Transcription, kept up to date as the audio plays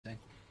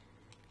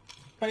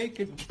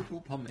Bacon.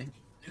 Oh, pardon me.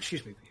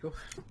 Excuse me, people.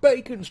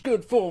 Bacon's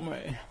good for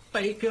me.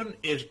 Bacon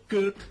is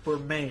good for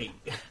me.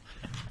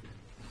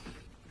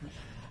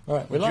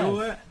 Alright, we're live.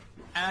 Joy,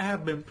 I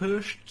have been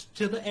pushed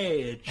to the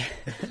edge.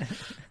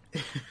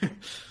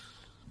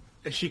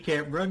 She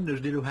can't run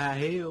those little high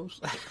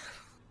heels.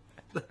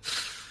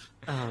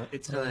 Oh,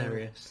 it's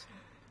hilarious.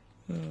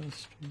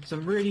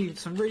 Some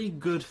really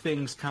good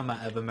things come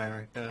out of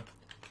America.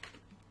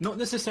 Not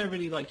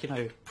necessarily like, you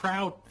know,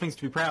 proud things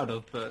to be proud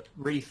of, but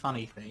really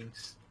funny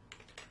things.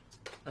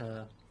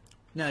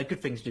 No,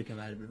 good things do come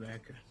out of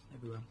America,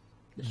 everyone.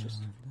 It's just,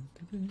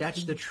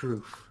 that's the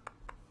truth.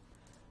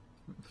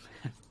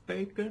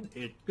 Bacon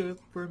is good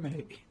for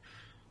me.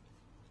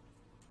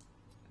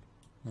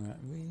 Alright,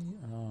 we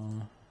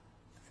are,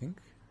 I think,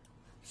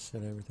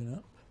 set everything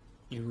up.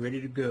 You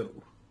ready to go?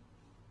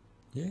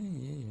 Yeah.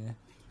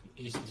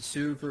 Is the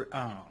server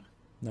on?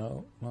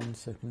 No, 1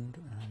 second.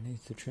 I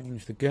need to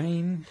change the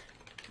game.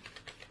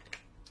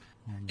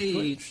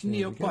 It's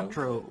Neo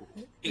Quattro.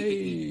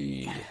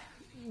 Hey,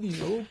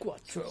 Neo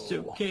Quattro. So,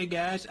 okay,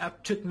 guys, I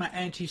took my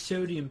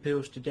anti-sodium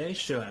pills today,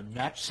 so I'm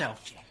not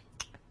salty.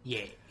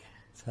 Yeah.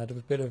 It's had a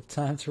bit of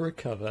time to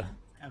recover.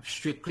 I'm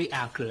strictly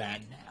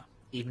alkaline now,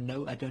 even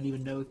though I don't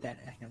even know if that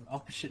I'm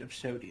opposite of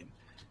sodium.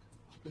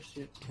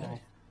 Opposite of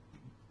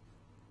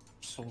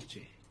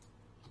salty.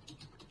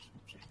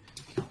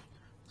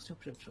 What's the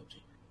opposite of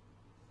salty?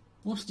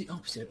 What's the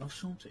opposite of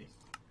salty?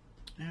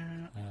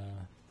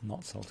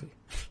 Not salty.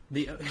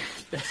 You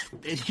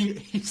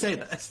say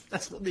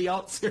that's what the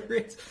answer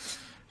is.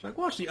 It's like,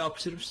 what's the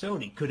opposite of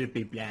salty? Could it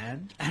be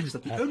bland? And it's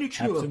like, the only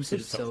true opposite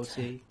of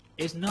salty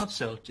is not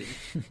salty.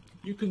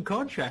 You can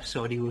contrast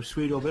salty with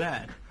sweet or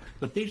bland,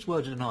 but these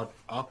words are not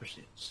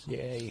opposites.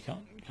 Yeah, you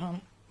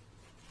can't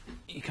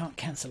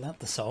cancel out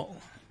the salt.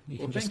 You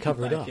Well, can just thank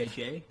cover you, it up.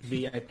 JJ,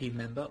 VIP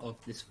member of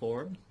this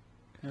forum.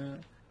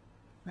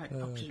 Right,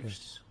 opposite of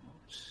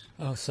salts.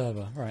 Oh,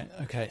 server. Right,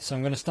 okay. So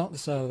I'm going to start the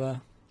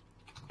server,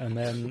 and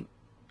then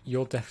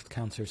your death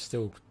counter is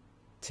still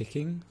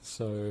ticking,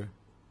 so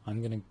I'm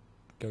going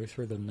to go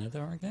through the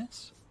nether, I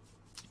guess?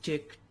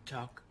 Tick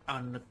tock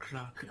on the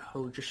clock.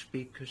 Hold your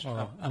speakers Oh,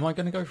 up. am I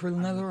going to go through the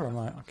nether, or am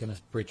I going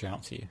to bridge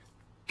out to you?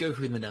 Go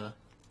through the nether.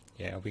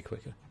 Yeah, it'll be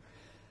quicker.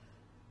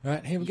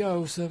 Right, here we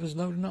go. Server's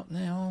loading up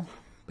now.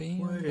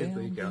 Where did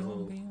we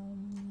go?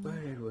 Where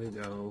did we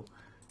go?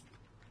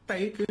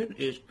 Bacon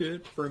is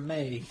good for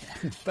me.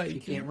 Bacon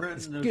You can't run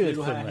is those good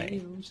little for high me.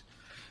 heels.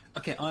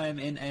 Okay, I am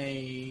in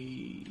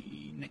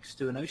next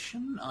to an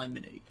ocean. I'm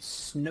in a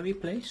snowy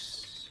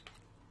place.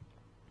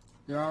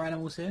 There are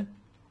animals here.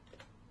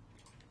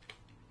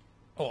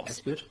 Awesome.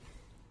 That's good.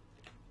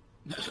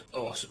 That's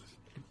awesome.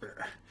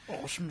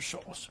 Awesome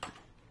sauce.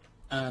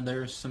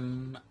 There's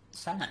some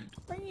sand.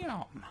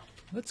 Bam.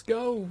 Let's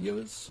go,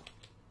 viewers.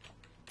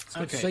 Let's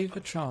go Okay. save for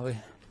Charlie.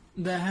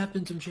 There have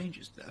been some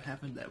changes that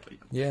happened there.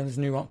 Yeah, there's a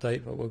new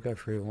update, but we'll go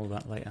through all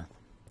that later.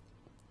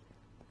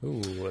 Ooh,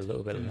 a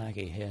little bit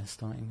laggy here,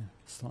 starting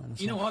us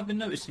You know off. what I've been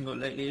noticing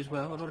lately as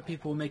well? A lot of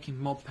people are making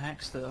mod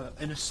packs that are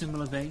in a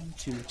similar vein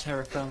to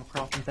Terra Firma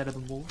Crafting Better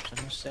Than Wolves,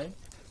 I must say.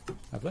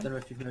 Have I they? don't know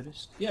if you've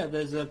noticed. Yeah,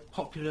 there's a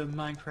popular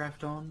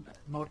Minecraft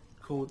mod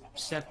called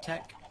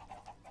Sevtech.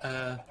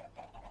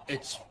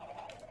 It's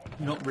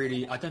not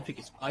really. I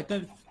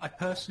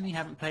personally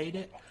haven't played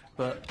it,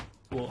 but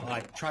I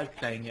tried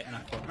playing it and I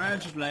thought, man,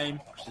 it's just lame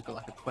because it's got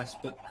like a quest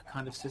book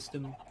kind of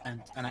system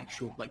and an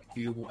actual like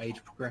viewable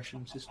age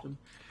progression system.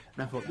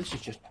 And I thought this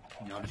is just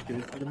not as good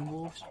as Better Than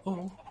Wolves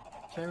or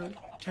Terra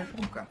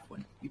Firma Craft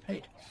when you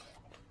paid.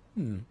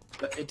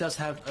 But it does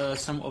have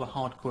somewhat of a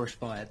hardcore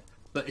vibe.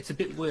 But it's a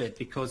bit weird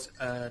because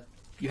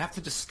you have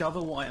to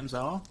discover what items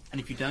are, and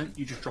if you don't,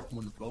 you just drop them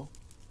on the floor.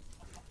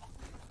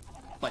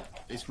 Like,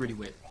 it's really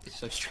weird. It's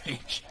so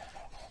strange.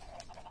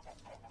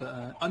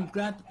 But I'm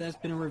glad that there's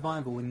been a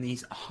revival in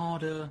these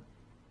harder,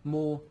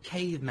 more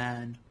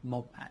caveman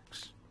mob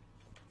packs.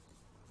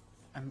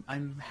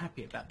 I'm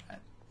happy about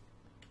that.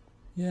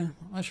 Yeah,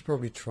 I should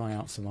probably try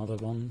out some other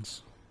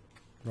ones,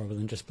 rather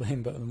than just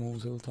playing Better Than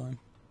Wolves all the time.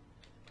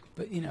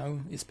 But, you know,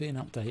 it's being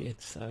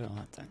updated, so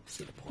I don't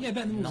see the point. Yeah,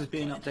 Better Than Wolves not is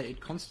being playing. updated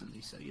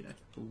constantly, so, you know,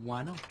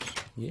 why not?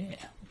 Yeah.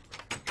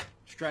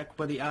 Strike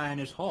where the iron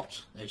is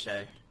hot, they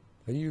say.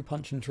 Are you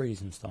punching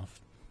trees and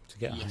stuff to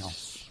get a Yes.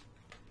 house?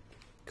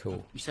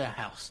 Cool. You say a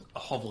house, a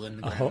hovel in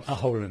the A, ground. a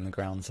hole in the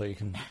ground so you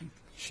can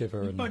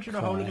shiver and Punching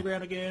a hole in the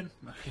ground again.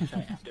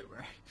 Don't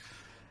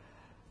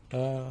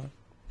worry.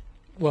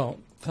 Well,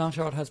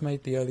 Flowchart has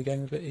made the early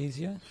game a bit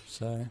easier,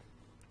 so...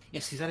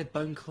 Yes, he's added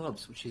bone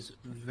clubs, which is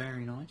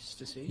very nice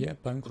to see. Yeah,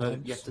 bone Although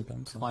clubs. you have to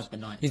bone survive clubs. the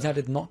night. He's though.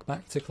 added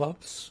knockback to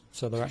clubs,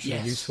 so they're actually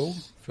Yes. useful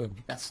for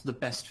That's the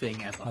best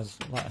thing ever. as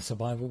like a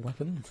survival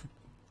weapon.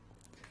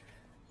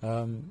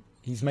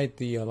 He's made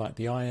the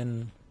the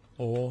iron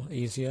ore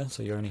easier,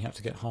 so you only have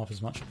to get half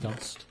as much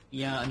dust.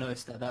 Yeah, I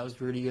noticed that. That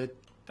was really good.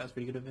 That was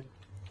pretty good of him.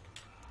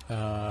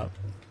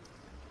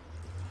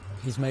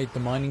 He's made the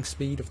mining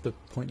speed of the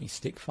pointy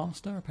stick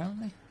faster,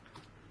 apparently.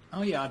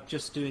 Oh yeah, I'm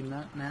just doing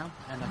that now,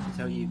 and I can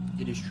tell you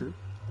it is true.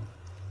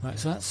 Right,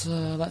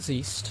 so that's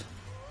east.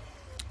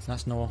 So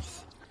that's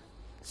north.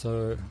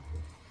 So,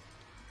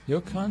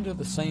 you're kind of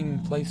the same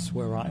place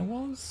where I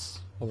was?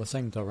 Or the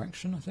same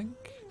direction, I think?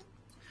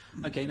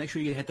 Okay, make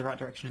sure you head the right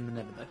direction in the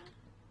Nether, though.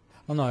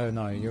 Oh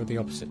no, you're the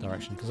opposite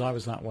direction, because I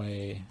was that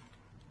way,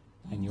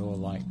 and you're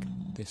like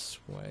this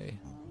way.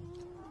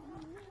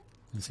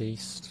 It's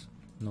east,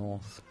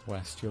 north,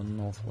 west, you're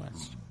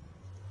northwest.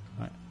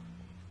 Right,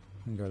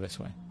 we can go this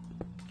way.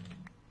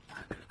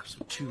 I'm gonna go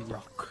some 2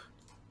 rock.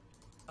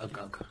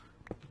 Ugh.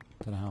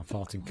 Don't know how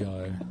far to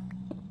go.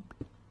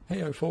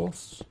 Heyo,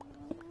 Force.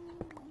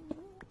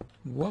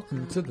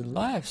 Welcome to the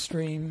live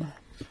stream.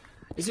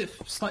 Is it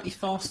slightly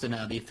faster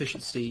now, the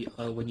efficiency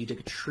when you dig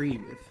a tree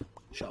with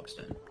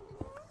sharpstone?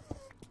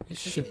 It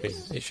should be.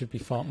 It should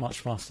be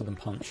much faster than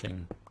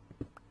punching.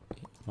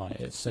 Like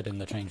it said in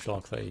the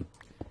changelog,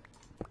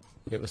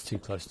 it was too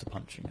close to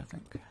punching, I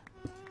think.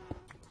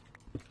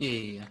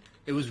 Yeah.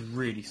 It was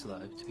really slow,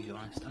 to be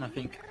honest, and I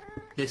think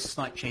this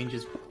slight change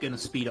is going to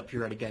speed up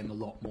your early game a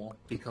lot more,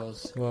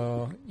 because...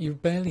 Well, you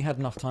barely had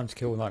enough time to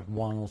kill like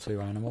 1 or 2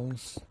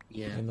 animals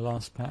in the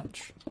last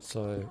patch,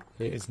 so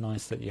it is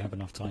nice that you have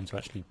enough time to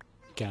actually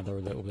gather a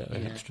little bit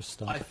of extra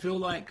stuff. I feel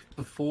like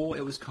before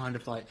it was kind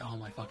of like, oh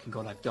my fucking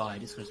god, I've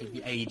died, it's going to take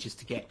you ages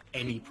to get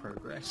any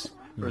progress,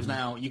 whereas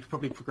now you could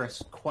probably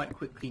progress quite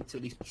quickly to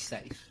at least be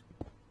safe.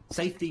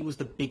 Safety was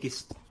the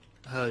biggest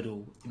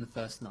hurdle in the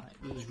first night.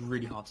 It was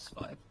really hard to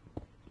survive.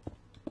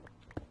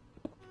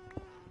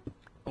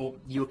 Or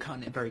you were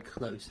cutting it very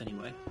close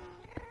anyway.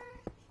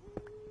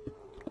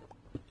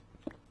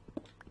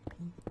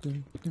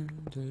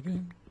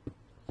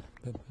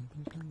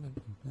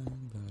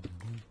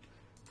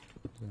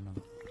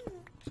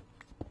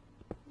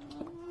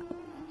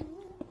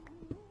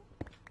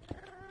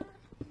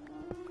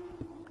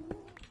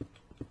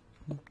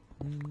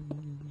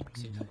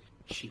 See that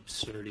sheep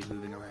slowly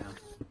moving around.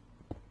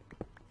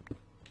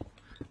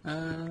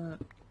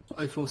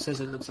 04 says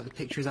it looks like the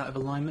picture is out of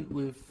alignment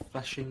with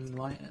flashing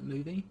light at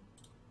movie.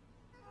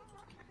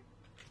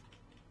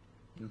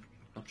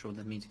 Not sure what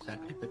that means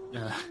exactly, but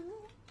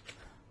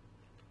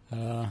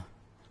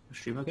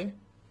stream okay?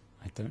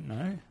 I don't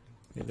know.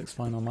 It looks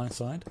fine on my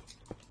side.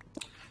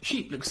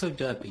 Sheep look so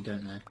derpy,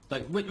 don't they?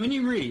 Like when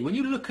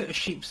you look at a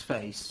sheep's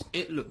face,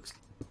 it looks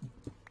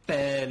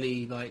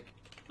barely like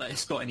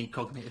it's got any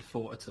cognitive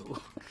thought at all.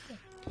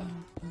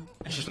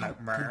 It's just like,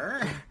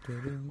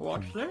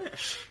 what's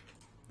this?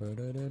 Right,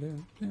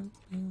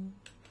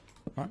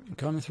 I'm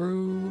coming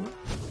through.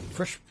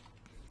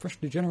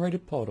 Freshly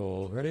generated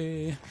portal.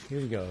 Ready? Here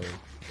we go.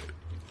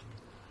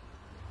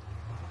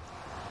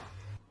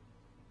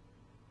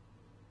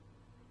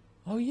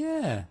 Oh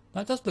yeah,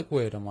 that does look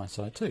weird on my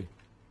side too.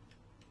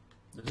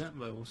 Does that?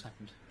 What's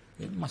happened?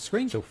 My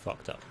screen's all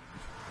fucked up.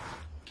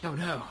 Oh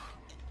no.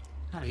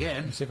 Not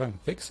again. Let's see if I can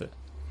fix it.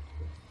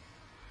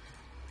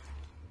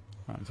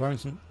 Right, I'm throwing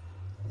some...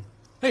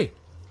 Hey!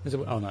 There's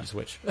a... Oh no, it's a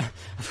witch. I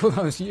thought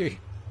that was you.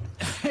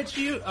 It's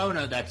you? Oh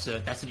no, that's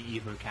an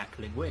evil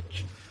cackling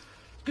witch.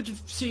 Good to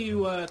see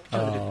you,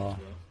 Oh,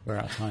 we're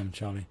out of time,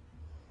 Charlie.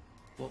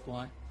 What,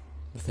 why?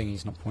 The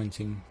thingy's not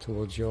pointing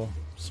towards your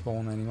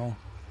spawn anymore.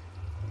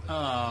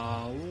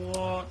 Oh,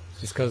 what?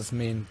 Just because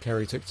me and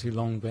Kerry took too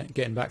long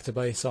getting back to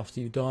base after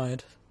you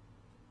died.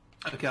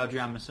 Okay, I'll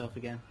drown myself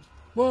again.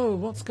 Whoa,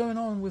 what's going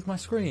on with my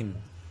screen?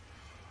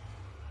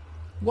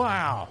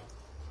 Wow!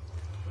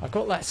 I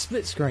got that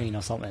split screen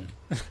or something.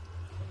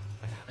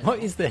 What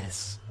is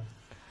this?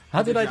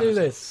 How did I do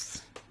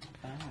this?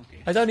 Oh,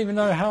 okay. I don't even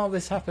know how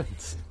this happened.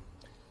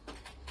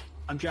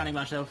 I'm drowning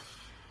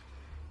myself.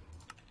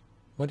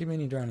 What do you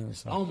mean you're drowning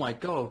yourself? Oh my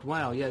god,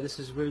 wow, yeah, this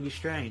is really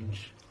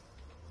strange.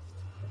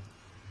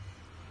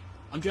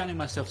 I'm drowning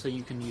myself so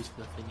you can use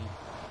the thingy.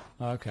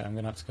 Oh, okay, I'm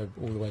going to have to go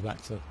all the way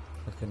back to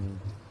fucking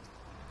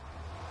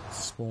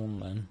spawn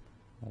then.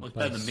 Well, it's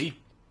better than me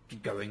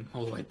going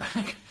all the way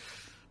back.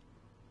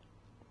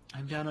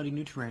 I'm downloading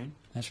new terrain.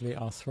 Actually,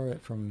 I'll throw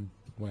it from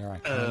where I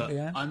currently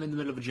am. I'm in the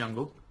middle of a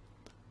jungle.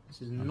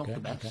 This is not Okay, the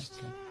best.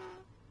 okay.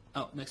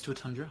 Oh, next to a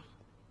tundra.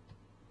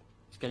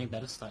 It's getting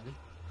better slightly.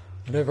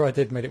 Whatever I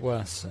did made it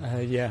worse.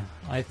 Yeah,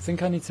 I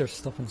think I need to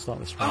stop and start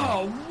the stream.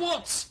 Oh,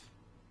 what?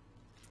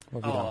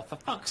 What have you Oh, for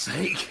fuck's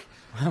sake.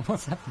 done?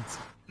 What's happened?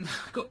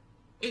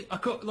 I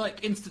got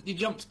like instantly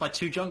jumped by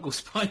 2 jungle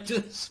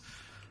spiders.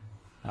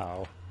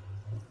 Oh.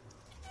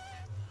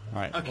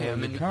 Right. Okay, well,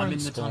 I'm in current the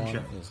spawn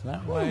tundra. is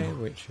that way,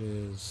 which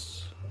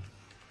is...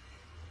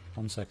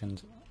 1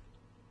 second.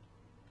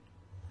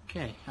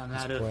 Okay, I'm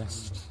It's out of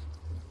west.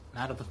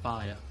 the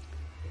fire.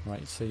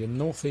 Right, so you're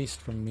northeast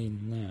from me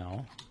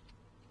now.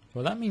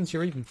 Well, that means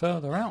you're even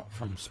further out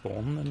from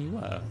spawn than you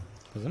were,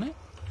 doesn't it?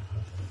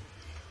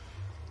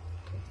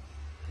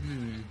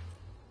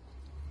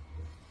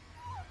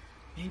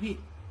 Maybe...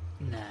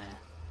 Nah.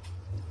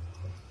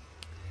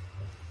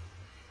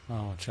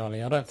 Oh,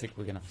 Charlie, I don't think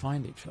we're going to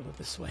find each other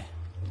this way.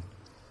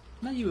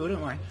 No, you will,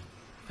 don't worry.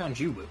 Found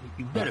you, Will.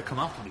 You better come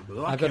after me,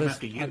 Will. I better, came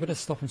after you. I better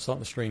stop and start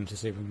the stream to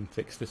see if we can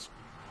fix this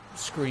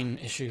screen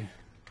issue.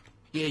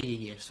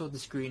 Yeah. Saw the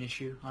screen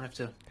issue. I'd have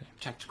to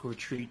tactical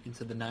retreat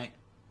into the night.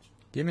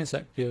 Give me a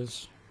sec,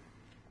 viewers.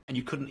 And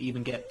you couldn't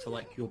even get to,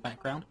 like, your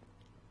background?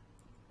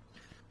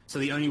 So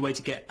the only way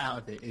to get out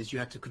of it is you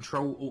had to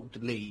Control Alt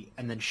Delete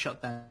and then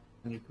shut down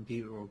your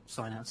computer or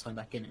sign out, sign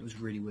back in. It was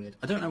really weird.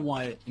 I don't know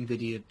why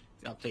NVIDIA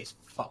updates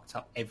fucked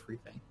up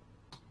everything.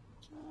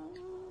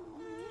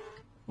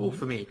 Well,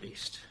 for me at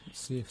least. Let's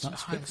see if that's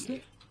It's fixed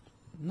it.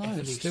 No,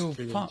 heavily it's still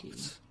streamed.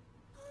 fucked.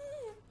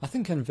 I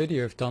think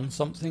NVIDIA have done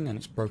something and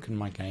it's broken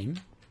my game.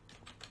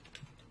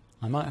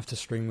 I might have to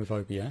stream with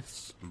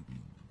OBS.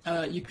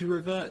 You could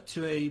revert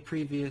to a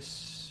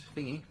previous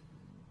thingy.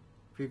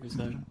 Previous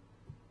version.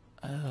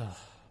 I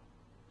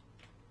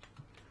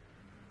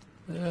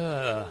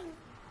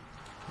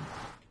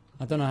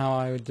don't know how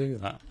I would do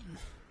that.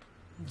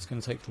 It's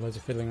going to take loads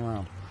of fiddling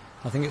around.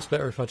 I think it's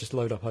better if I just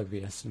load up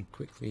OBS and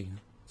quickly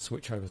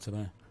switch over to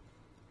there.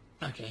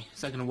 Okay, is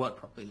that going to work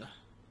properly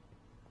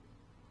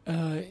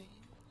though?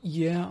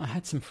 Yeah, I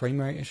had some frame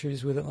rate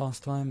issues with it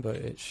last time, but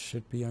it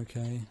should be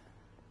okay.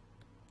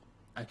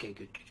 Okay,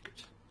 good.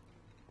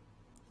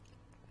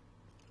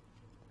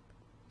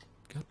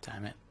 God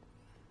damn it.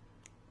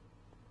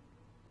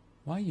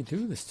 Why you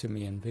do this to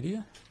me,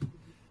 NVIDIA?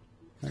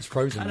 It's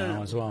frozen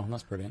now as well,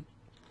 that's brilliant.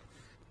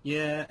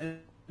 Yeah,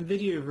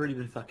 NVIDIA have really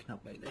been fucking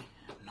up lately.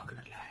 I'm not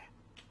going to lie.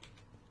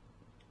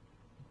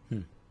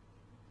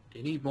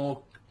 They need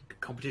more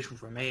competition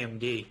from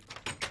AMD.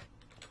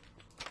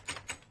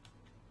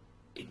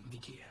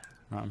 NVIDIA.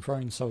 Right, I'm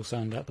throwing Soul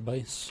Sand at the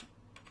base.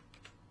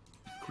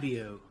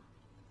 Coolio.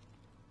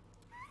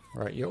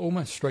 Right, you're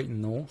almost straight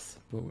north,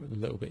 but a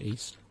little bit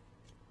east.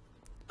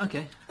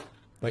 Okay.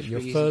 But Should you're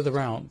be easy. further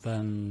out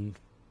than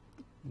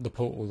the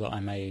portal that I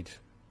made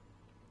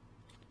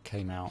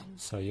came out,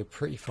 so you're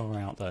pretty far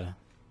out there.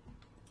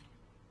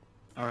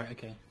 Alright,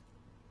 okay.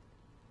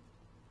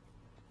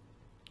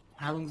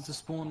 How long does the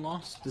spawn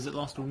last? Does it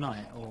last all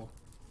night, or...?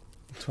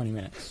 20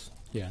 minutes.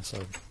 Yeah, so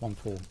one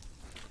full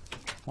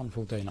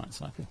day-night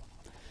cycle.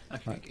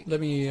 Okay, Right, okay. let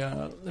me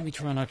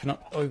try and open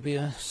up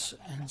OBS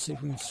and see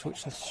if we can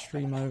switch the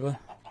stream over.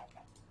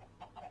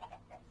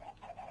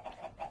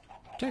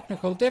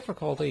 Technical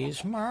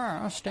difficulties.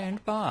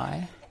 Stand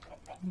by.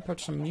 Put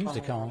some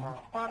music on.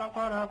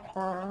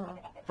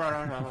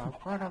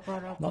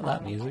 Not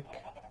that music.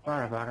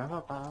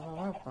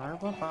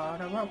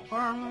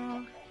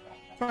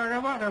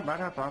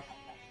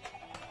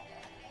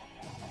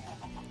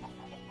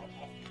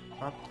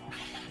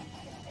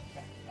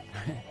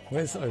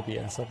 Where's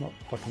OBS? I've not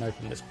fucking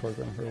opened this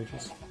program for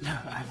ages. No,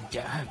 I've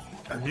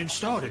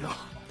uninstalled it.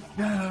 Oh,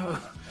 no.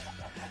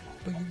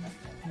 OBS.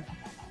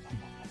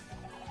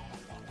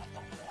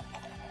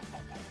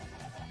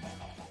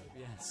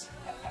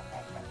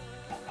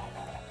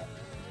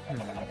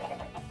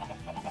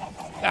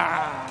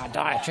 Ah,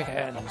 die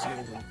chickens,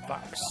 you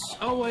fucks.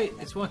 Oh wait,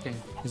 it's working.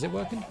 Is it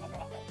working?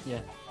 Yeah.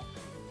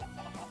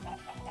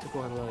 Took a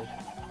while to load.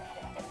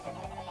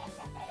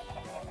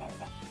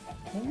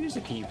 What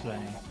music are you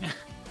playing?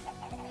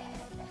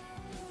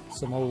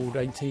 Some old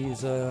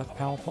 80s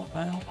power pop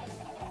band?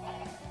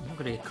 I'm not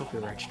gonna get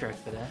copyright strike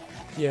for that.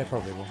 Yeah,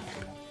 probably will.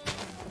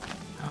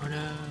 Oh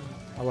no.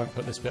 I won't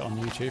put this bit on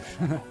YouTube.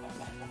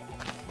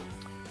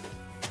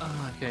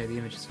 Oh, okay, the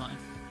image is fine.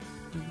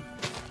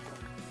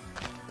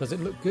 Does it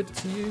look good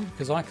to you?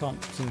 Because I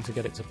can't seem to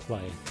get it to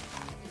play.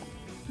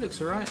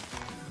 Looks alright.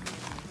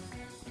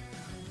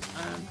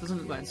 Doesn't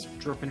look like it's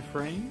dropping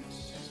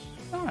frames.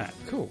 Alright,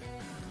 cool.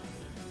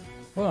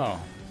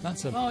 Well,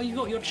 that's a... Oh, you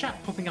got your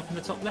chat popping up in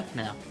the top left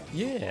now.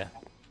 Yeah.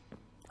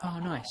 Oh,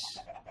 nice.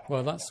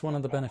 Well, that's one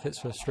of the benefits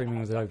for streaming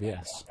with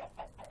OBS.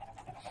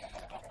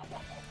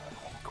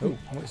 Cool.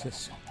 Oh, what is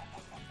this?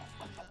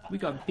 We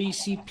got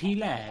BCP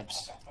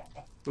Labs.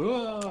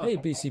 Whoa. Hey,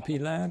 BCP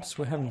Labs.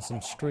 We're having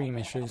some stream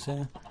issues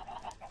here.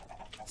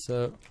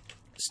 So,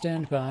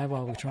 stand by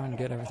while we try and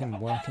get everything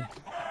working.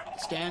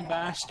 Stand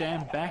by,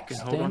 stand back, and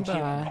hold Stand on to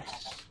your by.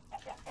 necks.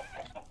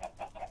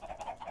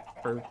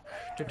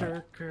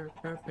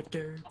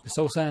 The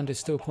soul sand is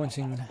still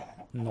pointing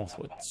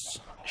northwards.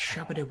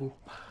 Shabba-dabba.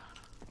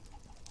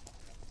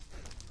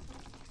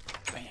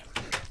 Bam.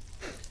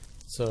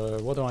 So,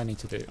 what do I need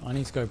to do? I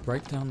need to go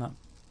break down that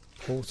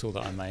portal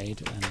that I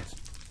made and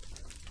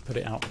put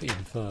it out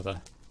even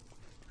further.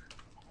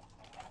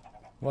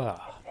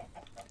 Wow.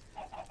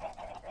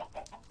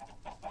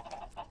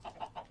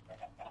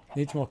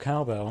 Needs more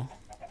cowbell.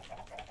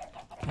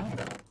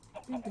 Cowbell.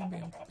 Bing, bing,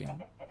 bing,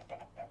 bing.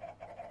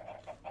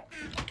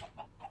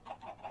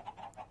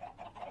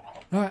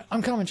 Alright,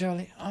 I'm coming,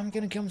 Charlie. I'm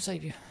gonna come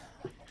save you.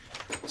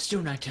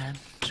 Still night time,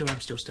 so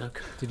I'm still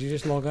stuck. Did you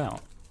just log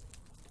out?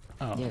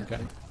 Oh, Yeah. okay.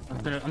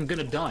 I'm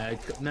gonna die.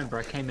 Remember,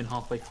 I came in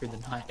halfway through the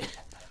night.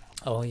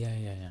 Oh,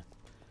 yeah.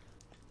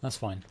 That's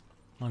fine.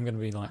 I'm gonna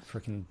be like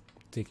freaking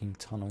digging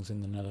tunnels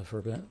in the nether for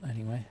a bit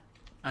anyway.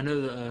 I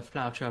know that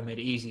Flower Child made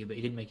it easier, but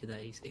he didn't make it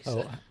that easy.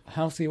 So. Oh,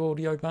 how's the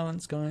audio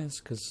balance, guys?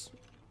 Because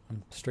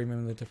I'm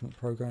streaming with a different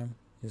program.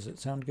 Does it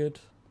sound good?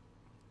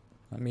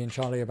 Like me and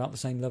Charlie are about the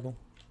same level?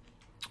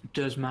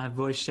 Does my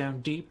voice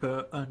sound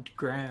deeper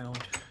underground?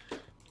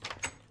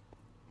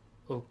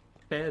 Or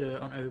better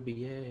on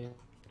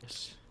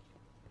OBS?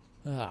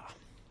 Ah.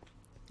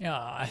 Yeah,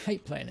 I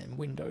hate playing in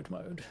windowed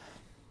mode.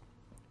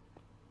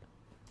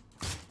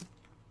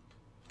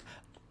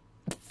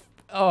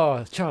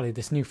 Oh, Charlie,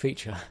 this new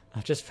feature.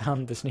 I just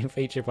found this new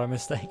feature by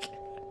mistake.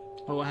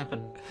 Oh, what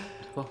happened?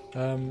 Well,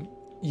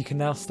 You can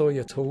now store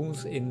your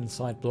tools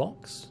inside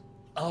blocks.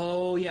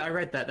 oh yeah, I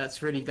read that.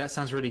 That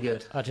sounds really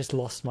good. I just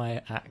lost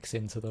my axe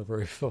into the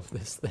roof of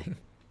this thing.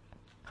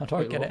 How do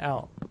I get it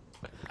out?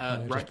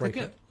 No, Right just break click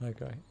it.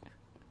 Okay.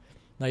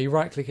 No, you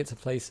right click it to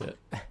place it.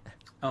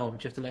 Oh, you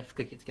have to left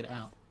click it to get it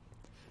out.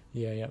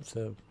 Yeah, you have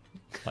to.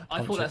 Like, I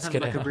punch thought it that to sounded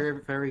get like it a out. very,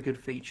 very good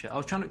feature. I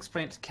was trying to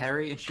explain it to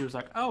Carrie, and she was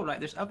like, "Oh, like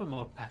there's other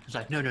mod packs." I was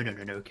like,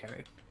 "No,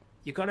 Carrie.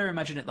 You got to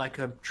imagine it like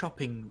a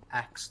chopping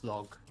axe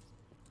log,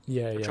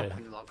 Yeah, yeah,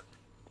 chopping log.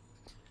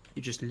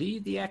 You just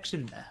leave the axe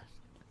in there.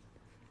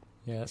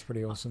 yeah. That's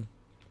pretty awesome.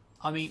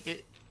 I mean,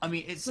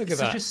 it's Look at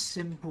such that. a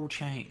simple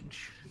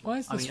change. Why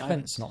is I this mean,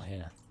 fence not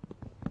here?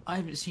 I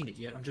haven't seen it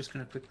yet. I'm just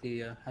going to quickly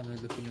have a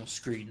look on your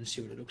screen and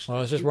see what it looks Well, I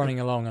like. was just running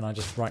along and I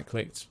just right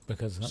clicked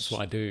because that's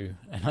what I do,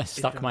 and I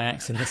stuck my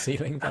axe in the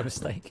ceiling by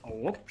mistake. Oh,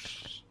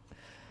 whoops.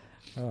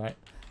 All right,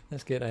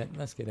 let's get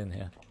in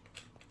here.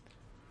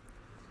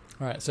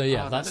 All right, so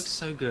yeah, Oh, that looks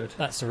so good.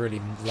 that's a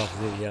really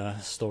lovely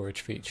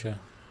storage feature.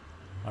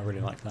 I really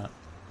like that.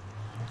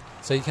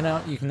 So you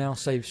can now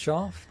save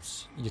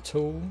shafts, your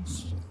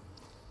tools.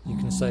 You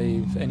can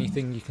save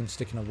anything you can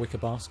stick in a wicker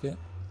basket.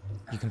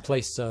 You can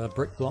place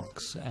brick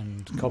blocks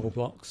and cobble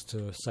blocks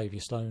to save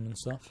your stone and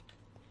stuff.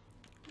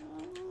 Why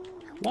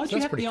do that's you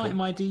have pretty the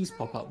cool. item IDs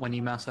pop up when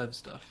you mouse over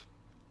stuff?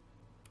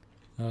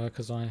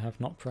 Because I have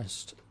not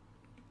pressed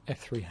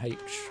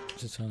F3H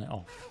to turn it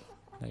off.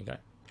 There you go.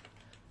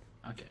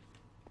 Okay.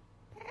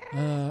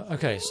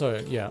 Okay, so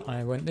yeah,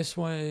 I went this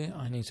way.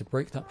 I need to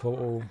break that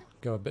portal,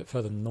 go a bit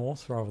further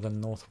north rather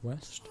than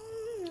northwest,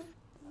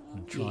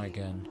 and try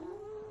again.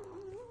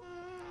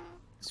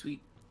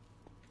 Sweet.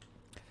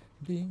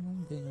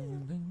 Bing,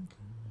 bing, bing.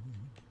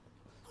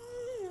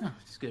 Oh,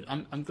 it's good.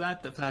 I'm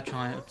glad that Cloud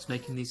Triumph's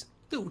making these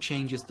little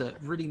changes that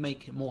really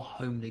make it more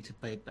homely to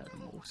play Battle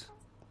Wars.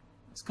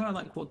 It's kind of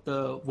like what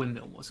the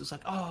windmill was. It's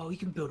like, oh, you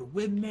can build a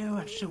windmill.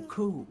 That's so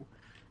cool.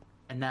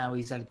 And now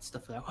he's added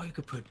stuff like, oh, you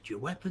could put your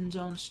weapons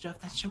on stuff.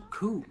 That's so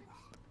cool.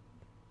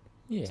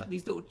 Yeah. It's like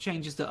these little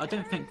changes that I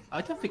don't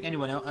think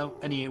anyone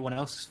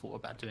else has thought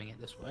about doing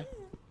it this way.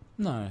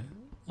 No,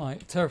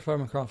 like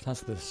Terraformacraft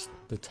has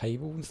the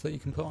tables that you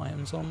can put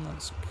items on.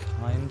 That's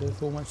kind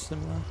of almost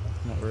similar.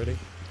 Not really.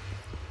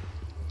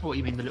 What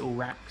you mean, the little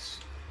racks?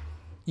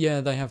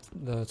 Yeah, they have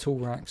the tool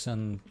racks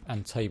and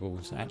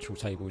tables, actual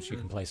tables you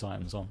can place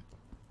items on.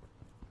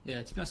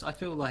 Yeah, to be honest, I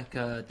feel like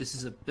this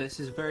is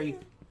a very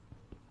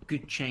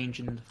good change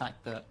in the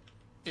fact that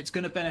it's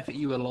going to benefit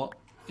you a lot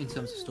in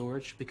terms of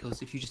storage,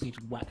 because if you just need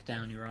to whack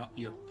down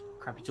your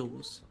crappy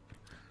tools,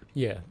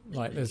 Yeah,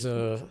 like there's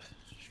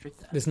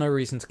no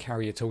reason to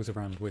carry your tools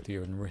around with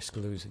you and risk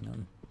losing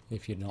them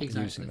if you're not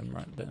using them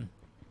right then.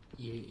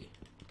 Yeah.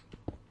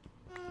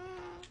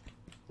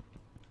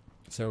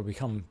 So it'll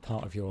become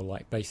part of your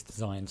like base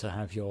design to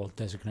have your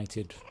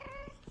designated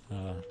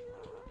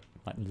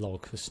like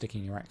log for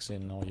sticking your axe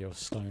in, or your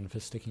stone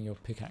for sticking your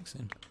pickaxe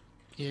in.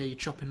 Yeah, your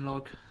chopping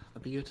log,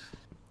 that'd be good.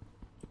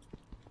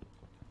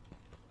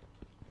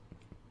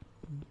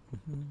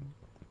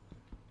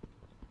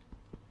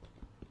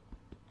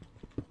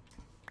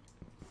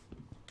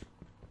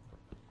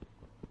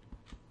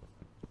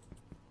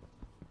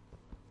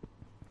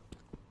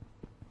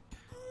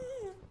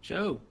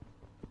 So,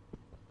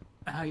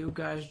 how you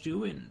guys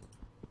doing?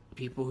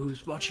 People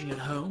who's watching at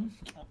home,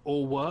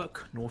 or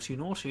work, naughty,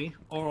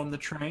 or on the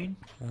train,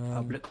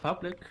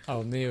 public.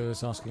 Oh, Neo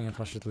was asking if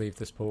I should leave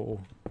this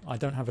portal. I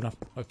don't have enough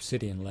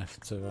obsidian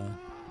left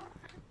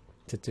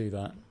to do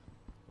that.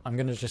 I'm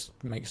gonna just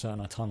make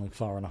certain I tunnel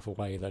far enough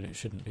away that it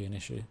shouldn't be an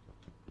issue.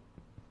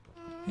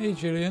 Hey,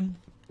 Julian.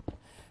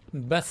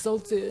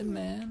 Basalted,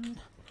 man.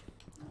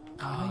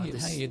 How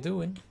you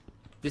doing?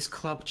 This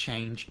club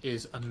change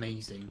is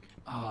amazing.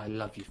 Oh, I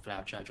love you,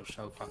 Flower Child. You're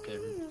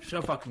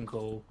so fucking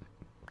cool.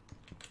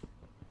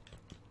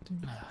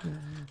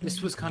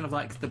 This was kind of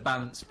like the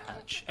balance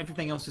patch.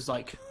 Everything else is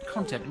like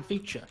content and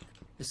feature.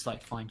 It's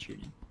like fine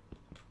tuning.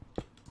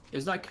 It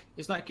was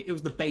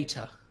the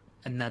beta,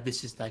 and now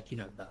this is like,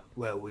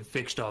 well, we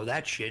fixed all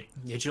that shit.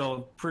 It's all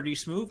pretty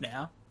smooth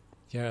now.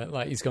 Yeah,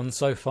 like he's gone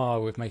so far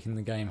with making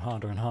the game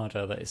harder and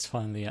harder that it's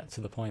finally at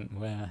to the point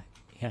where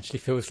he actually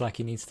feels like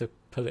he needs to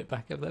pull it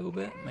back a little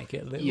bit, make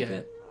it a little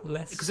bit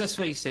less. Because let's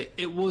face it,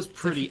 it was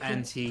pretty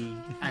anti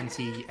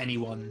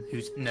anyone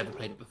who's never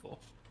played it before.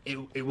 It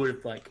would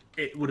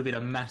have been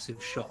a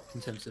massive shock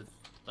in terms of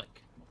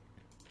like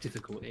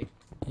difficulty.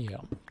 Yeah.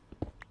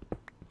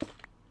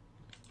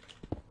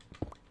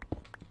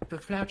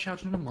 But Flower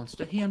Child's not a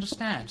monster. He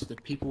understands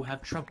that people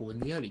have trouble in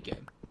the early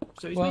game,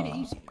 so he's Well, made it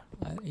easier.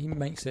 He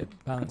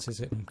balances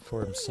it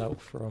for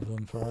himself rather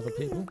than for other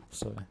people.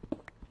 So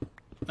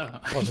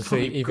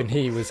obviously, even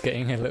he was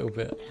getting a little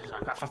bit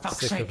For fuck's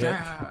sick sake, of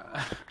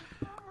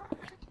it.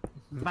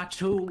 my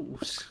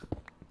tools.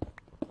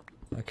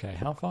 Okay,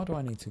 how far do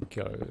I need to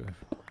go?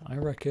 I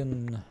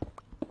reckon...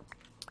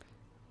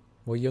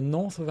 Well, you're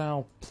north of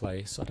our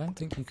place. I don't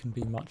think you can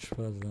be much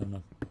further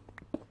than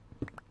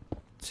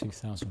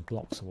 2,000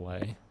 blocks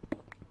away.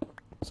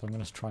 So I'm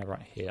going to try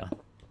right here.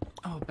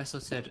 Oh, Bessel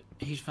said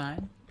he's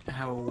fine.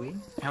 How are we?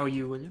 How are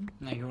you, William?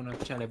 Now you want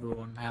to tell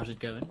everyone how's it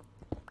going?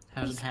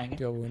 How's it hanging?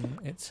 Going,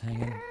 it's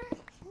hanging.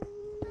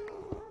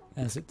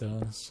 As it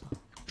does.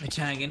 It's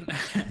hanging.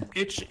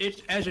 it's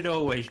as it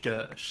always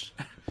does.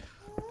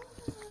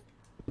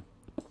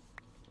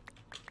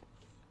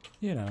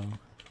 You know.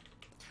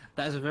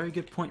 That is a very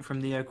good point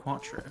from Neo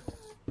Quattro.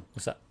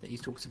 What's that? That he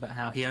talks about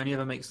how he only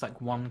ever makes like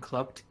one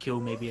club to kill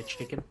maybe a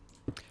chicken.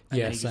 And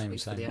Yeah, then he just same,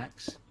 waits for same. the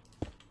axe.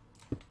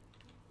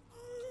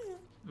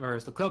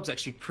 Whereas the club's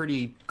actually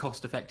pretty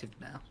cost effective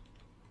now.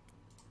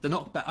 The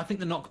knockback, I think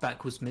the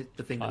knockback was the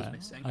thing that was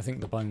missing. I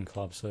think the bone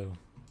clubs are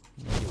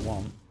what you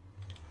want.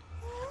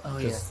 Oh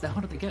yeah, they're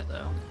harder to get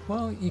though.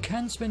 Well, you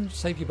can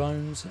save your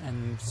bones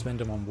and spend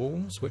them on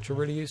walls, which are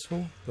really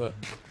useful, but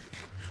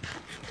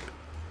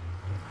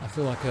I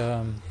feel like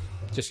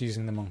just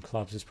using them on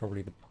clubs is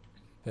probably the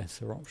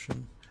better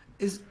option.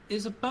 Is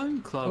a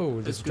bone club?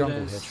 Oh, there's as a good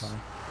jungle as... here, Charlie.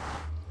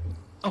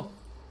 Oh,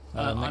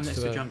 I'm next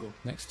to a jungle.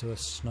 Next to a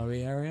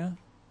snowy area.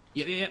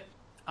 Yep.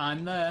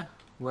 I'm there.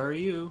 Where are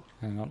you?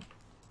 Hang on.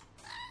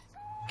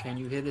 Can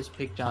you hear this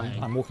pig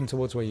dying? I'm walking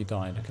towards where you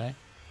died, okay?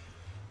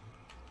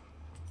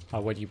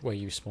 Oh, where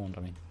you spawned,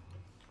 I mean.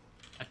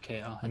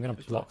 Okay, I'm going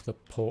to block the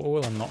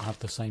portal and not have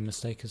the same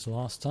mistake as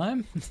last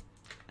time.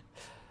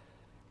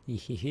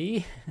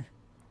 Hee.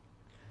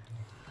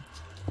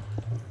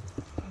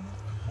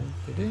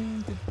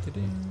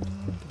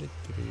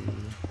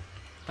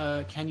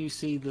 Can you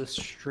see the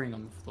string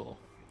on the floor?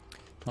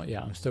 Not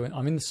yet.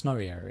 I'm in the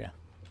snowy area.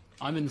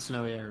 I'm in the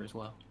snowy area as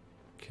well.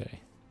 Okay.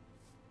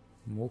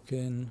 I'm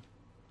walking.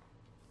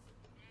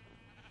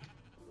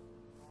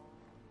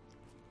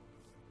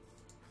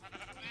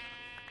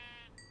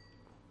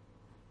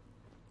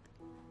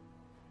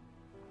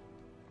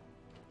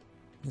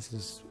 This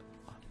is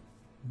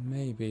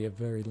maybe a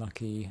very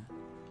lucky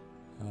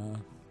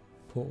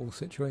portal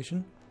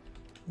situation.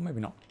 Or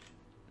maybe not.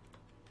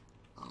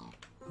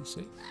 Let's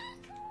see.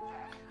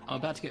 I'm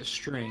about to get a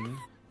string,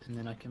 and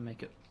then I can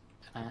make it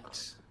an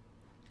axe.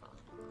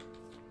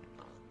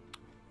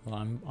 Well,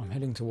 I'm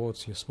heading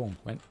towards your spawn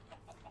point.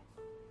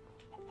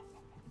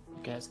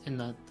 Okay, it's in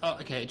the... Oh,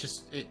 okay,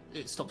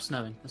 it stopped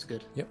snowing. That's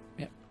good. Yep.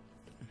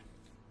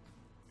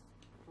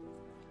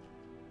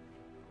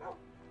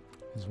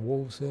 There's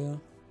wolves here.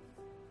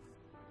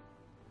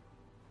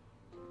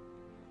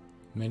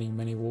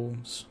 Many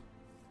wolves.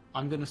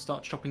 I'm gonna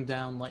start chopping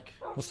down, like...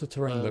 What's the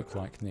terrain look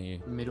like near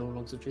you? Middle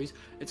logs of trees.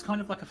 It's kind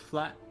of like a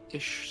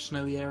flat-ish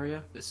snowy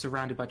area that's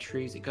surrounded by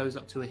trees. It goes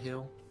up to a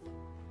hill.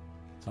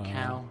 It's a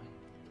cow.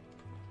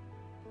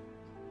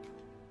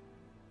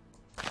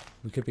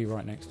 We could be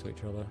right next to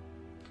each other.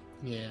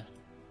 Yeah.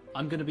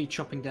 I'm gonna be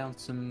chopping down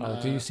some... Oh,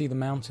 do you see the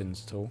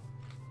mountains at all?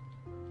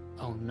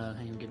 Oh no,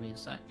 hang on, give me a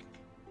sec.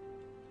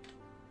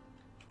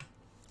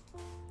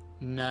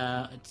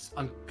 Nah,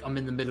 I'm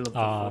in the middle of the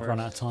forest. I've run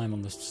out of time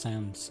on the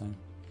sand.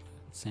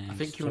 I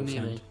think you're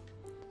near me.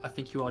 I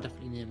think you are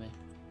definitely near me.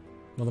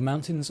 Well, the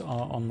mountains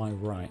are on my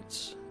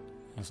right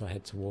as I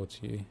head towards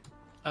you.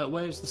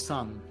 Where's the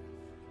sun?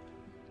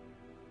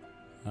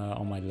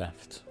 On my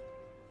left.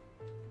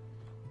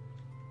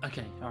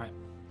 Okay, alright.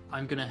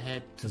 I'm gonna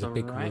head to There's the a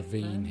big right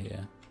ravine then.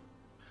 here.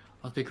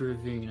 Oh, a big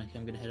ravine. Okay,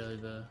 I'm gonna head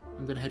over.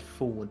 I'm gonna head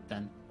forward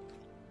then.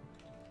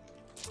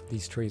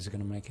 These trees are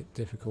going to make it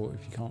difficult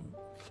if you can't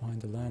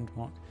find a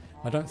landmark.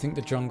 I don't think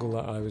the jungle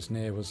that I was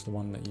near was the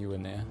one that you were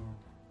near.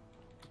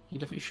 You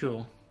definitely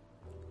sure?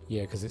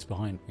 Yeah, because it's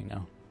behind me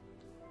now.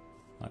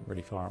 Like,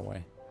 really far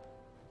away.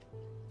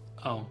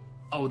 Oh.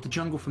 Oh, the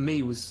jungle for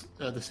me was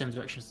the same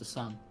direction as the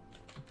sun.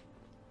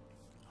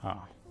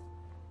 Ah.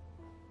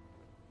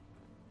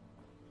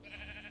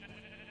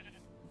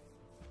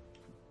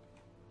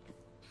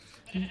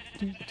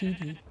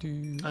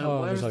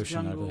 Oh, where's there's the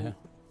ocean jungle over here.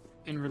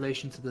 in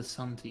relation to the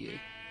sun to you?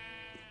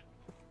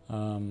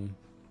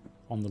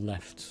 On the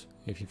left,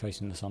 if you're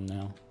facing the sun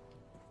now.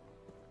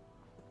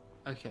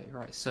 Okay,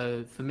 right.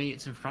 So for me,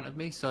 it's in front of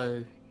me.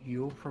 So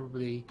you're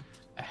probably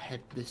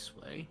ahead this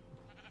way.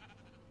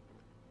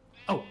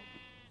 Oh,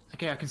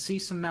 okay. I can see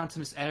some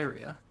mountainous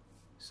area.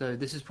 So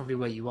this is probably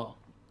where you are.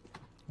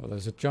 Well,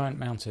 there's a giant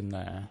mountain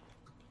there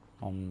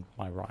on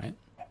my right.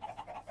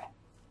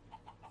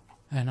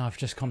 And I've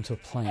just come to a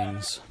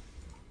plains.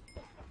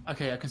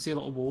 Okay, I can see a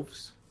lot of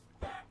wolves.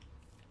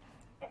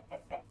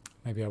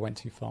 Maybe I went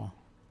too far.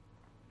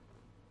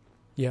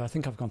 Yeah, I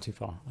think I've gone too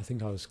far. I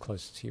think I was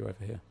closer to you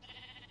over here.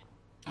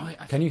 Oh,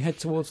 Can you head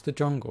towards the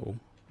jungle?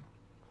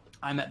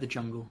 I'm at the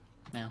jungle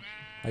now.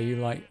 Are you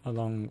like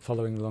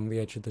following along the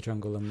edge of the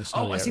jungle and the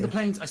snow Oh, I see area? the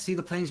plains. I see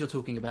the plains you're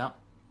talking about.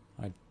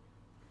 I-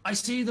 I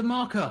see the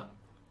marker.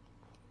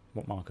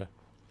 What marker?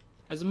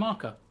 There's a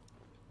marker.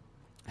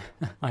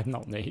 I'm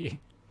not near you.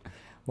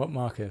 What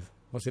marker?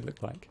 What's it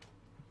look like?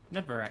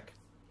 Neverak.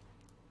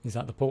 Is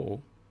that the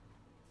portal?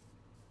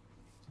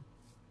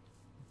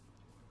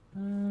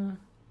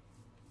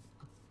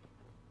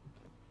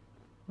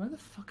 Where the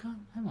fuck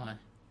am I?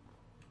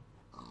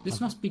 This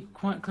must be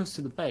quite close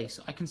to the base.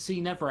 I can see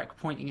Neverak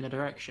pointing in a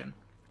direction.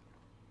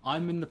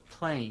 I'm in the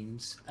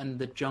plains and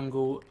the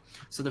jungle.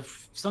 So the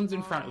sun's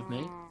in front of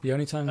me. The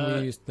only time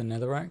we used the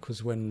netherrack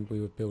was when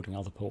we were building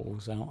other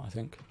portals out, I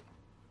think.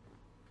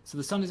 So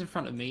the sun is in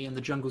front of me and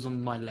the jungle's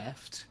on my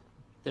left.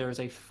 There is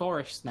a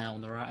forest now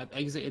on the right. I've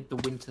exited the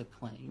winter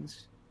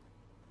plains.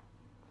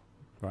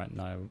 Right,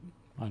 no,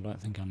 I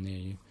don't think I'm near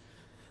you.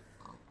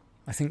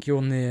 I think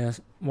you're near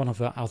one of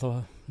the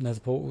other nether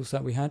portals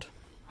that we had.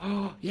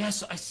 Oh,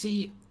 yes, I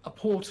see a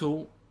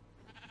portal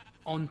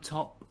on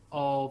top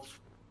of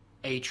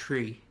a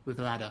tree with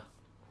a ladder.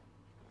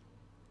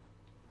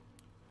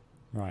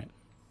 Right.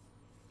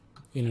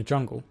 In a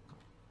jungle?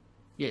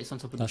 Yeah, it's on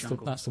top of the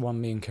jungle. That's the one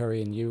me and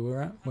Curry and you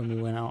were at when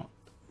we went out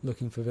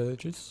looking for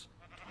villages.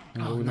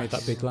 Remember we made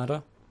that big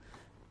ladder?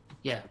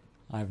 Yeah.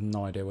 I have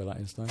no idea where that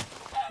is though.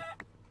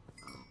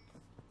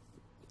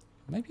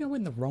 Maybe I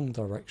went the wrong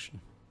direction.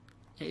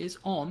 It is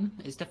on.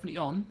 It's definitely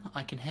on.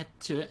 I can head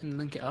to it and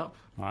link it up.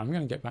 Right, I'm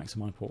going to get back to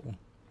my portal.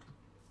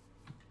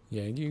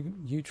 Yeah,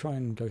 you try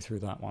and go through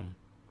that one.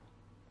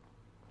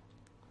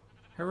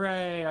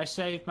 Hooray! I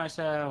saved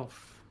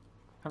myself.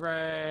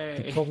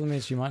 Hooray! The problem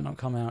is you might not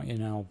come out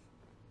in our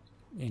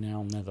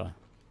nether.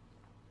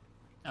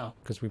 Oh.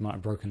 Because we might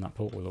have broken that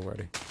portal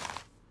already.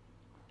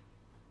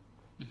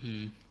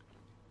 Mm-hmm.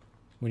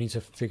 We need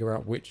to figure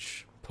out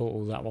which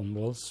portal that one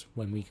was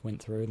when we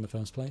went through in the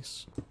first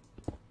place.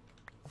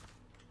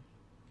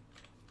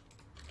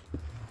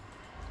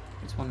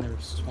 It's one near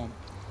a swamp.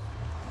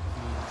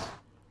 Yes.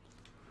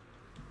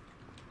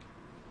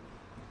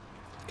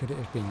 Could it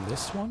have been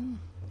this one?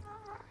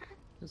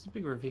 There's a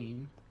big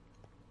ravine.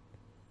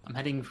 I'm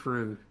heading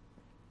through.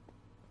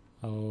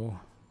 Oh,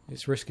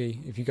 it's risky.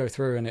 If you go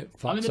through and it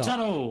fucks up. I'm in the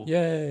tunnel!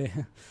 Yay!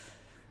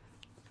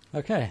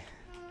 Okay.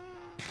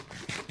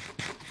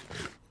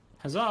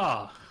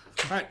 Huzzah!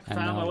 Right, And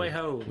found my now way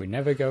home. we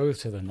never go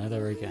to the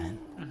nether again.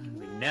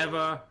 We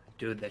never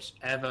do this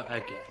ever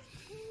again.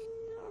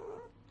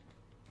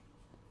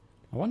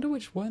 I wonder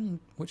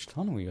which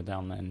tunnel you're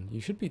down then.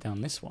 You should be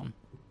down this one.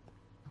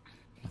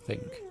 I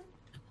think.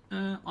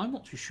 I'm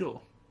not too sure.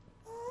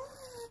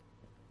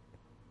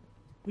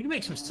 We can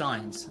make some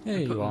signs. There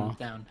and put you them are.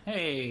 Down.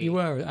 Hey! You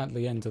were at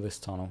the end of this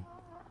tunnel.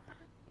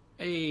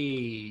 Hey,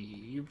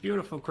 you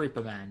beautiful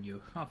creeper man,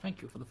 you. Oh,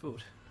 thank you for the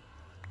food.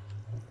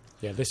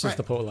 Yeah, this is Right.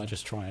 the portal I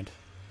just tried.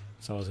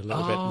 So I was a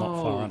little bit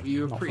not far.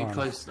 You were not pretty far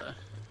close there.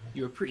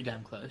 You were pretty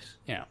damn close.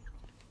 Yeah.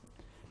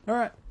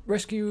 Alright,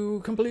 rescue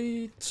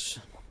complete.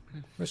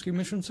 Rescue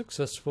mission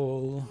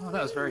successful. Oh,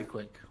 that was very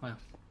quick. Wow.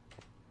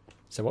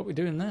 So what we're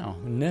doing now,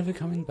 we're never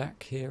coming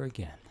back here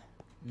again.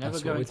 Never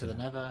That's what going we're to the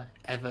doing. never,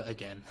 ever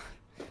again.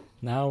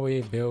 Now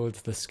we build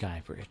the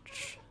sky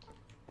bridge.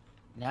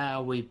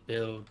 Now we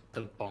build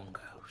the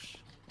bongos.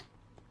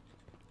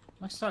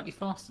 Am I slightly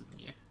faster than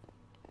you?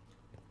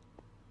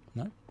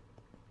 No?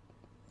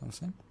 Not the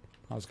same?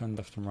 I was going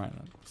left and right,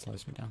 that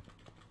slows me down.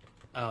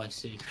 Oh, I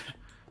see.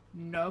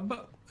 No,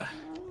 but...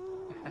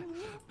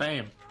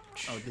 Bam.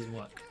 Oh, it doesn't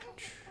work.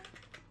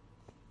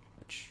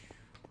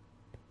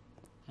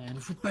 And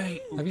bam.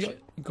 Have you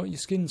got your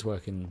skins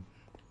working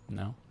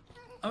now?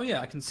 Oh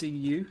yeah, I can see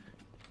you.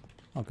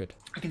 Oh good.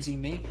 I can see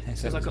me.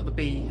 Yes, Because I yes. got the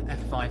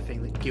BF5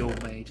 thing that Gil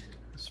made.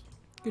 It's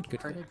Good, good,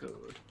 pretty good.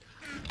 good.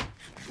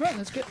 Right,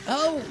 let's get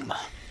home!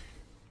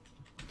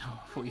 Oh,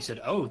 I thought you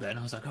said oh then.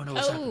 I was like, oh no,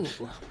 what's happened?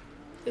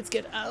 Let's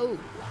get out!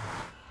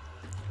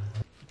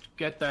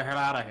 Get the hell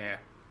out of here.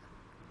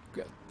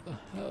 Get the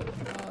hell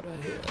out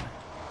of here.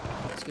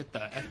 Let's get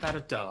the F out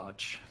of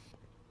Dodge.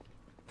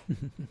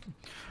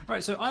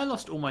 Right, so I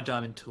lost all my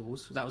diamond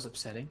tools. That was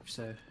upsetting.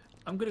 So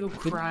I'm gonna go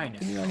cry now.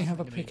 Didn't you only have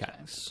a in the meantime.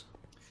 pickaxe?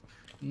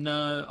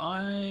 No,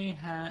 I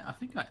had. I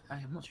think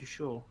I'm not too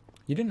sure.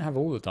 You didn't have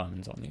all the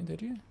diamonds on you,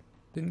 did you?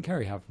 Didn't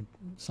Kerry have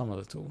some of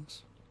the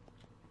tools?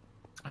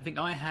 I think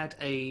I had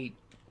a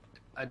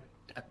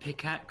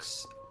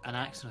pickaxe, an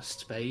axe, and a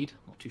spade.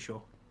 Not too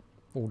sure.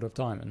 All of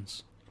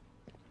diamonds?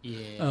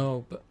 Yeah.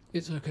 Oh, but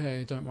it's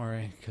okay, don't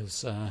worry,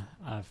 because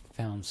I've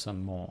found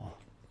some more.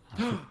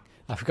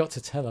 I forgot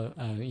to tell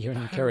you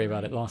and Kerry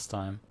about it last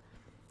time.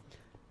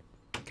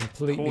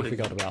 Completely Hoarding.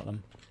 forgot about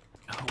them.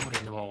 Oh, what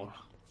in the world?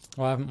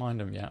 Well, I haven't mined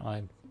them yet.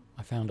 I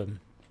found them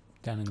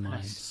down in the Nice.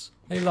 mines.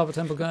 Hey, Lava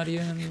Temple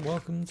Guardian,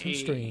 welcome to the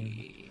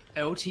stream.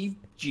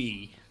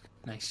 LTG.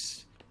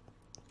 Nice.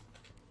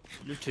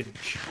 Lieutenant.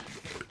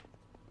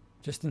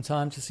 Just in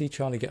time to see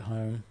Charlie get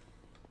home.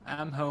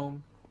 I'm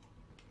home.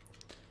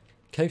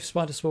 Cave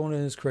spider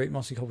spawners create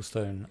mossy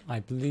cobblestone. I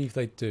believe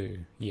they do,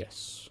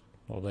 yes.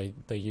 Or they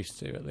used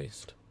to, at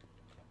least.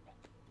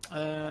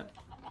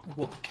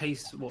 What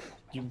case? Would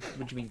you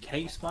mean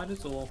cave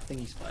spiders or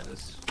thingy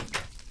spiders?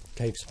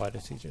 Cave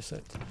spiders, he just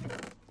said.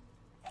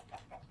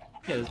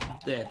 Yeah,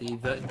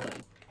 they're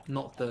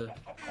not the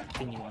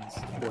thingy ones,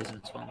 the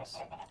poisonous ones.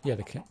 Yeah,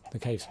 the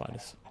cave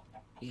spiders.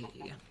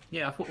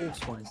 Yeah, I thought all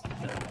spiders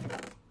did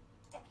that.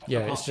 Yeah,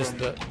 Apart it's just from-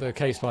 that the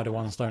cave spider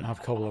ones don't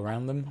have cobble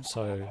around them,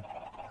 so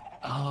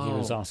he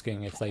was Oh,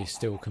 asking if they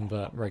still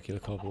convert regular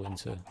cobble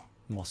into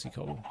mossy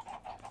cobble.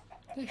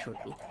 they should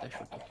do. They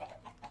should do.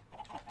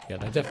 Yeah,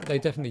 they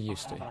definitely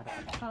used to.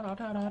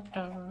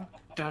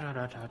 Right,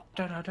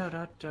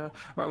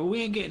 well,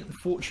 we ain't getting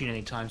fortune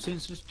anytime soon,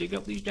 so let's dig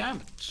up these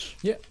diamonds.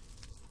 Yep.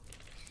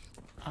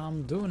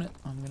 I'm doing it.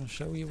 I'm going to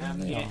show you where I'm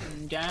they are.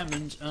 getting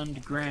diamonds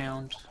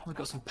underground. We've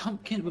got some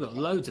pumpkins. We've got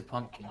loads of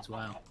pumpkins.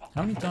 Wow.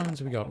 How many diamonds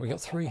have we got? We got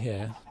 3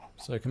 here,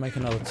 so we can make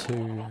another 2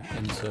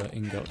 into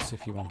ingots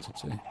if you wanted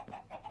to.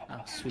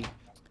 Oh, sweet.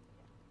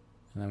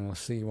 And then we'll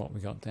see what we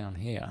got down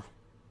here.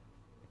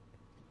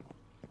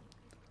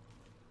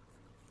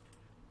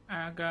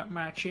 I got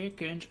my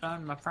chickens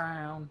on my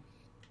farm.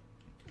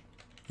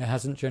 It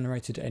hasn't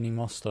generated any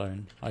moss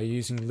stone. Are you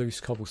using loose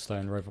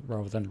cobblestone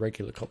rather than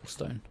regular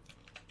cobblestone?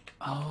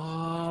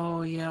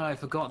 Oh, yeah, I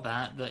forgot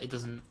that it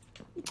doesn't...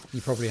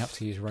 You probably have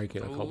to use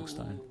regular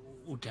cobblestone.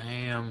 Oh,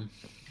 damn.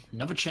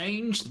 Another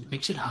change that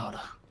makes it harder.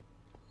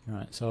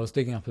 Right, so I was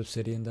digging up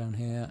obsidian down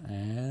here,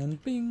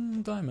 and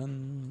bing,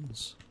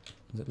 diamonds.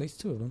 There's at least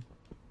 2 of them.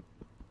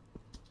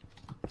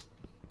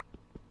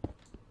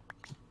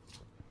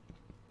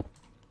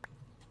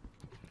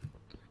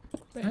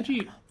 How do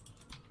you...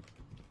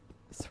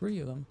 3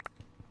 of them.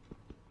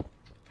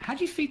 How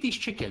do you feed these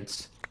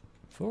chickens?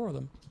 4 of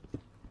them.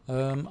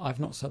 I've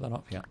not set that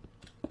up yet.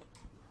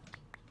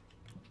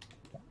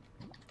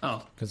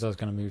 Oh. Because I was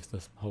going to move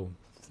the whole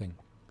thing.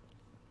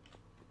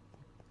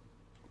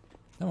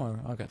 Don't worry,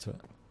 I'll get to it.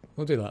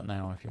 We'll do that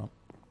now if you want.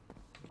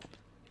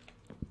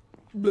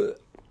 Blech.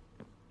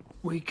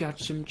 We got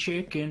some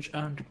chickens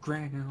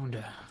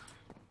underground.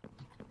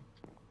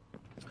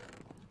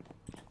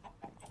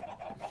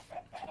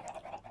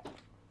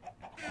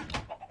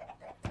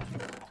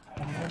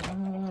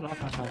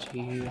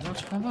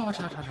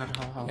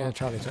 Yeah,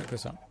 Charlie, check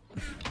this out.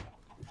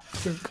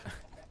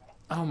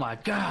 Oh my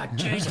god,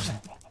 Jesus!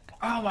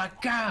 Oh my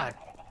god!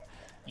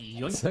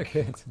 Yoink. So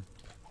good.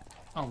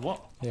 Oh,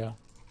 what? Yeah.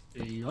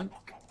 Yoink.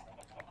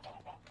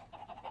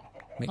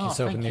 Make Oh,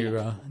 yourself a thank new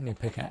you. new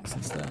pickaxe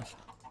and stuff.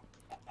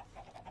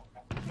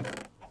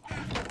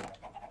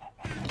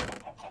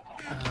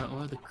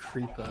 Or the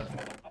creeper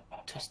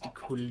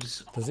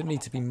testicles. Does it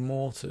need to be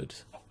mortared?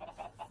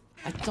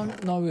 I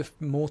don't know if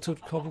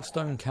mortared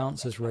cobblestone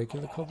counts as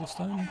regular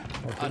cobblestone.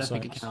 Or if I don't it's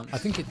think like- it counts. I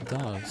think it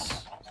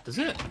does. Does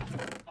it?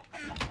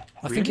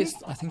 I think Really?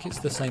 it's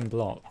the same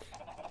block.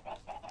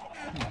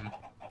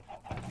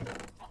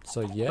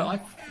 So yeah.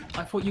 But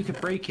I thought you could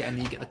break it and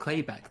you get the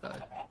clay back though.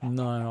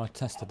 No, I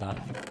tested that.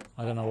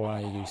 I don't know why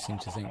you seem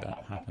to think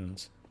that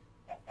happens.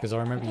 Because I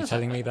remember you does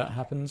telling me that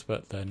happens,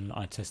 but then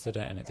I tested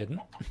it and it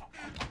didn't.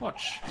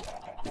 Watch.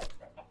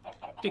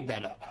 Dig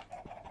that up.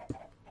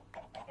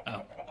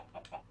 Oh.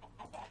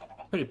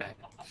 Put it back.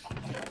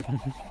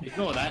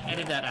 Ignore that.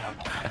 Edit that out.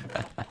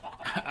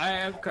 I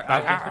am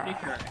definitely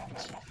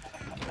correct.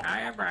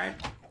 I am right.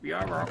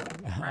 You're wrong.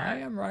 I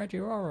am right,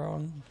 you are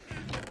wrong.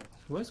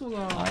 Where's all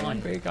our I am iron?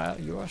 big,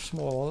 you are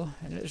small,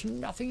 and there's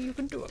nothing you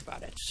can do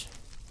about it.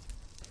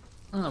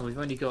 Oh, we've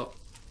only got...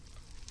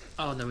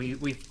 Oh no,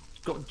 we've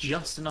got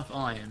just enough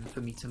iron for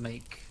me to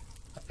make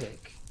a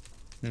pick.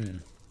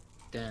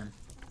 Damn.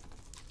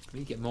 We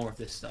need to get more of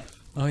this stuff.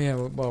 Oh yeah,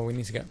 well we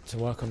need to get to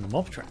work on the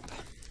mob trap.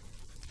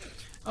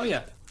 Oh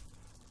yeah.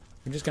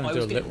 We're just going to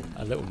do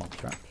a little mob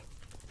trap.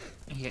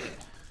 Yeah.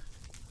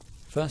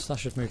 First I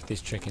should move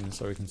these chickens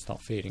so we can start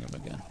feeding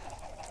them again.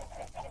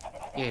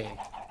 Yeah.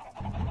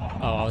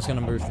 Oh, I was going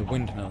to move the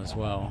windmill as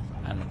well,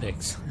 and the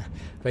pigs.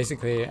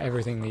 Basically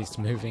everything needs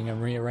moving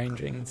and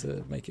rearranging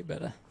to make it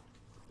better.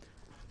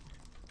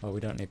 Oh, we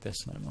don't need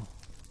this no more.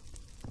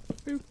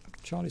 Boop.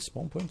 Charlie's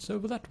spawn point's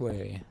over that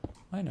way.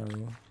 I know.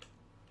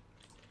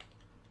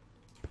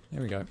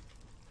 There we go.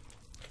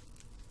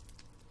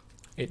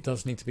 It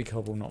does need to be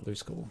cobble, not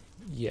loose cobble.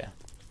 Yeah.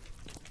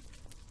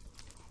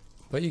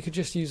 But you could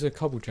just use a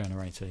cobble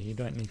generator. You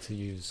don't need to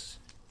use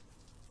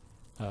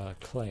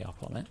clay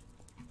up on it.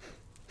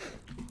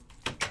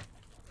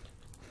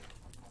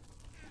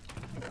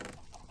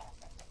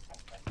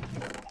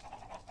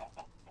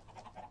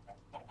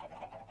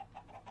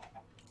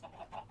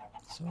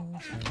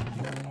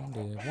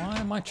 Why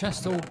am my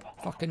chest all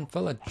fucking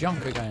full of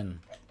junk again?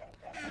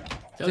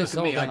 Don't look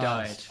at me, I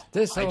died. Disorganised. I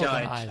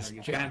Disorganised. died.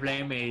 You can't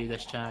blame me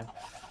this time.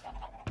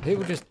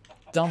 People just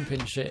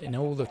dumping shit in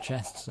all the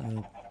chests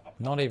and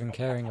not even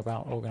caring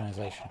about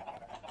organisation.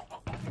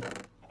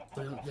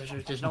 Well,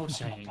 there's no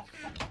saying.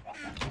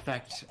 In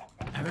fact,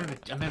 I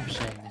remember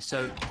saying this.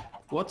 So,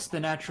 what's the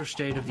natural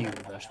state of the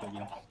universe,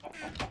 William?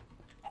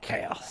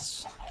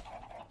 Chaos.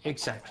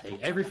 Exactly.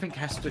 Everything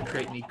has to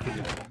create an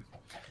equilibrium.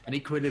 An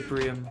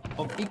equilibrium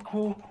of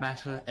equal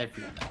matter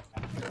everywhere.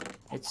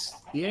 It's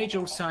the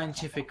age-old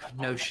scientific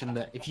notion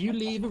that if you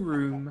leave a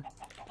room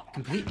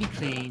completely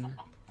clean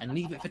and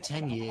leave it for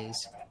 10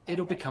 years,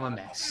 it'll become a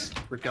mess,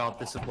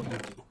 regardless of what you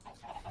do.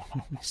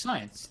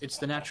 Science, it's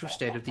the natural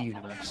state of the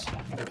universe.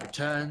 It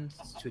returns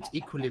to its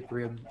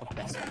equilibrium of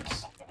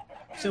messiness.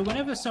 So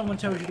whenever someone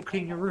tells you to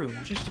clean your room,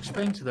 just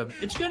explain to them,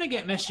 it's going to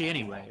get messy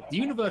anyway. The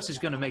universe is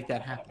going to make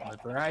that happen,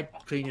 whether I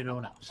clean it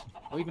or not.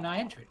 Or even I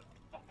enter it.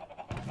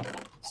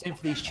 Same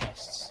for these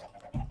chests.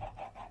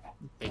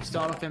 They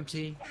start off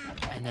empty,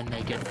 and then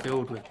they get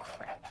filled with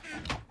crap.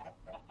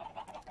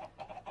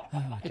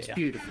 Oh, It's dear.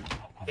 beautiful.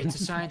 It's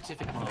a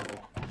scientific marvel.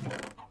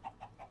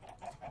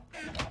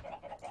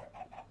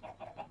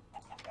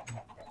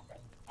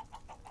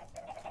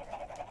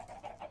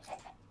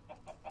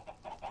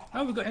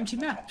 Oh, we've got empty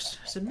maps.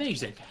 It's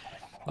amazing.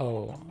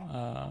 Oh,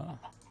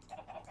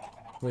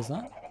 where's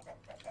that?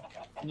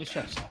 In your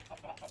chest.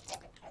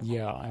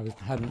 Yeah,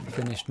 hadn't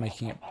finished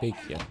making it big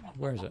yet.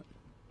 Where is it?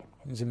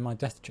 It's in my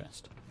death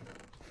chest.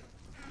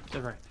 So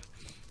right.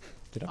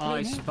 Did I put I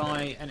it in there?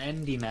 spy an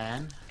endy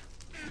man.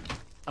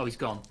 Oh, he's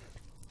gone.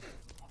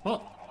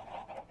 What?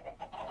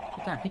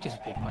 Oh, damn, he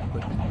disappeared quite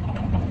quickly.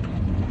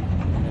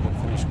 I never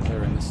finished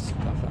clearing this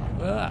stuff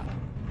out. Ah!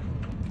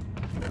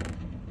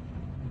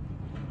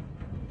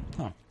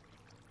 Oh.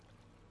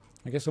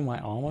 I guess all my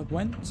armor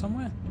went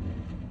somewhere?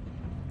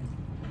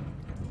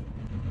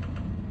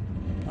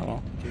 Oh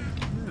well.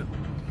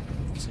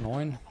 It's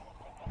annoying.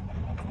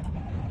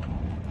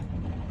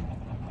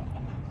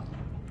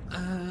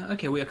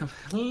 Okay, we are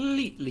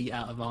completely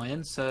out of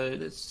iron, so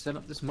let's set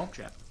up this mob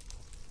trap.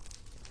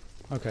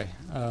 Okay,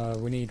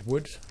 we need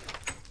wood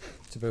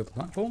to build the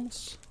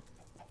platforms.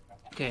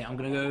 Okay, I'm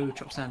gonna go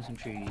chop down some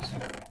trees.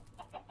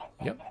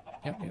 Yep.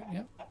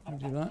 We'll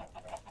do that.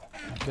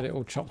 Get it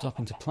all chopped up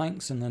into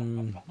planks, and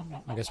then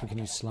I guess we can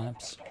use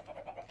slabs.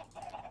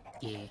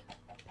 Yeah.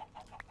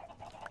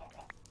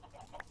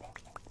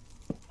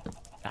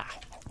 Ah,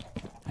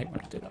 hate when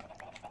I do that.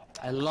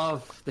 I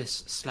love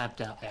this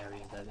slabbed out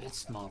area though,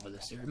 it's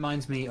marvellous. It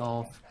reminds me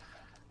of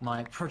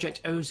my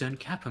Project Ozone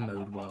Kappa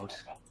mode world.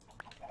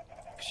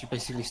 Because you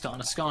basically start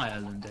on a sky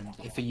island, and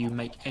if you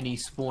make any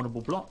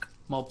spawnable block,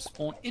 mobs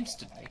spawn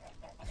instantly.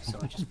 So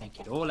I just make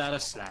it all out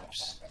of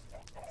slabs.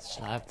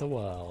 Slab the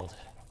world.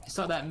 It's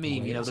like that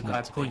meme, you know, it's the guy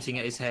meant to be. pointing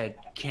at his head.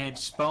 Can't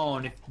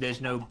spawn if there's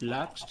no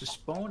blocks to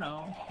spawn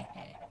on.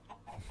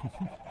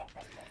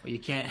 Well, you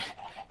can't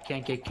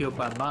get killed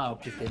by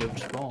mobs if they don't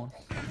spawn.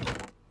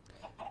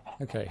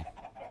 Okay.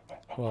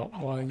 Well,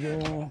 while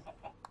you're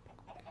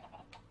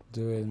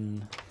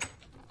doing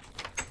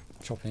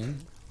chopping,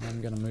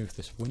 I'm going to move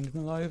this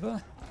windmill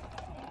over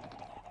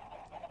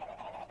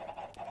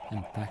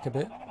and back a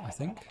bit, I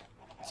think.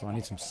 So I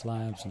need some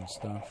slabs and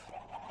stuff.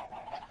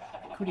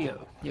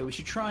 Coolio. Yeah, we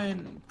should try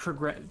and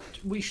progress.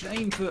 We should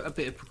aim for a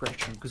bit of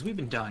progression because we've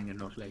been dying a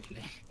lot lately.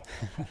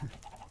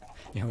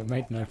 Yeah, we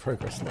made no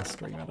progress last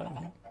stream, I don't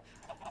think.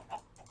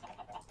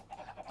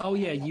 Oh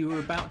yeah, you were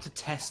about to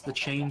test the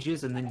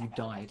changes and then you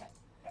died.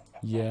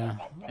 Yeah,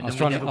 And I was then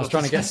trying we to, never I was got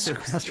trying to to get,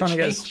 test I was trying to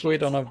get changes.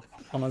 squid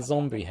on a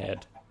zombie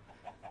head.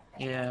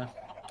 Yeah,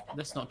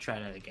 let's not try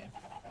that again.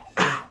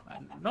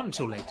 Not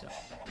until later.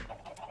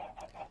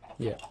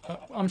 Yeah,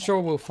 I'm sure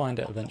we'll find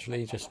it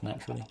eventually, just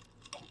naturally.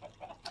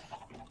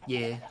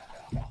 Yeah.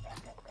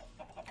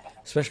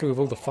 Especially with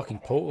all the fucking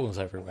portals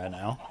everywhere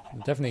now. We're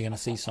definitely going to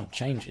see some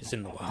changes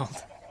in the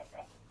world.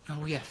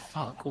 Oh yeah,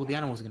 fuck. All the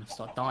animals are gonna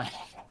start dying.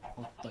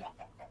 Or, like,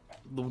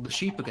 all the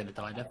sheep are gonna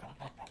die,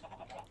 definitely.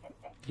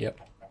 Yep.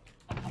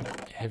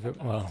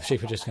 Well, the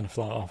sheep are just going to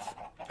fly off.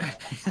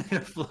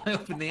 Fly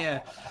up in the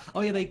air.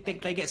 Oh yeah, they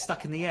get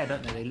stuck in the air,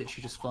 don't they? They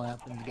literally just fly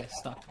up and get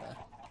stuck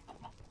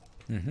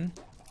there. Mm-hmm.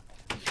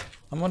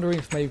 I'm wondering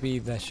if maybe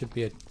there should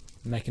be a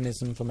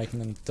mechanism for making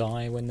them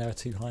die when they're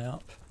too high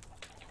up.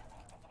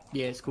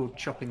 Yeah, it's called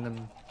chopping them.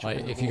 Like,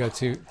 chopping if them you go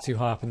off. too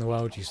high up in the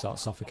world, you start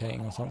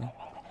suffocating or something.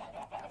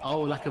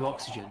 Oh, lack of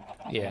oxygen.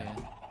 Yeah.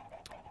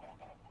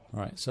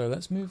 Right, so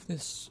let's move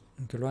this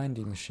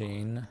grinding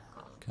machine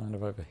kind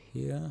of over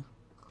here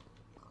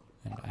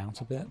and out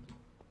a bit.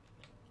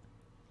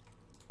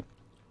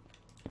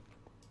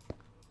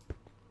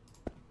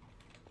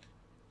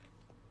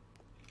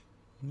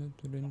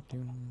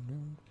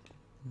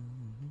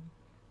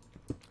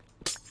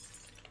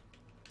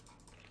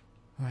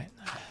 Right.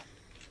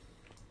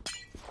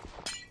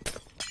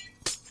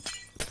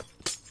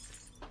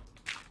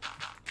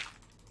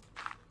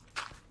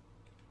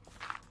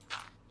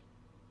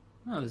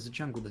 Oh, there's a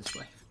jungle this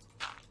way.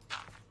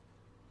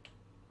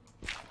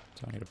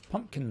 So I need a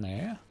pumpkin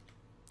there.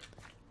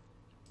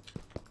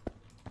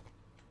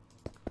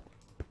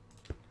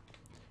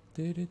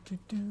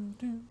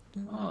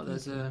 Oh,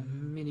 there's a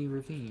mini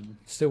ravine.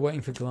 Still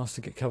waiting for glass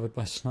to get covered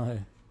by snow.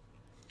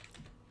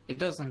 It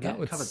doesn't That get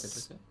would covered, s-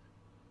 does it?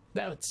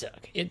 That would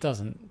suck. It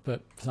doesn't,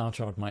 but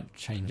Child might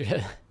change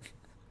it.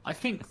 I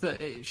think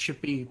that it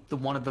should be the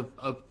one of the.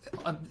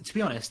 To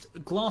be honest,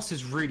 glass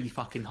is really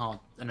fucking hard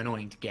and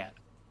annoying to get.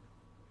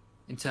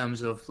 In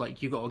terms of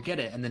like, you got to get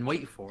it and then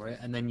wait for it,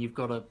 and then you've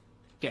got to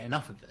get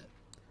enough of it.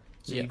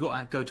 So Yeah. you've got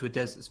to go to a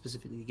desert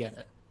specifically to get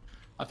it.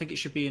 I think it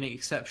should be an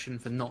exception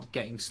for not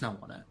getting snow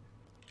on it.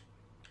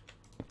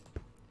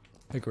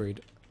 Agreed.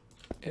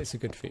 It's a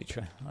good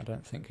feature. I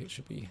don't think it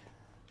should be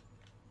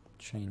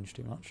changed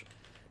too much.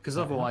 Because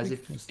Right, otherwise, how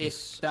big was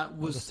this? if that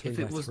was That was a if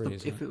 3 it by was 3, the,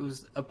 isn't if it? it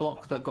was a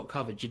block that got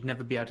covered, you'd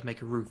never be able to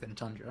make a roof in a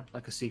tundra,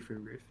 like a see-through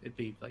roof. It'd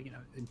be like, you know,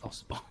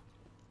 impossible.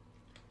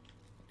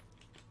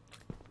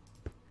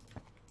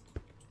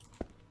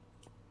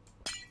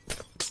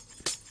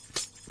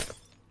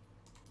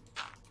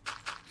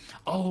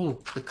 Oh,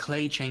 the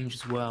clay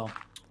changed as well.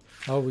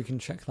 Oh, we can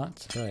check that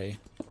today,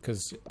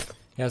 because it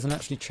He hasn't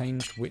actually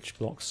changed which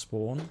blocks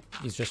spawn.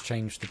 He's just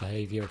changed the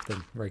behaviour of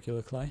the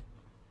regular clay.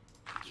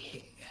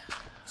 Yeah.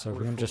 So if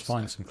we can just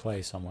find some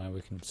clay somewhere,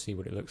 we can see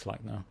what it looks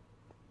like now.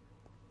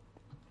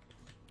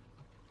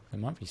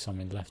 There might be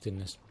something left in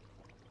this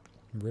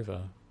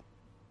river.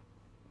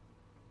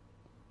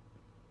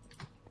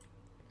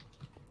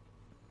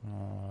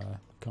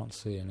 Can't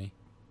see any.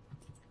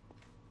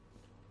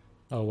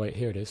 Oh wait,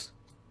 here it is.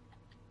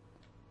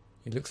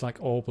 It looks like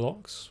ore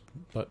blocks,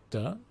 but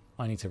dirt.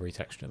 I need to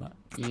retexture that.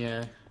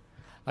 Yeah.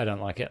 I don't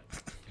like it.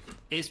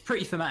 It's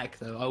pretty thematic,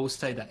 though. I will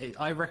say that.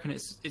 I reckon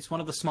it's one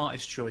of the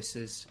smartest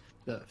choices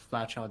that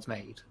Flowerchild's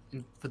made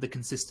for the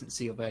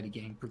consistency of early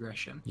game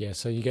progression. Yeah,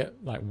 so you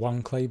get like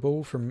 1 clay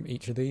ball from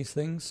each of these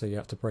things, so you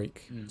have to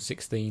break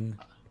 16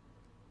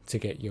 to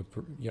get your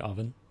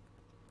oven.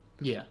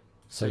 Yeah.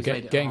 So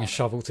getting a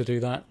shovel to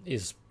do that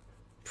is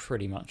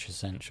pretty much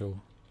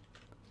essential.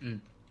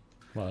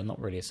 Well,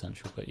 not really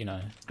essential, but you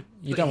know,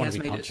 you don't want to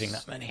be punching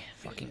that many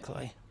fucking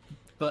clay.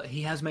 But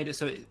he has made it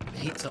so it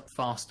heats up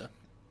faster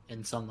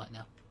in sunlight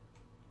now.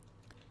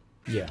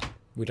 Yeah,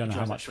 we don't know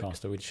how much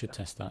faster. We should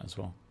test that as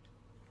well.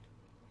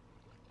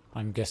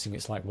 I'm guessing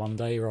it's like 1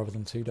 day rather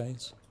than 2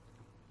 days.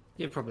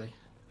 Yeah, probably.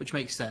 Which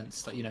makes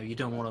sense. Like, you know, you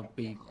don't want to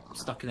be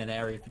stuck in an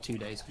area for 2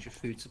 days because your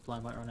food supply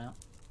might run out.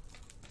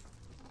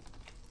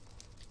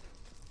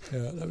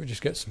 Yeah, let me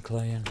just get some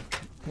clay in.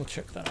 We'll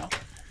check that out.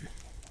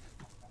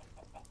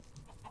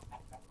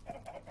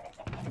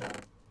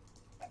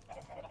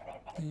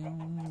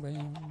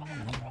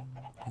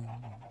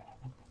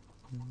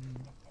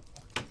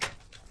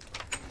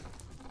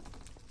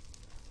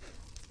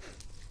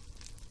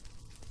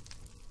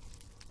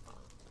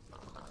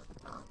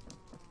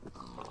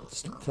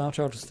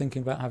 Flowerchild was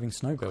thinking about having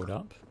snow build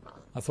up.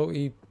 I thought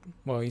he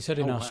said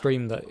in our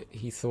stream that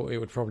he thought it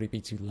would probably be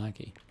too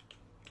laggy.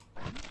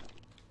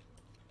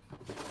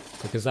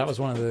 Because that was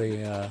one of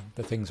the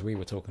things we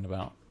were talking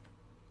about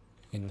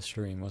in the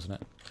stream,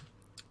 wasn't it?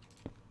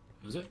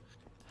 Was it?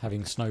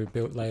 Having snow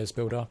layers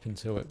build up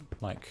until it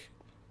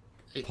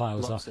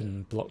piles up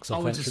and blocks off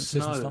entrances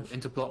and stuff.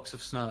 Into blocks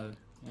of snow.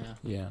 Yeah.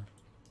 Yeah.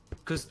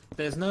 Because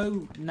there's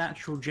no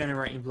natural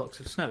generating blocks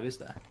of snow, is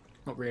there?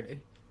 Not really.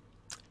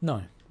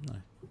 No.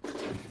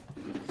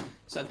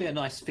 So that'd be a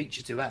nice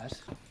feature to add.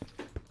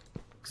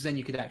 Because then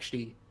you could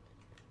actually,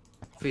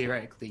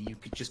 theoretically, you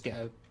could just get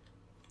a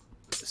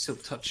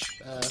Silk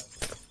Touch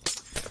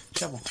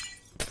shovel.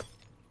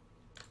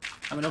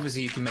 I mean,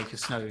 obviously you can make a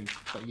snow,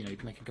 but you know you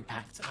can make a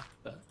compactor.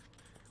 But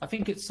I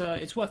think it's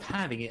worth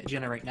having it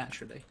generate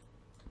naturally.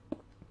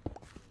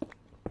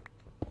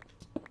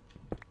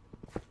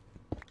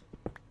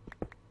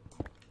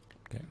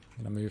 Okay,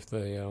 I'm gonna move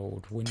the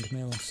old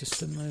windmill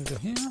system over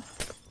here.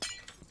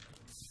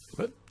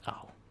 But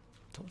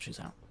torch is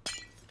out.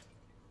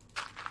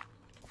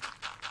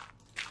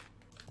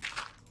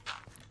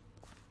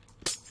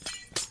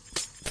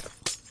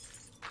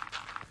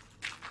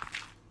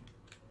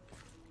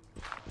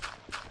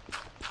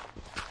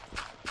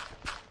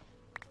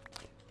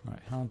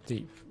 How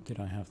deep did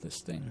I have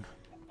this thing?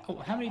 Oh,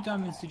 how many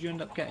diamonds did you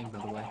end up getting, by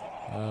the way?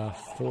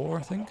 4,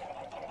 I think.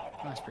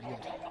 Oh, that's pretty good.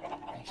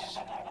 Nice.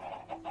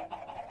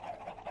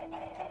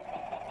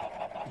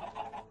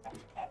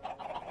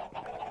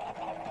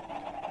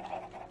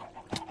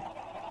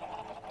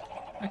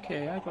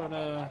 Okay, I got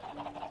a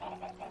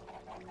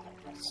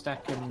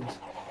stack and...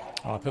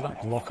 Oh, I put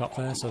that block up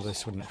there so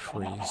this wouldn't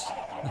freeze.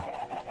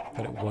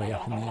 Put it way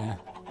up in the air.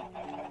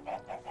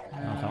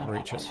 I can't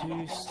reach it.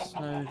 2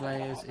 snow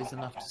layers is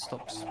enough to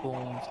stop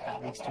spawns,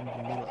 at least in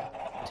vanilla.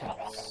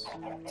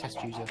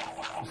 Test user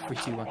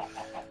 321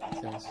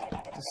 says,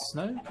 does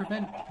snow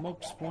prevent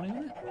mob spawning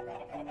in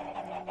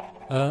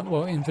it?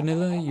 Well, in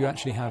vanilla you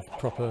actually have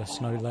proper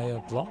snow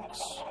layer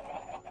blocks.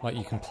 Like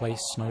you can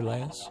place snow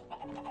layers.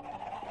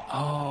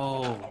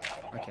 Oh,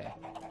 okay.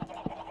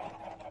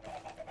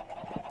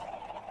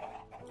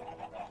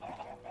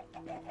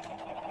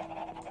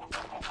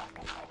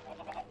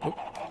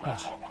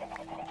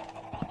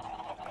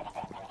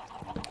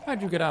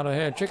 How'd you get out of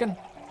here, chicken?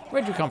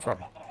 Where'd you come from?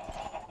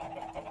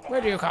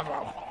 Where do you come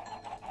from?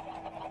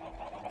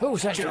 Who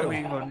sent you? Tell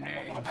me your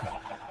name.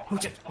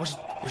 Was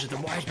it the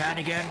wise man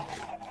again?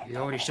 You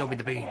already showed me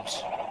the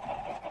beans.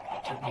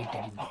 Don't need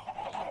any more.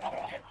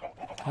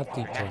 How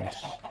deep do I need?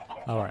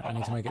 Alright, I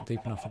need to make it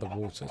deep enough for the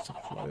water to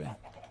flow in.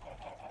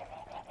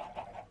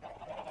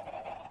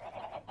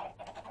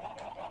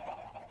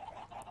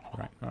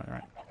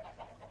 Right.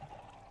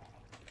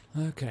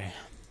 Okay.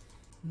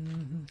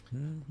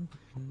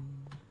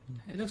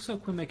 It looks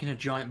like we're making a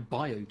giant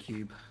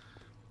biocube.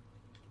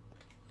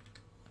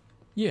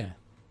 Yeah,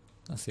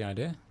 that's the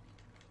idea.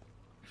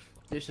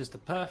 This is the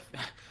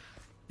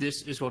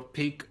This is what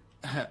peak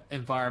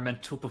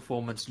environmental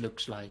performance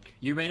looks like.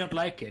 You may not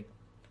like it,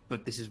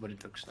 but this is what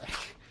it looks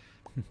like.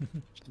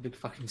 Just a big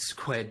fucking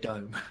square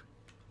dome.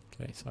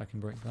 Okay, so I can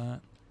break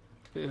that.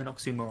 Bit of an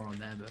oxymoron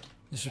there, but...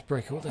 Let's just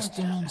break all this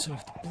down so I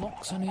have the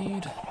blocks I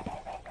need.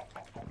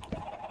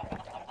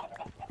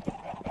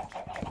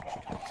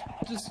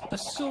 Does a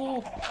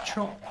saw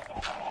chop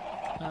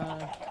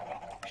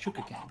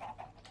sugar cane?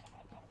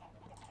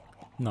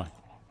 No.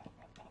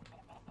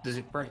 Does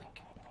it break?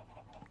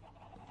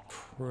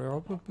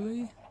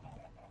 Probably?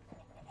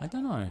 I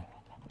don't know.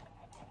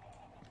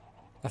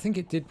 I think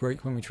it did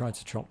break when we tried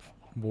to chop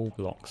wall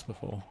blocks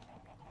before.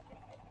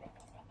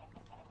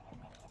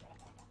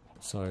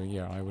 So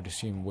yeah, I would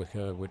assume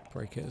wicker would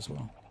break it as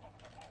well.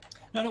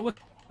 No, not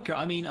wicker.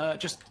 I mean,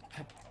 just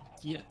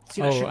yeah.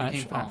 See that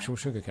sugarcane farm? Actual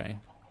sugarcane.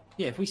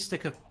 Yeah, if we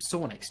stick a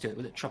saw next to it,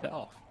 will it chop it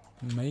off?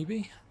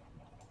 Maybe.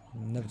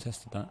 Never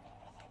tested that.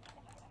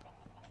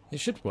 It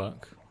should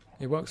work.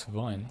 It works for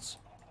vines.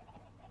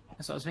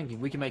 That's what I was thinking.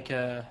 We can make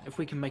if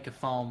we can make a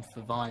farm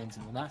for vines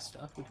and all that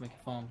stuff, we can make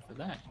a farm for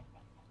that.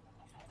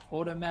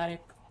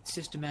 Automatic,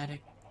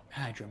 systematic,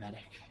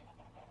 hydromatic.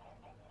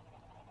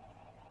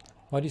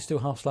 Why do you still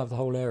half slab the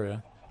whole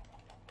area?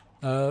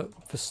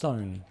 For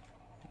stone,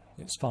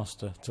 it's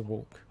faster to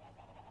walk.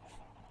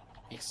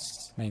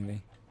 Yes.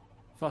 Mainly.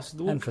 Faster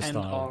to walk, and for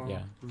style, our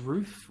yeah.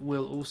 roof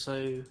will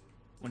also,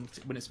 when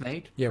it's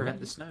made, prevent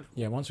the snow.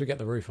 Yeah, once we get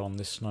the roof on,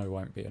 this snow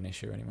won't be an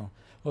issue anymore.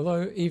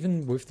 Although,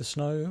 even with the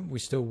snow, we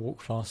still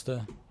walk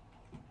faster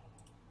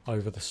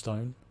over the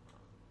stone.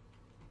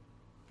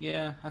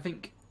 Yeah, I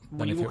think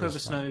when you walk over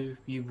snow,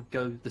 you would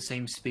go the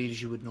same speed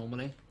as you would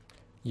normally.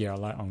 Yeah,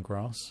 like on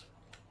grass.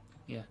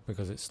 Yeah.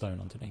 Because it's stone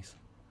underneath.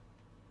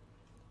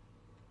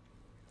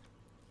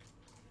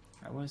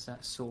 Right, where's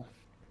that saw?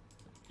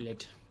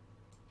 Lid.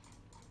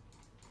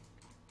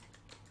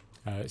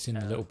 It's in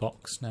a little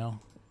box now.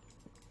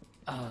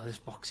 Oh, this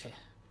box here.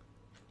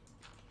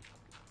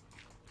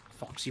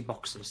 Foxy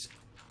boxes.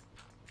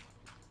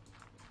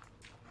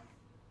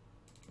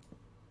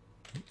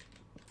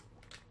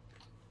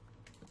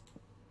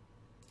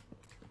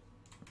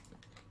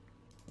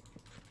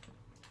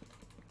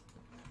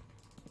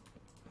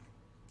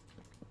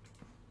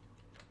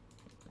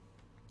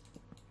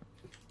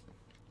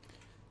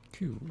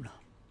 Cool.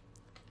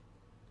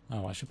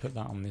 Oh, I should put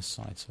that on this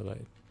side so that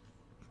it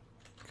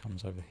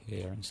comes over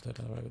here instead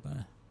of over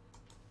there.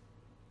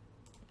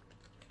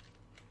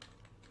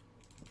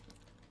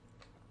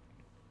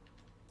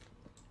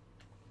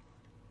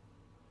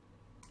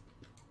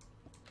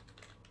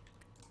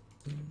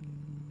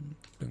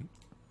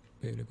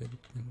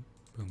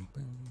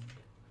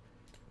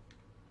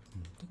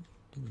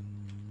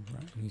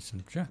 Right, we need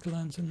some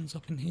jack-o'-lanterns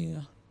up in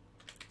here.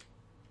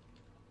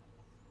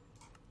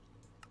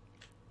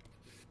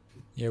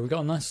 Yeah, we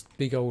got a nice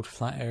big old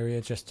flat area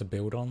just to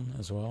build on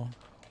as well.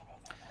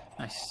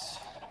 Nice.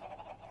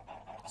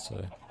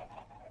 So.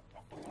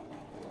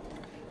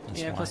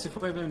 Yeah, plus if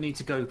we ever need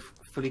to go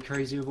fully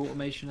crazy with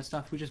automation and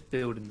stuff, we just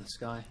build in the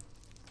sky.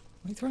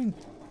 Why are you throwing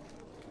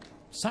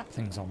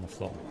saplings on the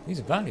floor? These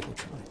are valuable,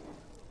 Charlie.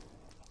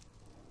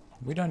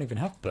 We don't even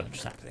have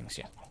birch saplings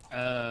yet.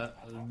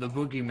 The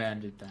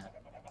boogeyman did that.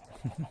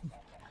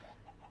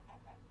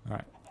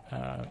 Alright,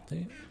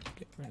 there.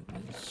 Get rid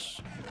of this.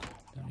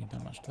 Don't need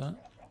that much to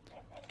that.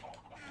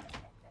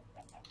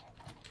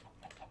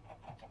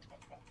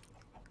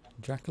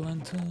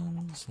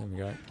 Jack-o'-lanterns, there we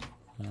go.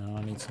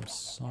 I need some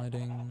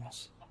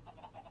sidings.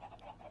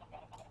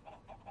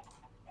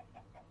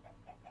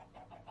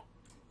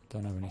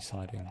 Don't have any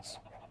sidings.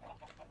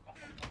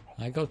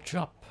 I got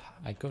chop.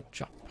 I got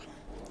chop.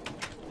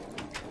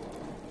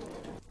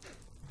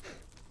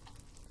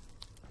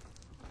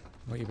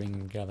 What you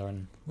been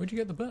gathering? Where'd you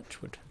get the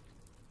birch wood?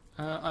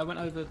 I went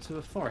over to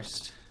a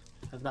forest.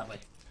 That way.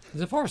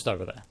 There's a forest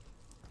over there.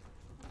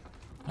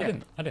 Yeah.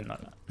 I didn't know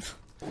that.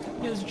 Yeah,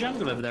 there's a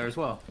jungle over there as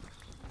well.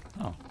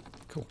 Oh,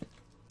 cool.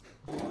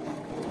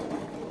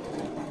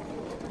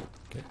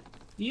 Okay.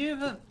 You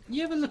ever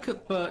look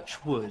at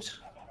birch wood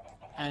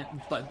and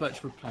like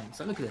birch wood planks?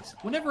 Like, look at this.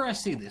 Whenever I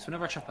see this,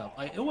 whenever I chop up,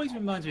 it always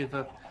reminds me of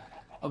a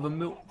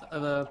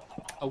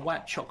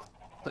white chocolate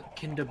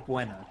Kinder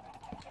Bueno.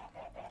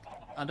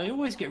 And I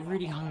always get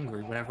really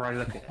hungry whenever I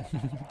look at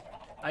it.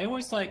 I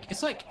always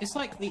it's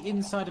like the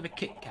inside of a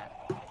Kit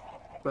Kat,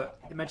 but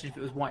imagine if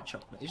it was white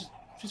chocolate. It's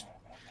just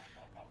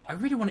I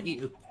really want to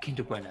eat a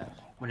Kinder Bueno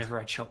whenever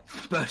I chop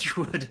birch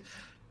wood,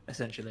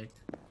 essentially.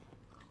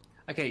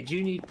 Okay, do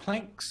you need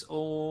planks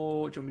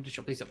or do you want me to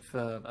chop these up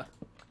further?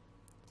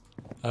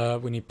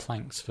 We need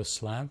planks for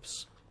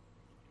slabs,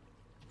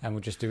 and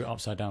we'll just do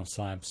upside down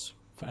slabs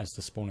as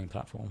the spawning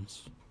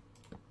platforms.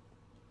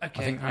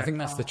 Okay, I think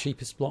that's the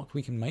cheapest block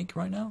we can make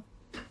right now.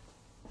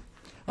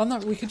 Oh no,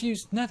 we could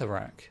use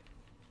netherrack.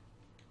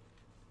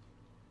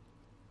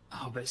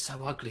 Oh, but it's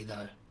so ugly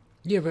though.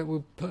 Yeah, but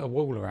we'll put a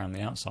wall around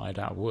the outside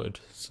out of wood,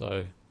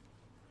 so...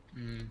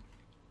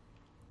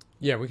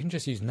 Yeah, we can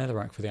just use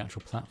netherrack for the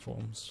actual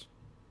platforms.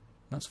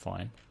 That's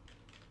fine.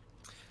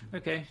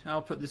 Okay,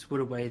 I'll put this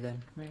wood away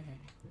then.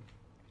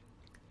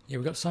 Yeah,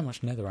 we've got so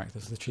much netherrack,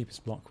 that's the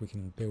cheapest block we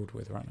can build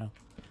with right now.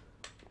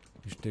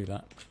 We should do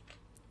that.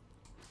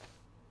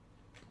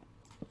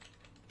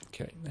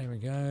 Okay, there we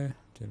go.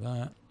 Do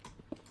that.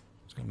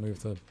 Just gonna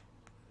move the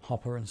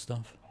hopper and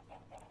stuff.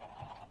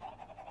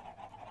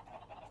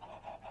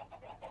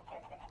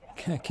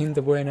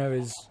 Kinder Bueno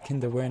is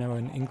Kinder Bueno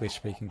in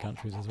English-speaking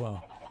countries as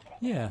well.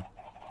 Yeah.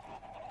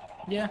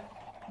 Yeah,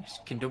 it's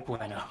Kinder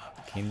Bueno.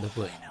 Kinder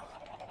Bueno.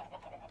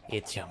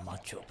 It's your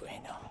mucho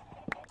bueno.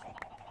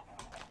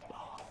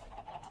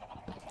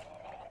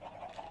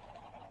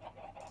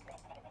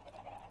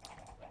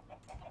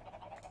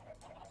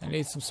 I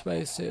need some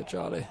space here,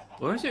 Charlie.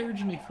 Where is it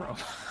originally from?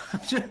 I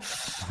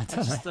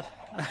don't know.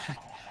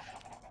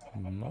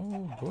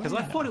 Because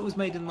I thought it was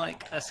made in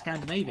like a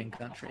Scandinavian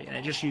country, and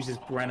it just uses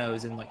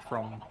Brenos in like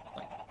from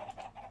like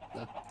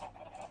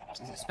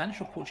is it Spanish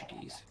or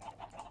Portuguese?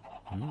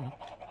 Mm.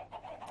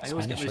 I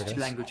always get Spanish, those I two guess.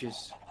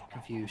 languages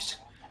confused.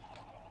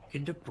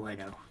 Kinder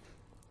Bueno.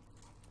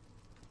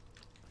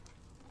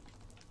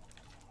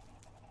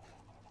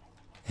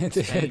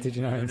 Did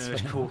you know? Uno In is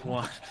Spain? called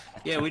one.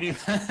 Yeah, we do.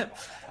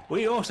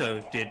 We also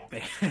did.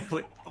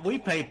 We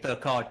played the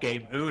card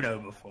game Uno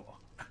before.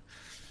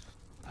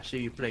 I see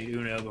you played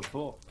Uno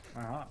before.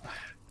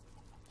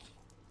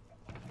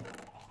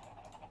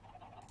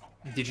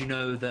 Did you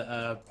know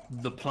that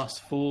the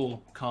 +4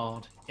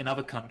 card in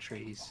other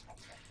countries,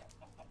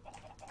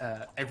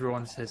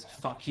 everyone says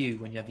 "fuck you"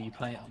 whenever you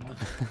play it on them?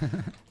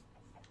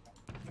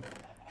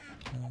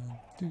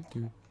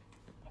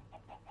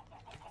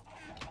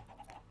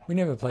 We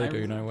never played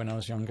Uno when I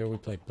was younger. We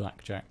played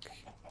blackjack,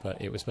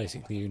 but it was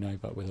basically Uno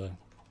but with a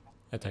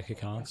deck of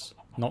cards.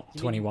 Not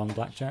 21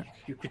 blackjack.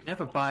 You could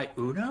never buy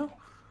Uno.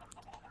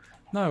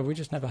 No, we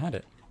just never had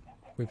it.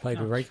 We played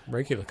No. with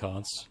regular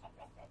cards.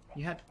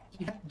 You're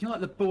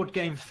like the board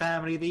game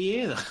family of the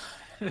year.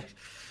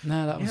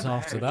 No, that was Never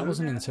after. had That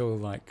wasn't Uno? until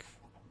like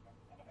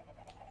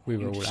we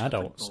were You all just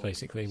adults, played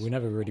basically. boards. We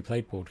never really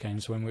played board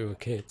games when we were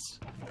kids.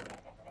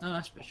 Oh,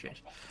 that's a bit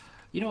strange.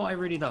 You know what I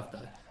really love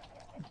though?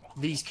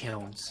 These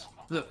kilns.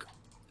 Look,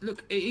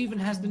 it even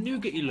has the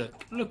nougaty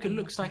look. Look, it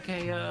looks like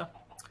a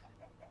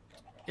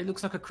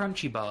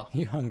crunchy bar.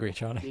 You hungry,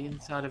 Charlie? The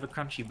inside of a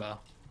crunchy bar.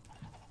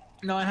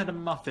 No, I had a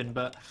muffin,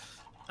 but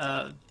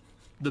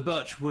the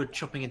birch wood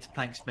chopping into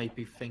planks made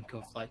me think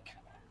of like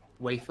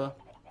wafer,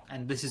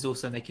 and this is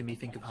also making me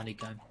think of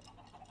honeycomb.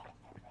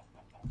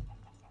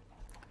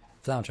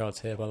 Flowchart's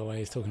here, by the way.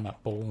 He's talking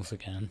about balls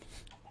again.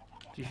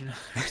 Did you know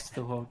it's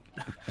the one?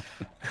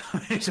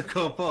 It's a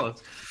cool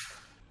pause.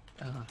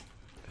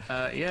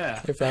 Yeah,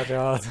 Hey,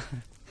 Flowchart.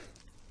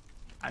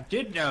 I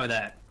did know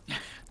that.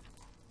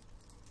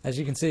 As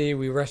you can see,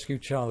 we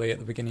rescued Charlie at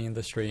the beginning of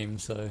the stream,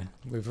 so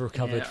we've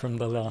recovered Yeah. from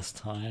the last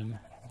time.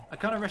 I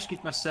kind of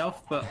rescued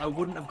myself, but I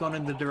wouldn't have gone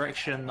in the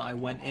direction that I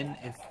went in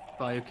if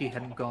Bayuki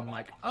hadn't gone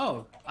like,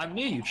 "Oh, I'm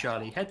near you,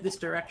 Charlie. Head this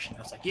direction."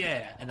 I was like,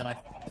 "Yeah," and then I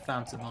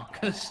found some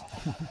markers.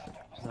 I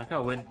was like,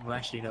 "Oh, we're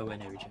actually nowhere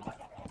near each other."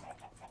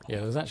 Yeah,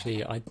 it was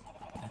actually... I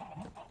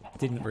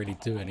didn't really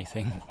do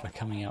anything by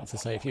coming out to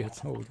save you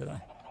at all, did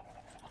I?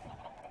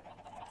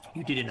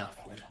 You did enough,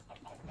 Will.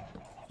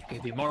 You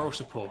gave me moral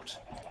support.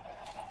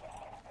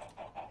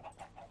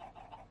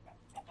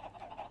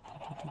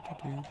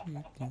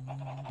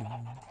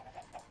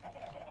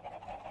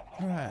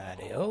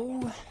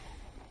 Rightio.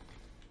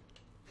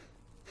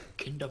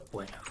 Kinder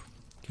Bueno.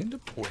 Kinder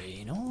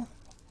Bueno.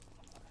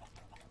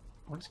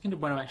 What does Kinder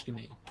Bueno actually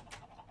mean?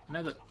 I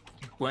know that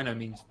Bueno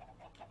means...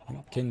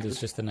 Kinder's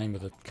just the name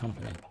of the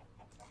company.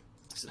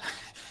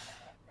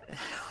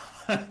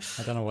 I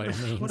don't know what it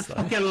means, What a though.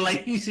 fucking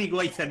lazy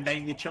way to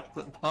name your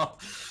chocolate bar.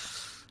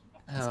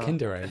 It's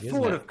Kinder Egg, isn't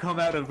Ford it? have come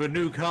out of a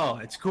new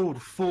car. It's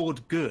called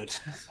Ford Good.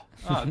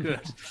 Oh,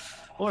 good.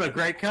 What a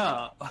great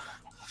car.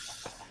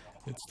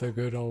 It's the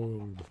good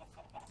old...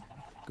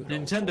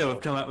 Nintendo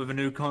have come out with a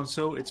new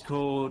console. It's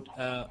called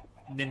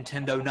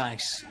Nintendo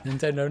Nice.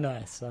 Nintendo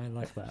Nice, I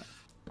like that.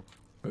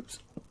 Oops.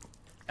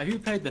 Have you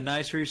played the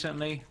Nice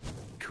recently?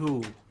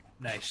 Cool.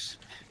 Nice.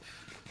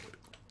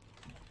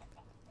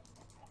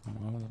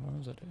 What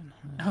was I doing?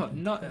 Oh,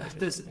 no,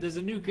 there's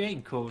a new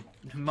game called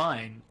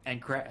Mine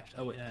and Craft.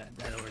 Oh, wait,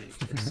 that already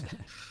exists.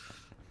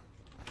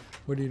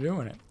 What are you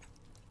doing it?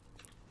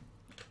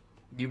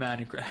 You Mine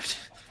and Craft.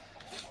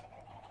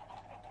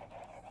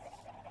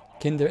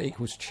 Kinder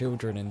equals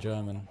children in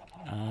German.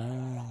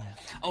 Ah.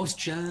 Oh, it's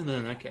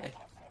German, okay.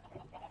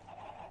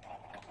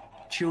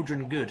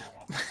 Children good.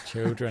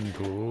 Children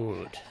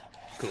good.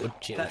 Good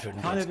That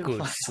children kind with of good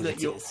implies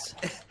that you're...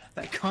 sweeties.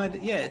 That kind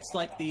of... Yeah, it's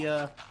like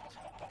the,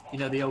 you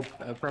know, the old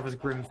Brothers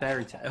Grimm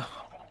fairy tale.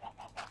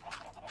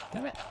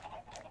 Damn it.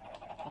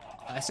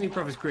 I say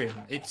Brothers Grimm.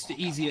 It's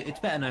easier. It's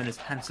better known as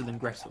Hansel and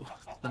Gretel.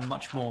 The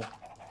much more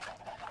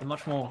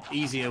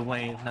easier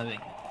way of knowing it.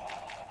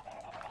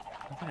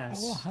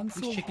 Yes, Oh, these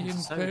Hansel chickens being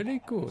are so-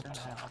 very good.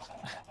 so loud.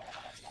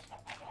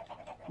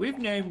 We've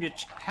named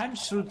it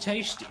Hansel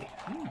Tasty.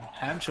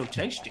 Hansel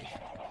Tasty.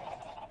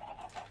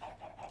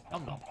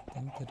 Nom nom.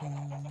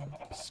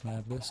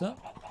 Snap this up.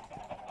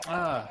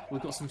 Ah,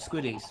 we've got some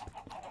squiddies.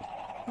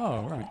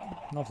 Oh, right.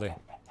 Lovely.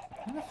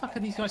 How the fuck are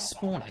these guys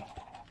spawning?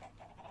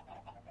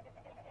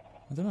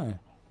 I don't know.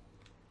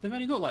 They've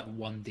only got like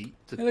one deep.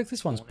 To Hey, look,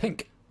 this one's spawn in.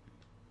 pink.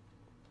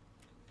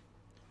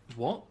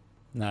 What?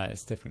 No,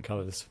 it's different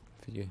colours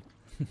for you.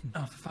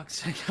 Oh, for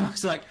fuck's sake! I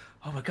was like,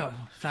 oh my god,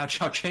 Flower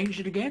Child changed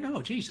it again?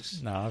 Oh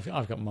Jesus! No,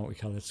 I've got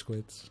multicoloured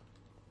squids.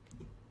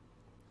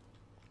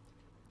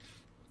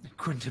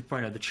 Quinta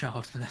Bueno, the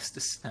child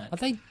molester snack. Are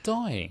they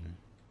dying?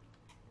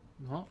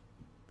 What?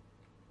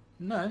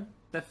 No,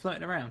 they're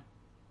floating around.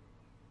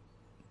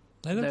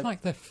 They look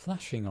like they're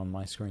flashing on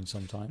my screen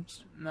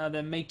sometimes. No,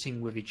 they're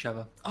mating with each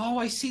other. Oh,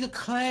 I see the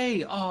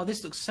clay! Oh,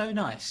 this looks so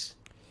nice.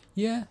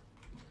 Yeah.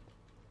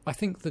 I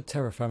think the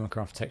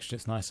Terraformacraft texture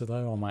is nicer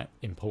though. I might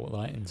import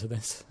that into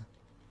this.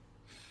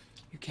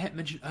 You can't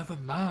mention over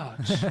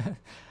March.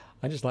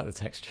 I just like the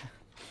texture.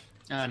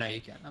 Oh, no,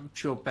 you can't. I'm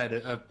sure better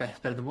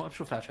than what? I'm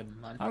sure better than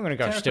mine. I'm going to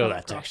go steal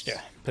that texture.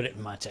 Put it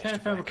in my texture.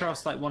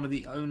 Terraformacraft's like one of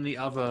the only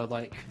other,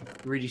 like,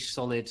 really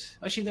solid...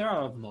 Actually, there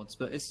are other mods,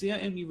 but it's the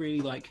only really,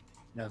 like,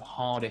 you know,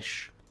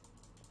 hardish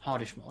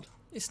mod.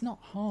 It's not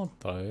hard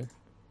though.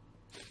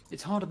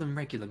 It's harder than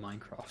regular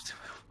Minecraft.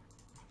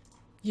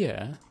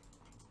 Yeah,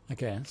 I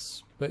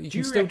guess. But you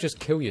can still just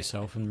kill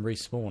yourself and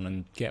respawn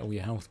and get all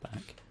your health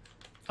back.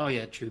 Oh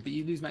yeah, true. But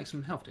you lose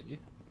maximum health, don't you?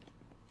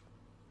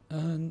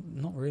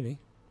 Not really.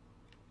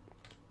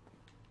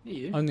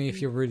 You? Only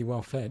if you're really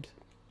well fed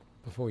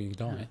before you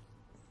die. Yeah.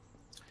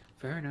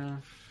 Fair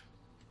enough.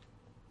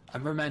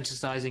 I'm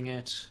romanticizing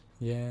it.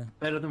 Yeah.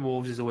 Better than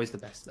wolves is always the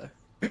best, though.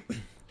 Better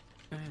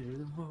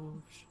than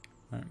wolves.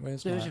 Right,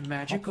 where's There's my a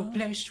magical hopper?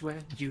 place where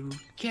you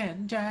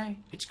can die.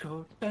 It's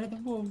called better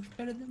than wolves.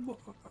 Better than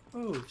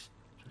wolves.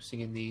 So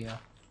singing the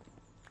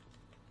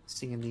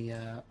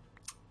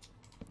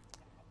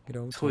Good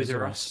old Toys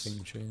R Us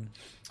theme tune.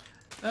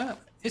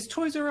 Is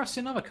Toys R Us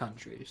in other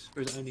countries,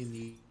 or is it only in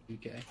the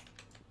UK?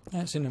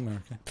 It's in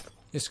America.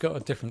 It's got a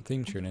different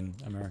theme tune in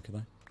America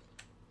though.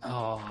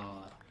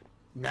 Oh,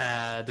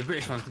 nah, the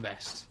British one's the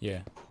best. Yeah.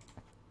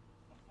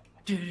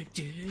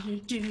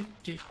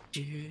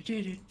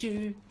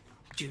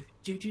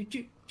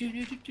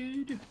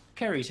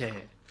 Kerry's here.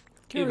 Either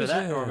Kerry's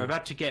that, here. or I'm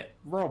about to get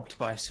robbed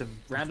by some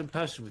random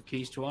person with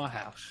keys to our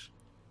house.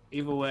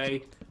 Either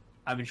way,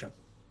 I'm in trouble.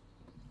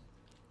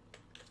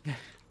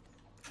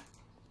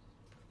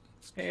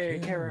 Hey,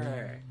 Kerry.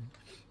 Oh,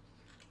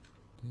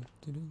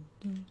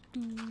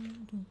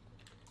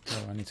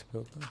 I need to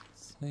build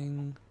this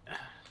thing.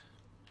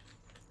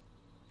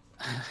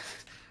 I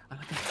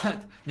like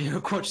that.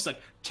 Quad just like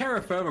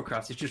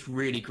Terraformacraft is just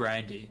really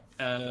grindy.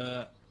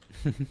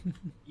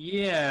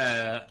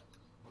 Yeah.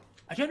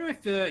 I don't know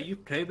if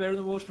you've played Better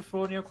Than Wolves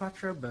before, Neo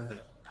Quattro,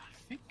 but I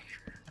think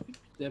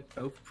they're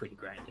both pretty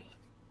grindy.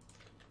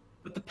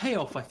 But the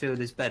payoff I feel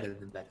is better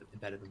than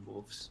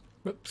Wolves.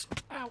 Whoops!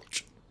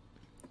 Ouch!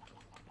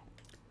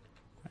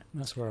 Right,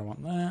 that's where I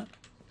want that.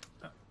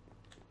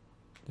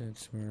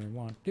 That's where I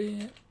want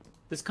it.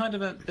 There's kind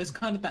of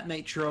that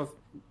nature of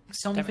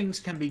some things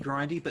can be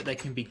grindy, but they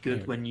can be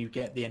good when you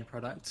get the end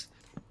product.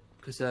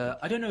 Because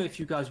I don't know if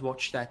you guys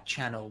watch that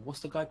channel. What's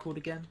the guy called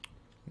again?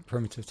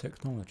 Primitive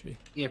Technology.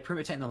 Yeah,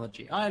 Primitive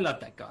Technology. I love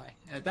that guy.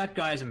 That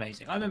guy is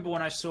amazing. I remember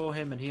when I saw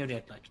him and he only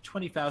had like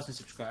 20,000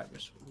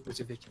 subscribers. It was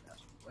a 50,000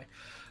 way.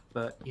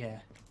 But yeah.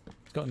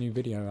 He's got a new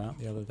video out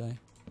the other day.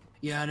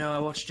 Yeah, I know. I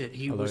watched it.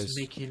 He was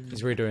making.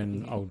 He's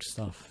redoing old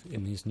stuff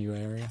in his new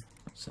area.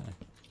 So.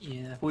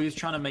 Yeah. Well, he was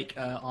trying to make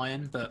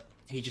iron, but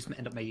he just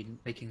ended up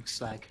making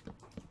slag.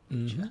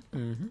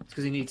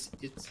 Because he needs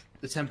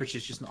the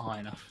temperature's just not high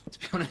enough, to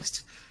be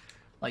honest.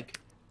 Like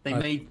they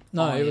made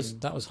iron.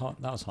 That was hot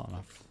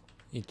enough.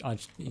 I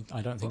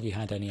don't think he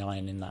had any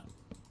iron in that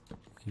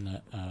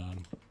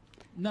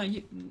No,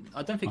 I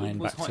don't think it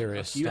was hot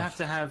enough. You have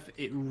to have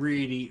it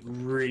really,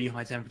 really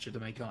high temperature to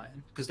make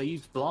iron, because they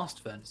used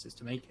blast furnaces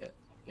to make it.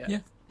 Yeah.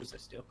 Was there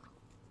still?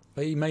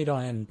 But he made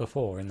iron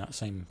before in that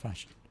same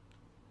fashion.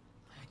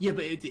 Yeah,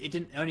 but it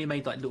didn't only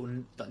made like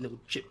little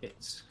chip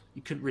bits.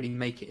 You couldn't really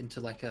make it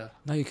into like a.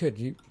 No, you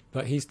could.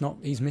 But he's not.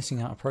 He's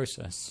missing out a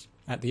process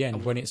at the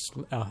end when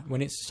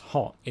it's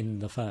hot in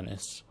the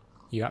furnace.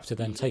 You have to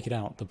then take it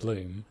out the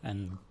bloom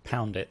and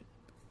pound it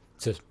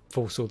to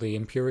force all the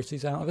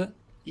impurities out of it.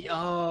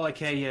 Oh,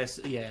 okay, yes,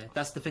 yeah.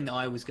 That's the thing that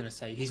I was going to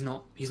say. He's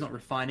not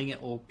refining it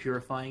or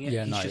purifying it.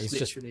 Yeah,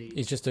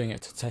 he's just doing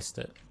it to test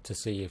it to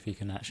see if he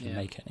can actually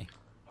make any.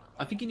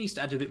 I think he needs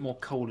to add a bit more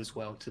coal as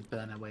well to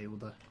burn away all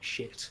the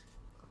shit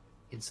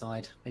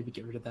inside. Maybe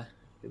get rid of that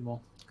a bit more,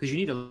 because you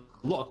need a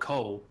lot of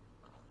coal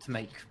to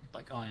make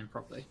like iron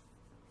properly.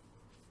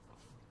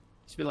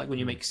 It's a bit like when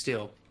you make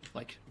steel.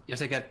 Like you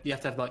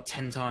have to have like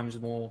 10 times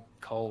more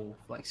coal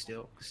for, like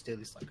steel, because steel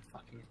is like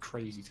fucking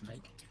crazy to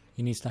make.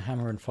 He needs to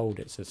hammer and fold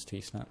it, says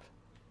T-Snap.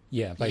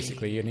 Yeah,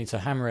 basically you need to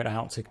hammer it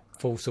out to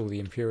force all the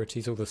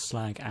impurities, all the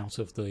slag out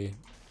of the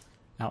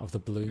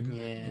bloom.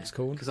 Yeah, it's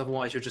called. Because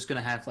otherwise you're just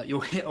gonna have like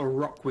you'll hit a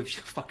rock with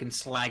your fucking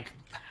slag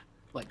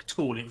like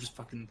tool and it'll just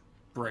fucking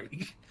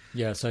break.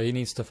 Yeah, so he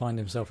needs to find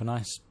himself a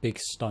nice big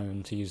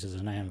stone to use as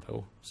an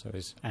anvil, so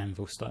his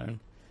anvil stone.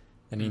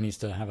 Then he needs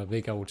to have a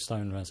big old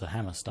stone as a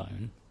hammer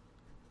stone.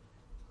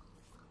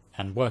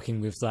 And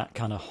working with that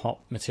kind of hot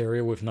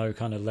material with no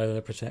kind of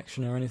leather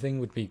protection or anything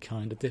would be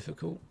kind of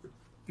difficult.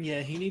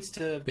 Yeah, he needs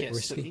to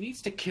he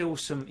needs to kill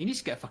some. He needs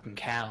to get a fucking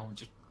cow and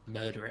just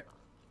murder it.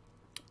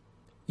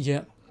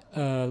 Yeah,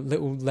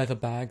 little leather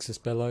bags as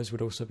bellows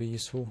would also be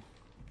useful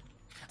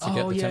to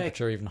get the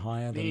temperature even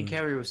higher. Me and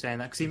Kerry were saying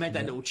that because he made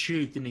that little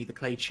tube, didn't he? The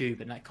clay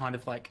tube, and that kind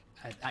of like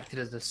acted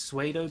as a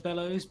pseudo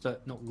bellows,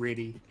 but not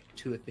really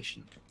too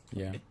efficient.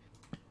 Yeah.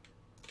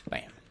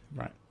 Bam.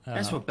 Right.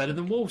 That's what better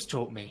than wolves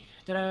taught me.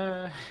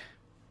 Ta-da!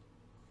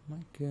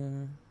 Might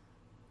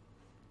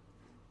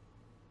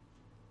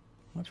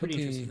put Pretty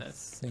the interesting, though.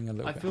 thing a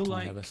little I bit feel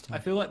higher like this time. I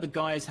feel like the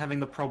guy is having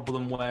the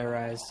problem,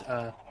 whereas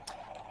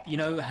you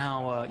know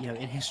how you know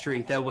in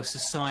history there were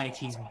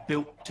societies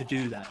built to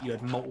do that. You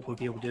had multiple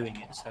people doing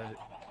it, so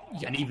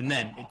and even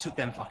then it took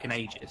them fucking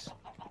ages.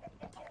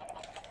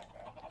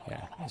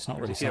 Yeah, it's not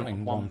Whereas really if you have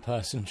something one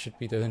person should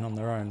be doing on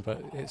their own,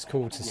 but it's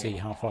cool to see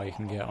how far you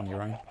can get on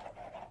your own.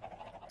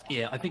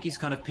 Yeah, I think he's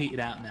kind of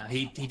petered out now.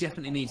 He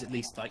definitely needs at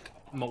least like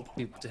multiple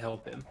people to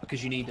help him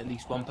because you need at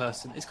least one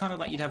person. It's kind of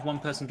like you'd have one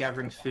person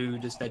gathering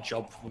food as their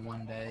job for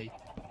one day,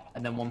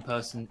 and then one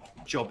person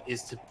job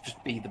is to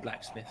just be the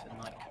blacksmith and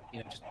like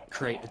just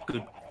create a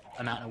good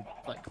amount of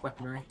like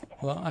weaponry.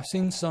 Well, I've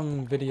seen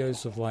some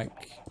videos of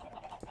like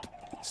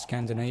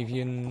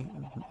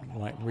Scandinavian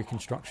like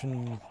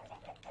reconstruction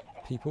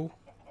people.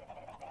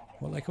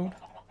 What are they called?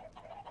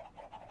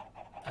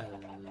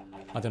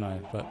 I don't know,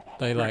 but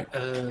they like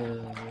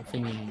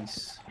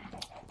thingies.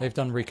 they've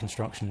done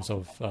reconstructions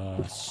of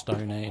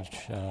Stone Age,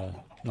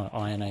 no,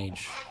 Iron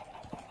Age,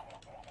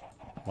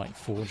 like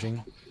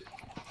forging.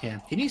 Yeah,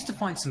 he needs to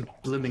find some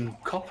blooming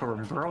copper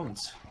and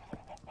bronze.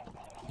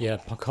 Yeah,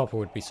 copper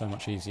would be so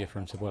much easier for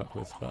him to work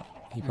with, but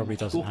he probably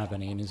doesn't have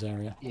any in his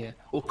area. Yeah,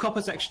 well,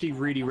 copper's actually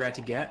really rare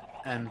to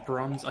get, and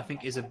bronze I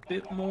think is a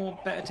bit more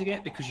better to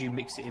get because you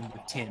mix it in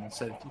with tin,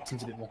 so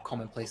tin's a bit more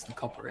commonplace than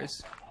copper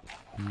is.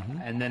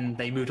 And then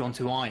they moved on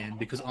to iron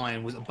because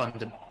iron was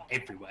abundant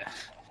everywhere.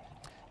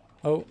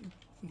 Oh,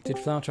 did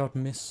Flowerchild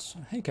miss?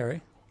 Hey,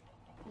 Kerry.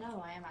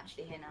 No, I am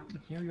actually here now.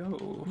 Yo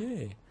yo.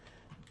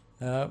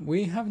 Yay.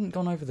 We haven't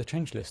gone over the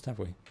change list, have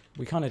we?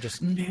 We kind of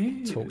just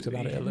talked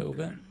about it a little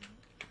bit.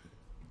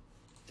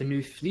 The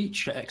new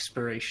feature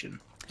expiration.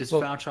 Does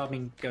Flowerchild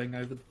mean going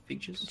over the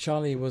features?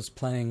 Charlie was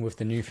playing with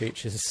the new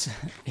features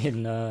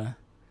in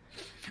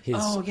his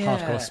Oh, yeah.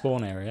 hardcore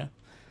spawn area.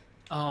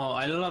 Oh,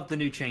 I love the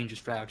new changes,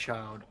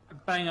 Flowerchild.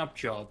 Bang up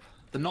job.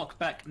 The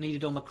knockback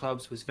needed on the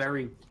clubs was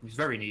very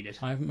needed.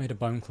 I haven't made a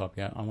bone club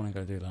yet. I want to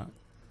go do that.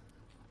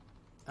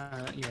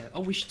 Yeah.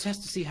 Oh, we should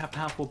test to see how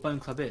powerful Bone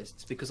Club is,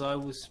 because I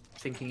was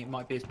thinking it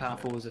might be as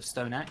powerful as a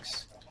Stone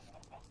Axe,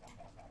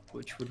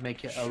 which would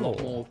make it a lot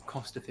more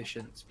cost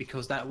efficient,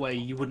 because that way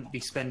you wouldn't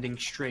be spending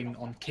string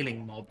on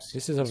killing mobs.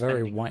 This is a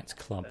very white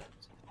club.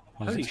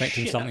 I was Holy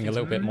expecting shit, something that a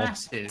little bit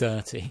massive. more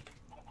dirty.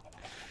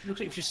 It looks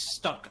like you've just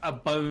stuck a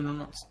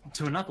bone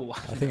to another one.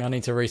 I think I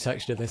need to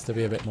retexture this to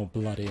be a bit more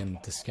bloody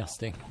and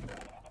disgusting.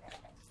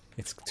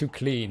 It's too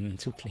clean,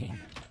 too clean.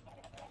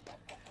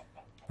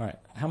 Right,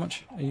 how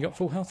much? You got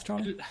full health,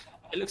 Charlie?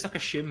 It looks like a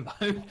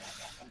shimbo.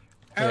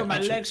 Yeah, my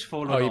actually- leg's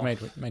fallen Oh, you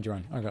off. made your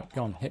own. Okay,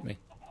 go on, hit me.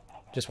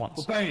 Just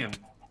once. Well, bam.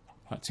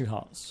 Right, 2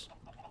 hearts.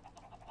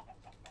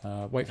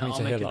 Wait for No, me I'll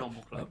to make heal a up.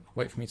 normal club.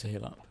 Wait for me to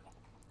heal up.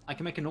 I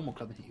can make a normal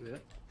club and hit you with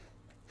it.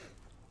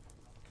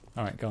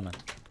 Alright, go on then.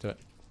 Do it.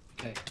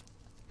 Okay.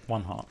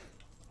 1 heart.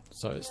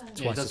 So it's Yeah, it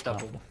twice does as double.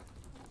 powerful.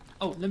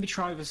 Oh, let me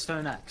try with a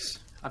Stone Axe.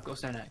 I've got a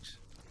Stone Axe.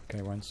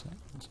 Okay, one sec.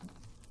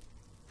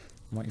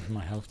 I'm waiting for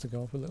my health to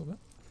go up a little bit.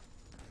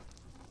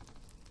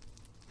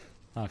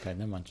 Okay,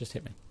 never mind. Just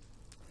hit me.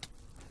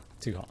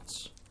 2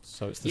 hearts.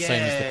 So it's the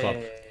same as the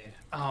club.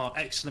 Oh,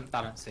 excellent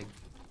balancing.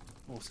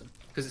 Awesome.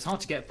 Because it's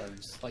hard to get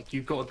bones. Like,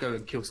 you've got to go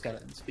and kill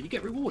skeletons, but you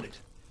get rewarded.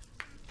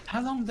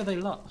 How long do they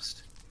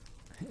last?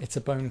 It's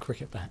a bone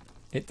cricket bat.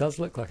 It does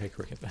look like a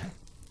cricket bat.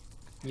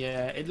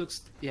 Yeah, it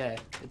looks... Yeah,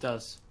 it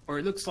does. Or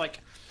it looks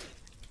like...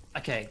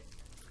 Okay.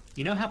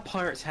 You know how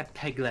pirates had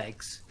peg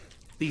legs?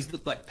 These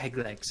look like peg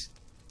legs.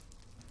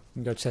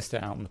 You can go test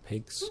it out on the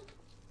pigs.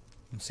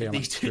 And see how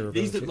much These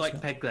durability look it's like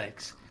got. peg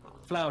legs.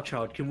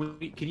 Flowerchild,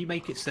 can you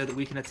make it so that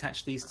we can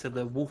attach these to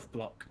the wolf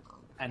block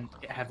and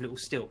have little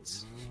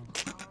stilts?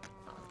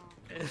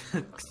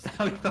 That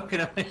would be fucking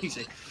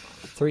amazing.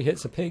 3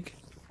 hits a pig,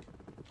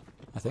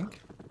 I think.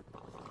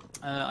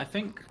 I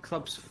think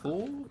club's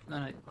 4.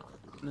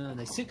 No,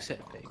 they 6 hit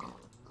a pig.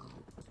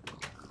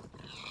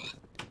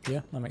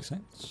 Yeah, that makes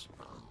sense.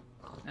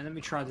 And let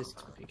me try this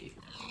piggy.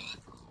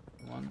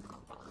 1,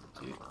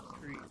 2,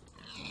 3, 4,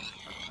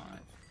 5.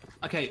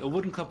 Okay, a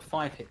wooden club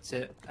 5 hits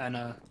it, and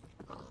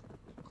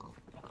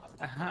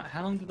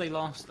how long do they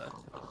last though?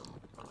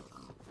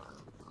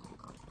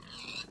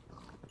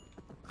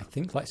 I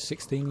think like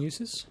 16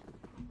 uses.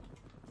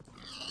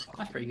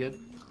 That's pretty good.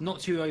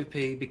 Not too OP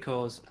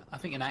because I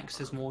think an axe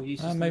has more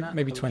uses than that.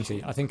 Maybe Holy 20.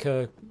 shit. I think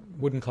a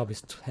wooden club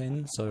is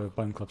 10, so a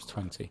bone club's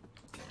 20.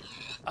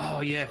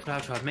 Oh yeah,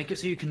 Flowerchild. Make it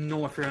so you can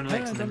gnaw off your own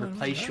legs and then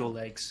replace your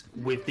legs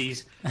with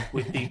these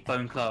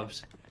bone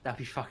clubs. That'd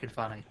be fucking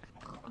funny.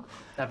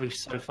 That'd be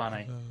so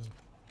funny.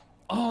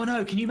 Oh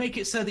no! Can you make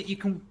it so that you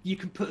can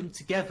put them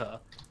together,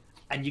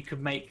 and you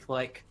can make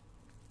like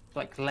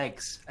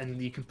legs,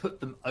 and you can put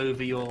them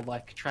over your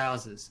like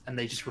trousers, and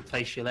they just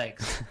replace your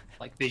legs,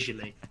 like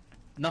visually.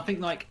 Nothing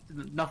like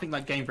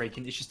game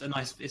breaking. It's just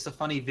it's a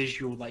funny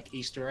visual like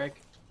Easter egg.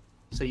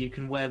 So you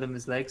can wear them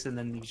as legs, and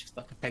then you're just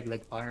like a peg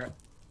leg pirate.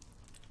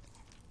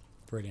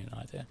 Brilliant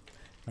idea.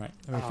 Right,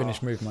 let me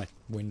finish moving my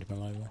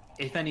windmill over.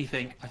 If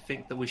anything, I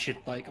think that we should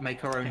like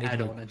make our own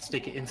add-on and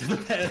stick it into the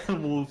Bear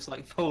and Wolves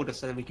like folder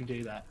so that we can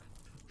do that.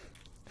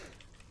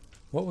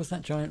 What was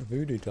that giant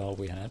voodoo doll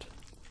we had?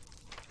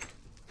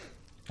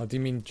 Oh, do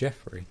you mean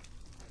Jeffrey?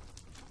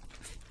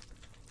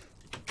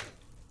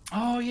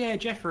 Oh yeah,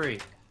 Jeffrey.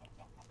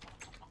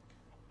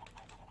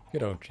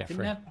 Good old Jeffrey.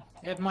 Didn't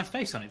it have my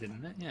face on it,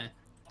 didn't it? Yeah.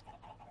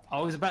 I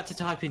was about to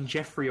type in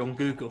Jeffrey on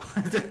Google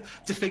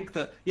to think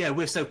that, yeah,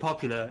 we're so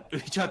popular.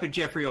 If you type in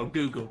Jeffrey on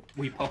Google,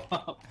 we pop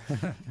up.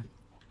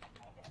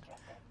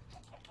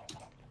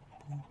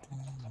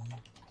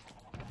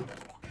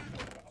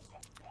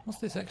 What's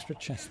this extra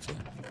chest here?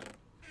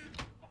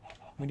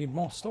 We need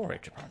more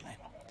storage, apparently.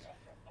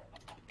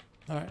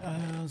 Alright,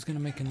 I was going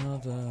to make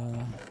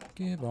another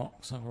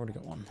gearbox. I've already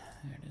got one.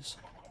 There it is.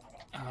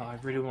 Oh, I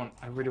really want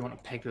a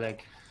peg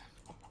leg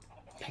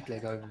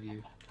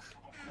overview.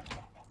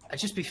 It'd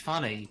just be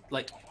funny,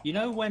 like, you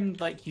know when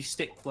like you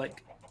stick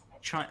like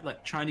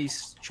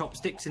Chinese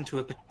chopsticks into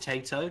a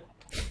potato,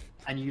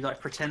 and you like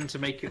pretend to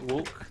make it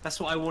walk.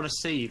 That's what I want to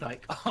see,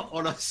 like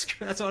on a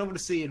screen. That's what I want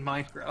to see in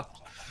Minecraft.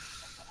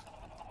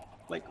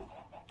 Like,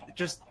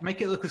 just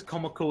make it look as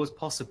comical as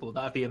possible.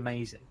 That'd be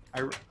amazing.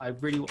 I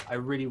really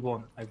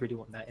want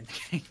that in the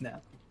game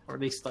now, or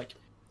at least like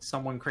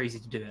someone crazy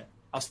to do it.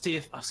 I'll see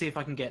if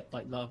I can get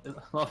like Lava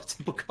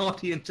Temple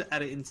Guardian to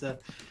add it into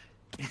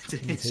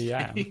history.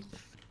 Yeah.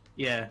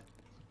 Yeah.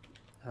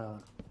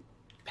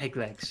 Peg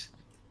legs.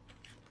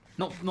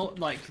 Not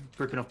like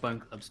ripping off bone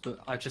clubs, but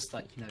I just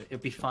like, you know,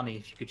 it'd be funny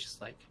if you could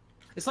just like,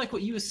 it's like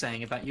what you were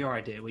saying about your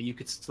idea where you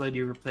could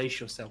slowly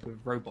replace yourself with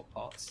robot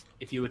parts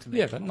if you were to make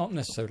Yeah, but not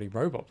necessarily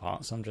robot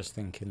parts. I'm just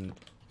thinking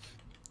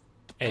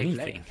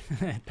anything.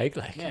 Peg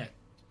leg. Yeah.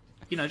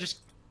 You know, just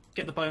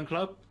get the bone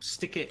club,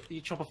 stick it,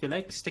 you chop off your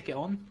leg, stick it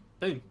on,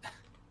 boom.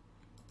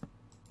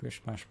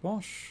 Bish bash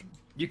bosh.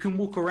 You can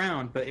walk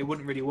around, but it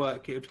wouldn't really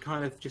work. It would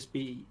kind of just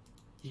be,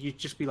 you'd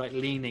just be like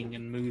leaning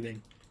and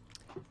moving.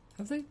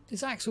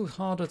 Is axles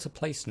harder to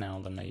place now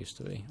than they used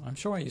to be? I'm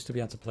sure I used to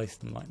be able to place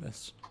them like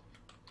this.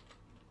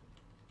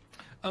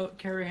 Oh,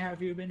 Kerry, how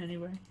have you been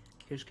anyway?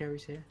 Because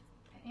Kerry's here.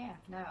 Yeah,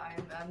 no,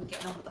 I'm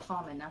getting on with the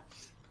farming now.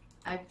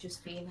 I've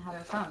just been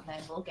having fun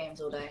playing board games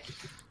all day.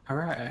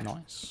 Alright.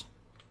 Nice.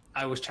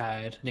 I was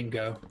tired, didn't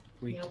go.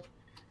 We Yep.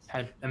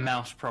 had a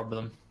mouse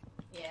problem.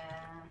 Yeah,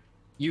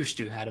 Used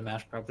to had a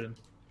mouse problem.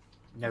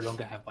 No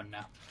longer have one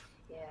now.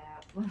 yeah.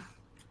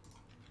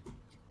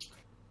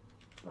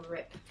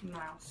 Rip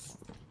mouse.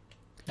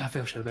 I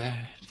feel so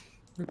bad.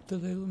 Rip the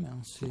little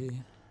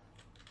mousey.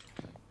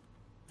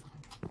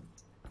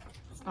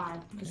 It's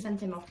fine. We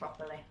sent him off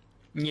properly.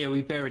 Yeah,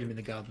 we buried him in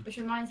the garden. Which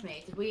reminds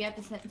me,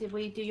 did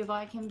we do your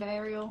Viking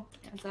burial?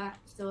 Is that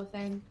still a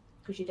thing?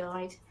 Because you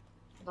died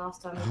the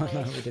last time we Oh,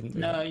 played. no, we didn't do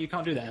No, that. you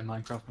can't do that in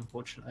Minecraft,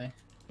 unfortunately.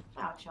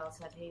 Oh, Charles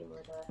said he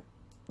would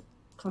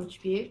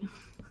contribute.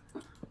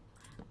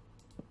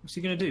 What's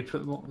he gonna do?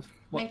 Put what?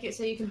 Make it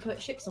so you can put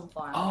ships on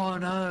fire. Oh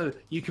no!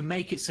 You can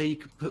make it so you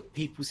can put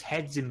people's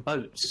heads in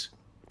boats.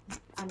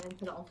 And then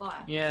put it on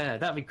fire. Yeah,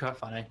 that'd be quite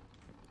funny.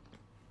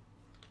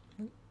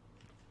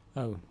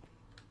 Oh. Wait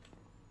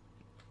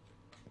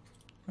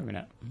a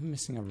minute. I'm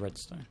missing a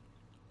redstone.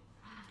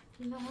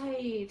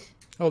 Lied.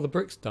 Oh, the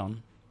brick's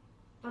done.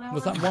 But I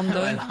Was wanna that one put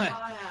day? it on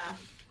fire.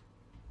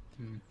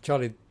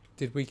 Charlie,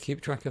 did we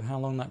keep track of how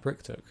long that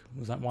brick took?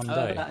 Was that one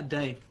day? That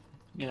day.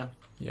 Yeah.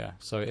 Yeah,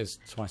 so it is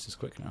twice as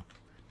quick now.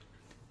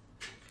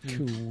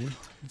 Cool.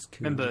 That's cool.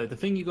 Remember, the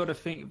thing you got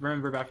to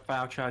remember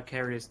about Child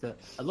Carey is that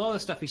a lot of the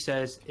stuff he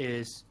says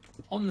is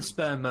on the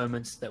spur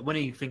moments that when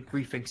he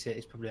rethinks it,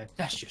 it's probably like,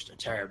 that's just a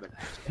terrible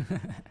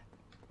idea.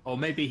 Or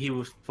maybe he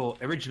was thought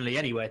originally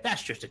anyway,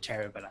 that's just a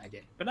terrible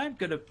idea. But I'm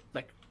gonna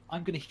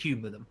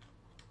humour them.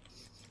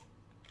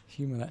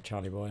 Humour that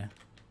Charlie boy.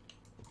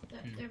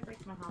 Don't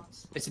break my heart.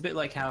 It's a bit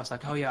like how it's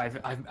like, oh yeah,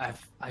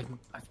 I've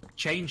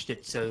changed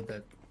it so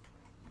that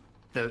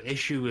the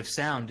issue with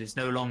sound is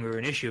no longer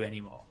an issue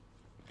anymore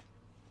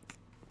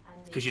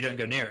because you don't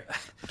go near it.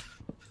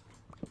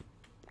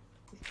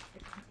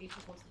 He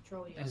just wants to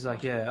troll you. It's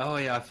like, yeah, oh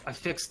yeah, I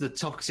fixed the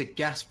toxic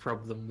gas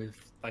problem with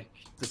like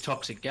the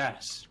toxic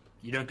gas.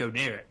 You don't go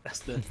near it. That's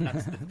the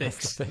That's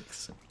fix. the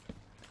fix.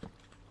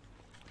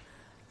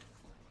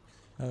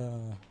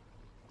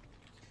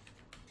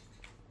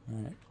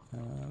 Right.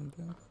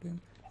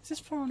 Is this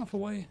far enough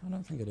away? I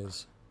don't think it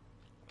is.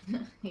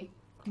 He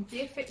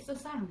did fix the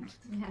sound.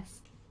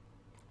 Yes.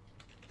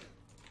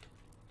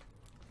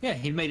 Yeah,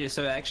 he made it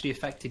so it actually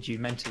affected you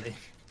mentally,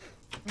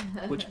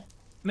 which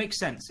makes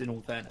sense in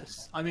all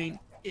fairness. I mean,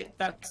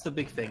 that's the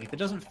big thing. If it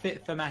doesn't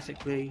fit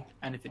thematically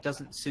and if it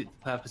doesn't suit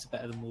the purpose of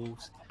Better Than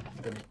Wolves,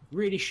 then it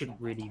really shouldn't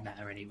really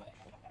matter anyway.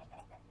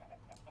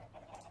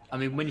 I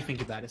mean, when you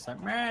think about it, it's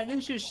like, man,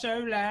 this is so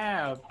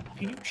loud.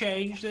 Can you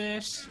change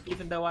this?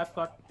 Even though I've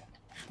got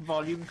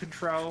volume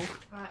control.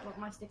 Right, what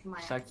am I sticking my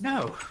It's axe? like,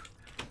 no,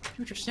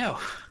 do it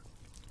yourself.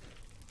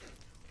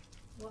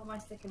 What am I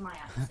sticking my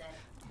axe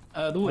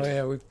in? The wood Oh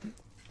yeah, we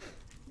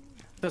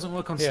doesn't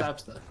work on Yeah.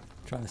 slabs though.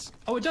 try this.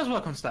 Oh, it does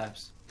work on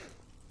slabs.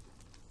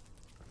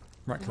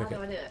 Right How click do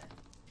I it. do it?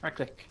 Right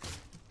click.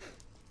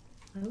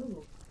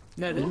 Ooh.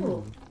 No,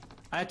 Ooh.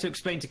 I had to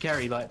explain to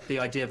Kerry like the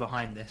idea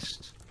behind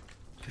this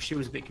because she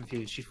was a bit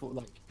confused. She thought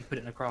like you put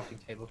it in a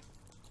crafting table.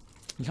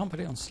 You can't put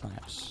it on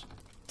slabs.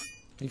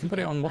 You can put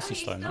it on mossy Oh,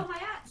 you stone. stole Though. my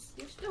axe.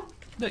 You stole.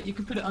 Look, you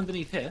can put it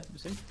underneath here. You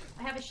see?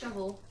 I have a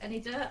shovel. Any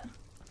dirt?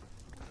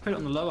 Put it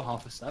on the lower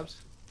half of slabs.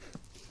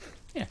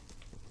 Yeah.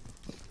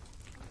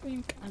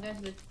 I'm going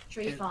to the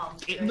tree farm.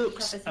 It Go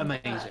looks shove us in the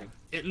dirt. amazing.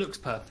 It looks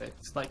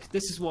perfect. Like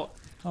this is what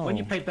when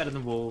you Oh. play Better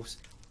Than Wolves,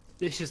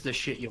 this is the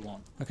shit you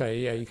want. Okay,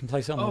 yeah, you can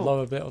place it on the Oh.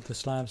 lower bit of the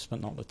slabs, but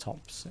not the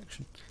top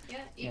section. Yeah,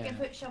 you Yeah. can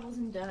put shovels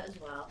in dirt as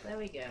well. There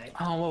we go.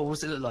 Oh, well, what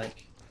does it look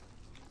like?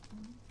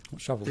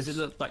 What shovels? Does it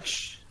look like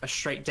a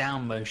straight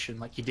down motion,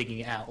 like you're digging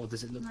it out, or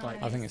does it look No.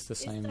 like? I think it's the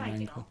same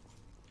diagonal.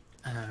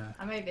 angle.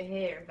 I'm over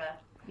here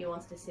if you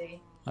want to see.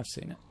 I've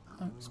seen it.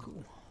 Oh, it's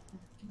cool.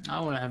 I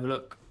want to have a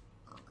look.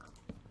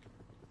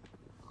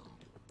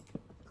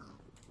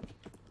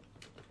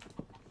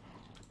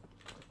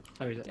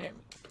 Oh, is it?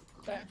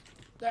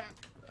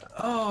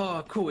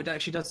 Oh, cool! It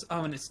actually does.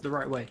 Oh, and it's the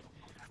right way.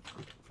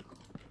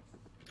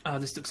 Oh,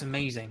 this looks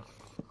amazing.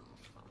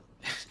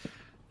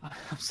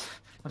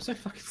 I'm so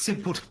fucking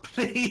simple to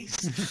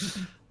please.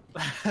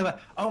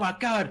 Oh my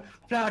god,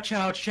 Flower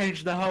Child's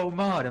changed the whole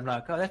mod. I'm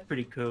like, oh, that's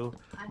pretty cool.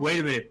 Wait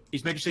a minute,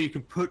 he's making sure you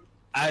can put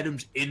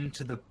items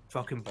into the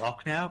fucking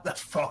block now?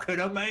 That's fucking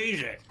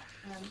amazing.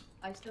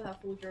 I still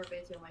have full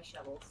durability on my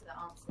shovel, so that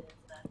answers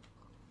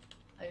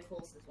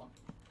Force's one.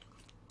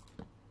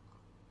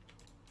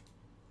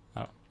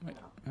 Oh, wait.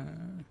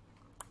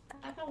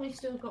 I thought we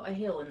still got a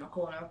hill in the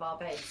corner of our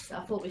base.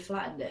 I thought we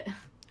flattened it.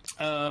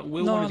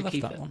 Will no, I wanted to left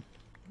keep that it. one.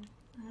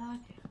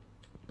 Okay.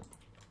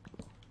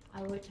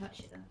 I won't touch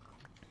it then.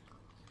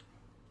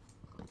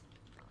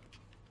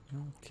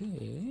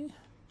 Okay.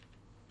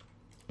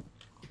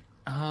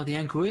 Oh, the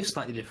ankle is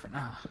slightly different.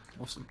 Ah,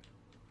 awesome.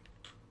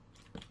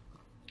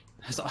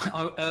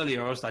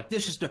 Earlier I was like,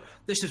 this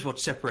is what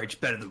separates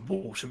Better Than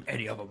Wolves from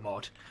any other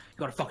mod. You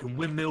got a fucking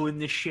windmill in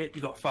this shit.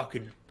 You got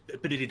fucking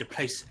ability to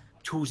place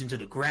tools into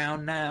the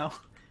ground now.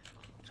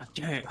 Like,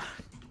 damn.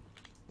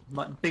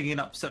 Like bigging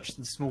up such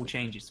small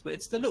changes, but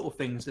it's the little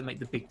things that make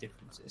the big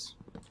differences.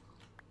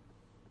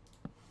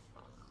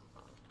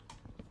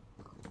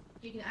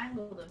 You can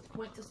angle them to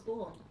point to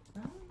spawn.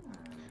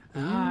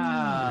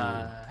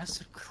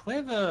 That's a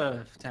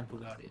clever Temple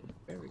Guardian.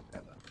 Very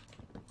clever.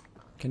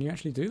 Can you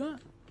actually do that?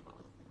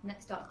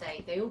 Next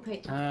update, they all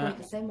point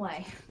the same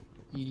way.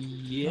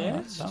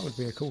 Yes. Oh, that would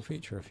be a cool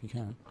feature if you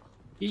can.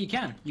 Yeah, you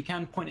can. You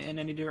can point it in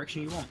any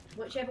direction you want.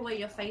 Whichever way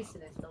you're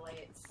facing is the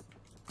way it's.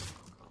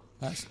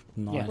 That's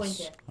nice.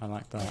 Pointed. I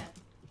like that.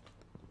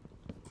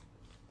 Yeah.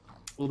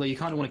 Although you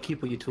kind of want to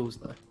keep all your tools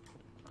though.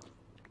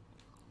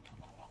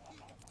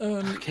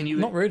 Can you?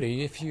 Not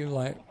really. If you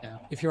like, Yeah.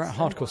 if you're at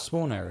hardcore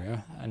spawn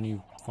area and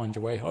you find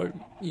your way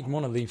home, you'd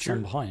want to leave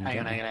some behind. Hang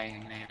on. don't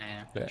you?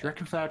 Do Yeah. you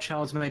reckon Flower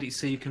Child's made it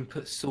so you can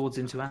put swords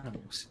into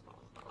animals?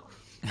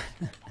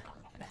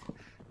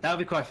 That would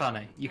be quite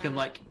funny. You can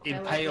like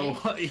That impale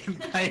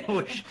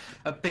would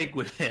a pig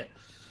with it.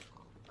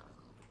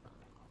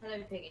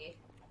 Hello, Piggy.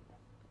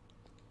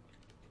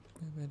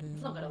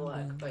 It's not gonna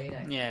work, but you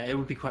know. Yeah, it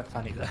would be quite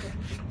funny though.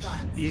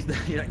 Sometimes.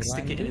 You like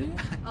stick it in.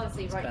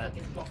 Obviously, right bad.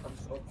 click is block on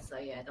swords, so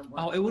yeah, don't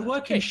worry. Oh, it would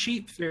work in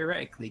sheep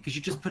theoretically because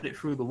you just put it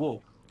through the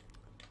wall.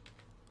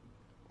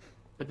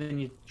 But then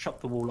you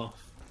chop the wall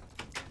off.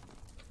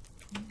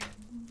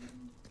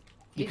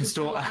 You can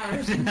store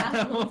arrows in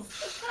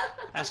animals.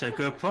 That's a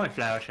good point,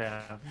 Flower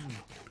Child.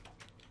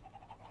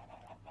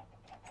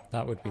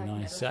 That would be I've never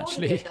nice, thought of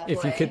actually, it that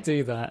if you way. could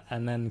do that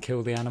and then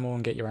kill the animal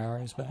and get your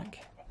arrows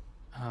back.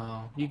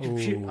 Oh, you can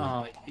shoot. Ooh.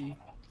 Oh, you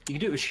can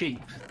do it with sheep.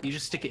 You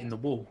just stick it in the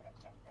wall.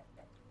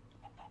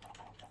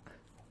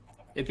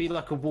 It'd be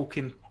like a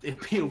walking.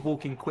 It'd be a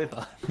walking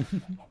quiver.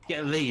 Get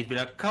a lead. Be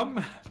like,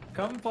 come,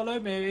 follow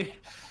me.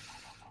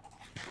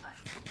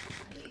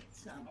 I need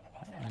some.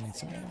 I need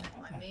some.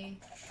 Like me.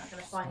 I'm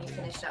gonna finally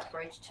finish that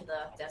bridge to the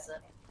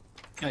desert.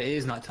 Oh, it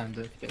is night time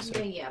to get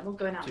so. Yeah, I'm not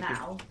going out Should be-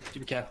 now. To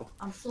be careful.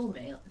 I'm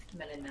sawmilling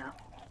now.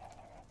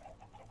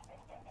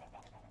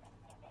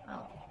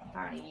 Oh,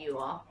 apparently you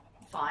are.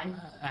 Fine.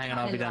 Hang on,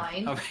 I'm I'll be in done.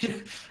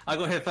 line. I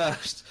got here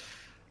first.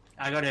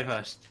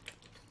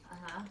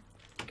 Uh-huh.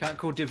 Can't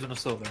call dibs on a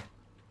sword though.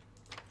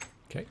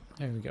 Okay,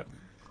 there we go.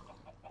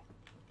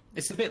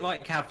 It's a bit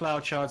like how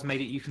Flower Child's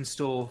made it you can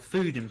store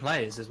food in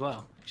players as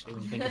well, actually,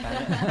 when you think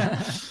about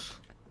it.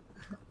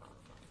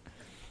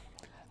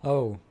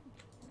 Oh,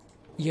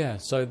 yeah.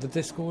 So the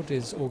Discord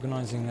is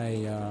organising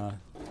a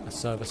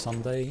Server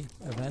Sunday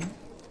event.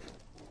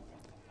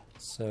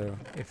 So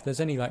if there's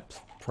any like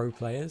pro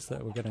players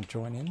that were going to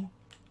join in,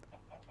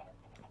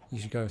 you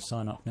should go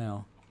sign up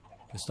now.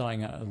 We're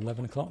starting at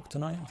 11 o'clock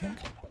tonight, I think.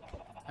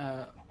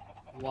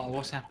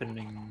 What's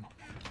happening?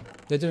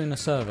 They're doing a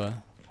server.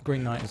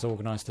 Green Knight has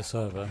organised a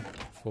server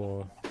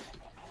for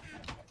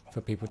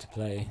people to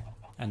play,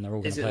 and they're all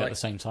going Is to it play at like- the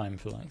same time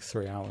for like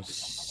 3 hours.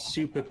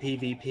 Super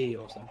PvP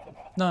or something?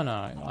 No,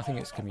 I think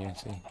it's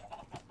community.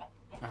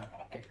 Oh,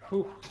 okay.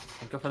 Whew.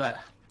 Thank God for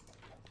that.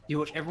 You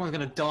watch, everyone's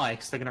gonna die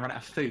because they're gonna run out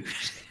of food.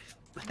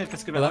 They're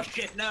just gonna be Well, like, oh,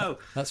 shit, no!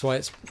 That's why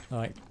it's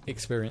like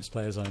experienced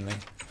players only.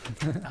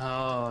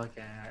 Oh,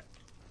 okay. Right.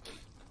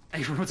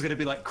 Everyone's gonna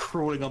be like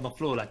crawling on the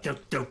floor, like,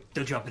 don't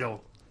jump at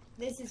all.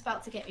 This is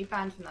about to get me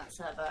banned from that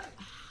server.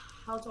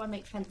 How do I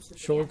make fences?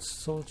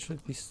 Sword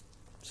should be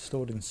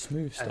stored in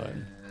smooth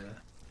stone.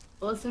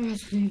 Also,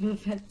 smooth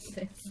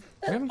fences.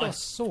 We haven't got a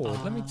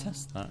sword. Let me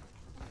test that.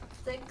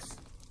 Sticks.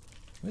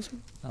 Where's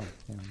oh,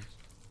 yeah.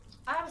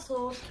 I have a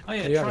sword. Oh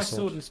yeah, You have try a sword.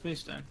 sword and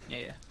smoothstone.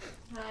 Yeah.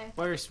 Hi.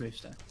 Where is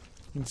smoothstone?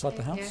 Inside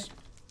the Thank house.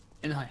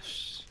 In the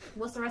house.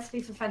 What's the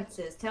recipe for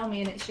fences? Tell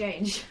me in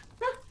exchange.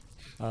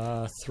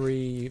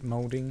 3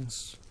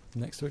 mouldings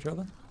next to each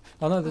other.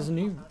 Oh no, there's a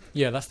new.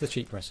 Yeah, that's the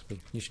cheap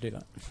recipe. You should do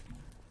that.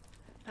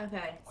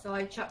 Okay, so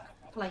I chuck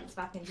planks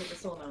back into the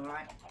sawmill,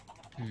 right?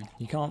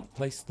 You can't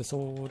place the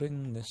sword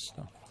in this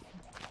stuff.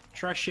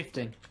 Try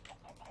shifting.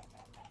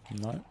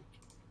 No.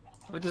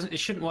 Well, it doesn't. It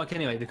shouldn't work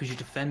anyway because you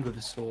defend with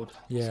a sword.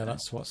 Yeah, so.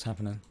 that's what's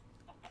happening.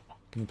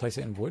 Can you place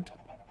it in wood?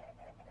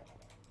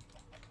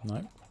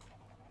 No.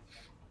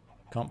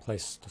 Can't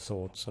place the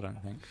swords, I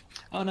don't think.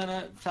 Oh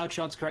no,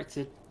 Cloudshard's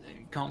corrected.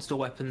 You can't store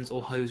weapons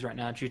or hose right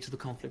now due to the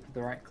conflict with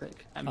the right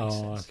click. That makes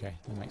sense. Okay,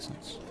 that makes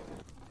sense.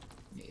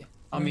 Yeah.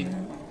 I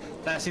mean,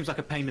 that seems like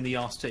a pain in the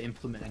ass to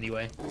implement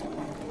anyway.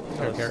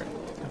 Okay.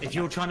 If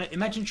you're trying to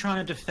imagine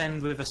trying to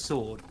defend with a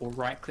sword or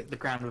right click the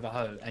ground with a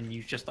hoe and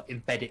you just like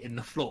embed it in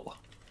the floor,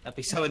 that'd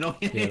be so annoying.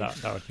 Yeah,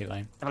 that would be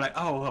lame. I'm like,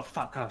 oh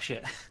fuck, oh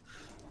shit.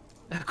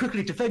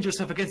 Quickly defend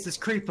yourself against this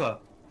creeper.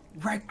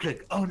 Right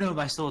click. Oh no,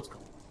 my sword's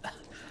gone.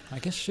 I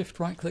guess shift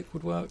right click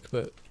would work,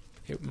 but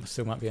it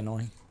still might be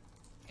annoying.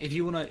 If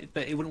you wanna,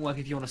 but it wouldn't work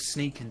if you wanna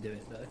sneak and do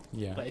it though.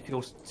 Yeah. But if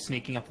you're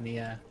sneaking up in the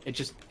air, it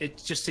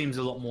just seems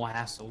a lot more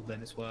hassle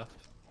than it's worth.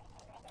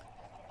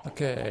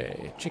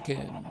 Okay,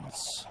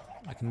 chickens.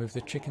 I can move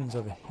the chickens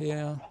over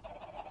here.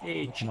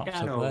 Hey, Put them up to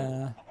Chicano.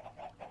 there.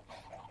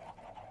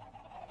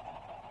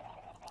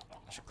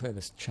 I should clear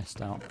this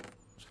chest out.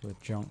 It's full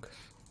of junk.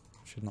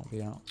 Should not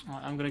be out.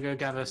 Right, I'm gonna go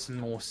gather some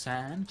more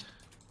sand.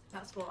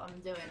 That's what I'm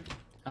doing.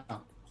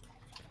 Oh,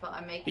 But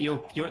I'm making.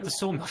 but you're at the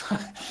sawmill.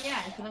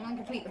 Yeah, because I'm going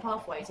to complete the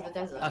pathway to the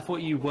desert. I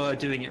thought you were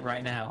doing it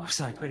right now. I was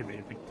like, wait a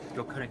minute,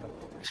 you're cutting up.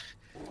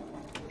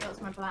 That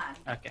was my plan.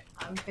 Okay.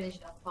 I'm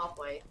finishing up the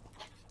pathway.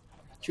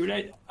 Too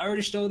late. I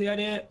already stole the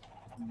idea.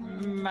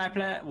 My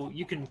plan. Well,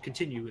 you can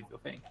continue with your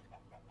thing.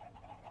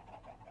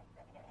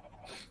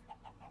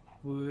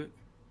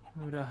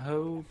 Would a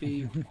hoe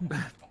be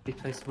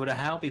placeable? Would a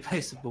how be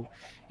placeable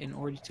in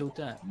already tilled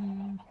dirt?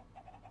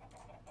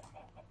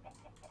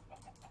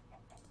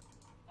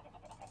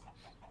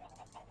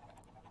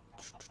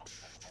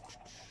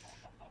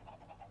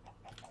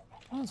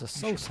 Oh, there's a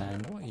soul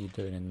sand. What are you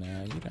doing in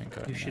there? You don't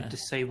go You in should there.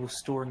 disable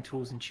storing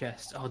tools in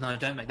chests. Oh no,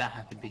 don't make that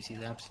happen,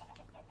 BC Labs.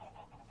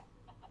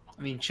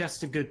 I mean,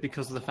 chests are good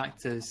because of the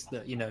factors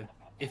that, you know,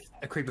 if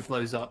a creeper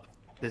blows up,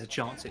 there's a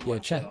chance it Yeah,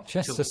 won't blow up.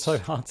 chests are so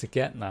hard to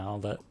get now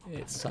that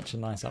it's such a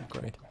nice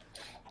upgrade.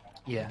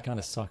 Yeah. Kind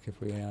of suck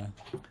if we. I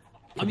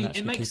couldn't mean, it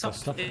actually makes keep our up.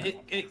 stuff in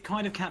It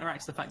kind of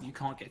counteracts the fact that you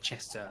can't get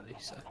chests early,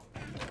 so.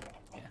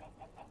 Yeah.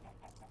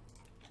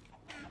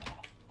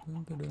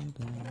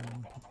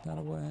 Put that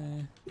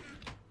away.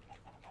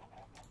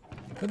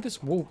 Where'd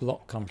this wall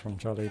block come from,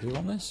 Charlie? Do you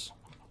want this?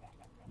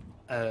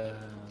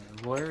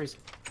 Where is it?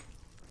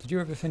 Did you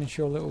ever finish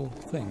your little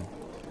thing?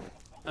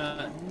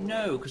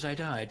 No, because I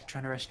died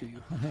trying to rescue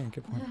you.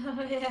 Good point.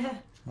 Oh, yeah.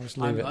 I'll just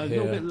leave I'm a it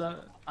little here. bit low.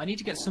 I need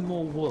to get some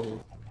more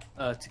wool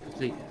to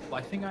complete it, but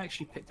I think I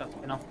actually picked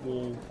up enough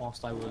wool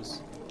whilst I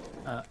was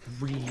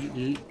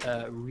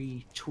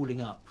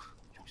retooling up.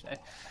 Should we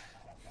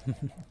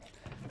say?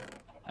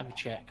 Let me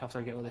check after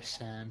I get all this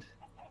sand.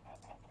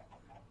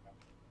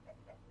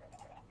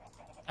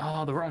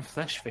 Oh, the rotten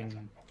flesh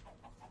thing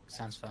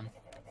sounds fun.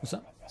 What's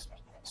that?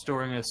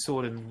 Storing a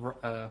sword in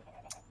a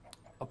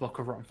block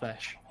of rotten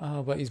flesh.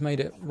 Oh, but he's made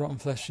it rotten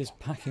flesh is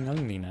packing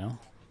only now.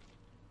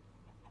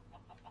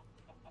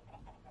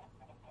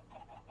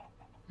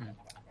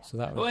 So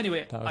that would, Well,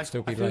 anyway, that would I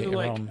still be feel later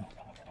like- on.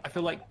 I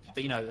feel like,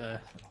 you know,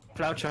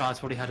 Cloudchild's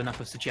probably had enough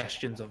of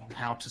suggestions of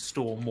how to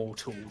store more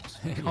tools.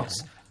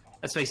 Because,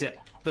 let's face it,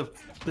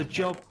 the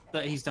job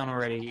that he's done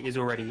already is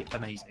already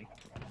amazing.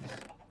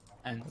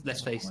 And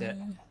let's face it,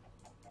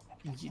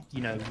 you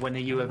know, when are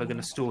you ever going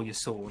to store your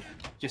sword?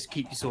 Just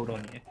keep your sword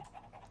on you.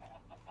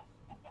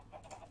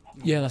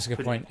 Yeah, that's a good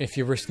Put it- point. If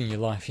you're risking your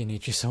life, you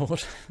need your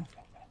sword.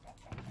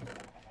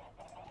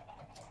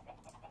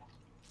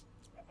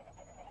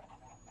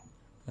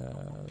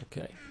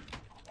 Okay.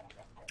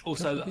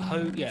 Also,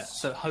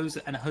 so hose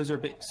and hose are a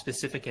bit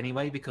specific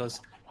anyway because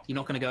you're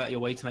not going to go out of your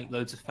way to make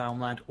loads of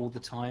farmland all the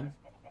time.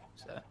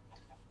 So.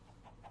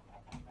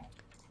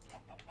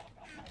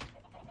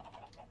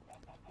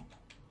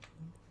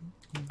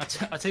 I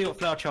tell you what,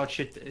 Flower Child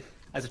should do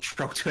as a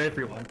troll to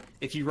everyone.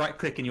 If you right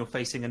click and you're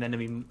facing an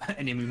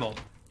enemy mob,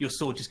 your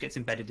sword just gets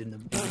embedded in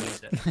them.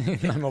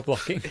 No more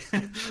blocking.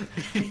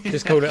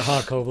 Just called it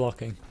hardcore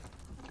blocking.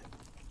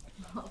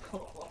 Oh,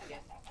 cool. Yeah.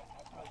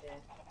 Oh, dear.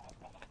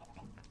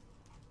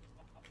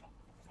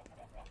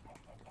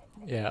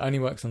 Yeah, it only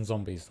works on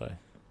zombies though.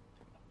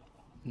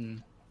 Hmm.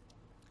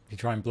 If you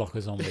try and block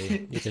a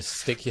zombie, you just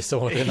stick your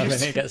sword in them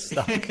and it gets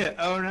stuck.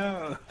 Oh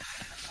no!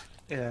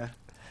 Yeah.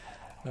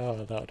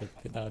 Oh, that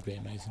would be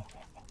amazing.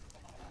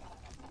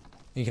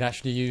 You can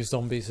actually use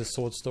zombies as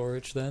sword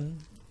storage then,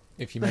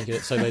 if you make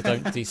it so they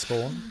don't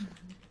despawn.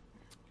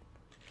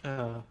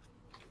 Best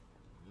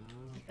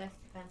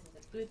defense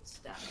is a good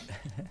stuff.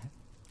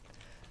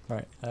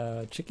 Right,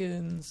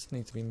 chickens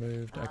need to be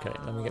moved. Okay,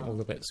 let me get all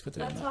the bits for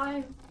doing That that.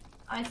 time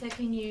I said,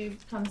 can you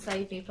come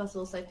save me, plus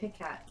also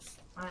pickaxe?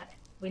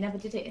 We never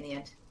did it in the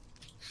end.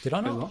 Did I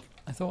Wait, not? what?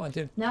 I thought I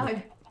did. No,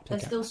 with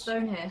there's still pickaxe.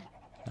 stone here.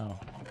 Oh.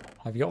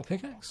 Have you got a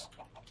pickaxe?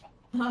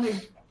 No,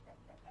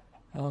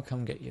 I'll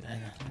come get you then.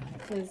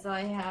 because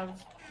I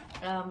have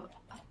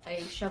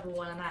a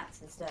shovel and an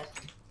axe instead.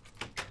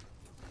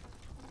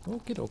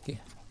 Okie dokie.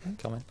 I'm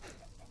coming.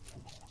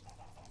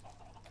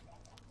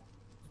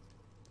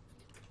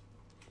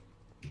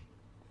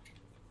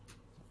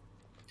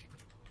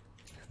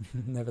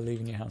 Never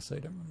leaving your house so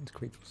you don't run into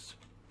creepers.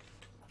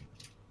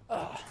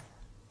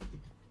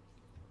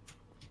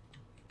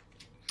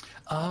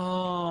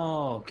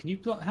 Oh, can you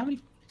block? How many?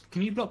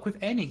 Can you block with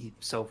any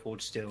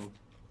soulforged steel?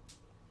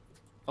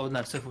 Oh no,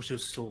 soulforged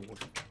steel sword.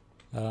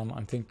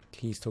 I think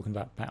he's talking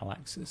about battle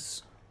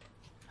axes,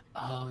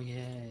 Oh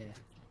yeah.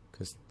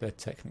 because they're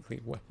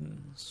technically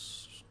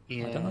weapons.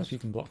 Yeah. I don't know if you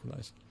can block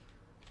those.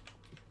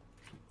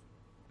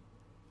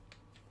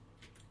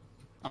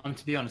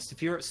 To be honest,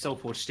 if you're at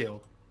soulforged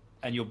steel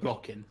and you're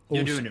blocking, All,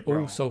 you're doing it all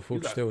wrong.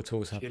 soulforged You steel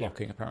tools have you go.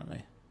 blocking,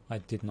 apparently. I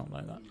did not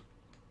know that.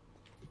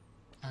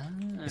 Ah.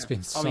 It's been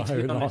I so mean, to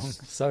be long,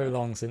 honest- so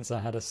long since I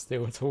had a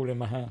steel tool in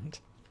my hand.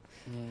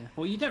 Yeah.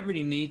 Well, you don't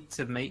really need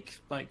to make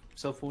like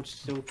soulforged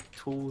steel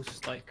tools,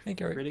 like Hey,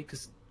 Gary. really,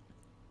 because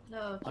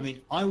No, I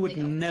mean, I would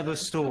dig up never the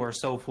store a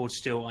soulforged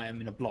steel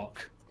item in a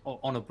block or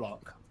on a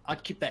block.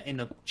 I'd keep that in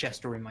a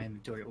chest or in my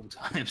inventory at all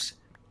times.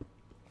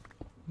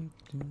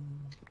 No.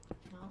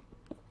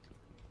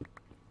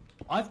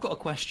 I've got a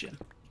question.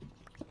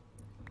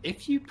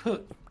 If you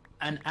put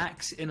an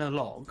axe in a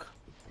log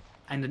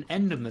and an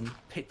enderman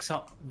picks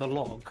up the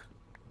log,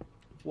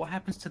 what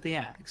happens to the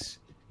axe?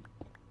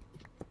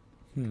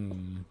 I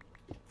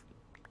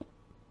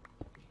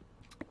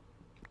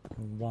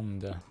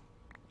wonder.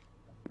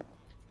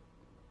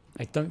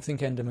 I don't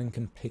think Enderman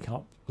can pick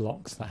up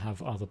blocks that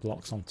have other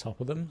blocks on top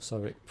of them,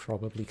 so it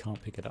probably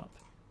can't pick it up.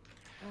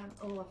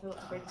 Oh, I thought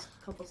I bring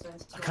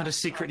cobblestones. I kind of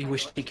secretly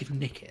wish he could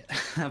nick it.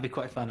 That'd be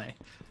quite funny.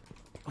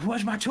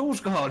 Where's my tools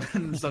gone?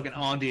 And it's like an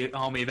army of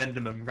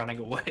endermen running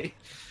away.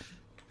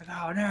 Like,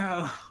 oh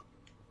no!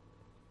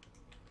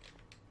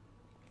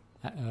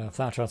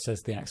 Flowerchild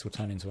says the axe will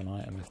turn into an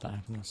item if that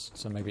happens,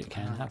 so maybe it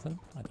can happen.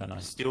 I don't know.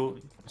 Still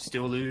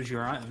lose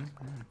your item.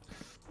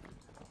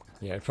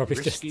 Yeah, it probably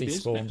just Risky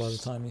despawn by the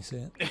business. time you see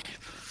it.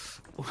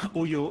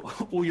 All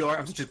your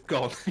items are just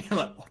gone. You're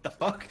like, what the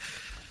fuck?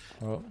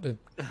 Well, the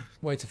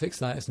way to fix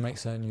that is to make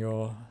certain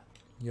your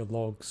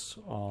logs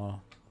are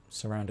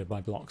surrounded by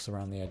blocks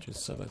around the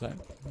edges, so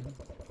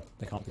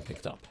they can't be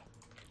picked up.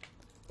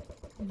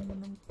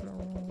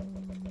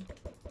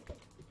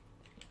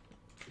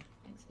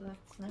 Thanks for that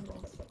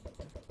snowballs.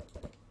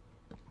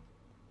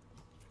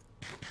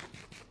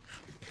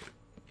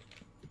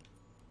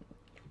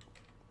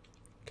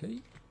 Okay.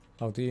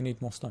 Oh, do you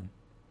need more stone?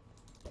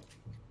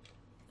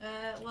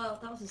 Well,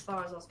 that was as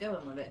far as I was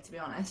going with it, to be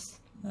honest.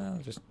 No,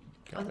 just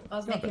I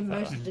was go a bit making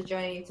most further. of the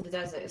journey to the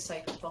desert as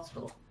safe as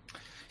possible.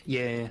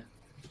 Yeah.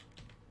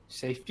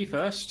 Safety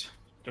first.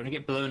 Don't want to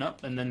get blown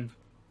up and then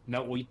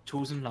melt all your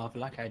tools in lava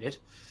like I did.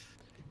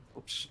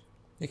 Oops.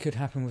 It could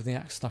happen with the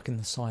axe stuck in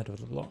the side of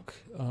the block.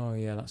 Oh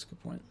yeah, that's a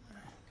good point.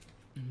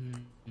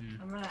 I'm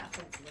running out of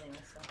fences anyway,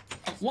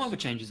 so. What other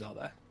changes are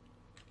there?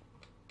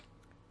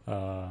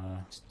 Uh,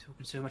 Just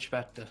talking so much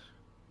about the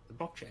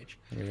block change.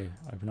 we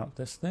open up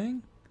this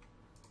thing.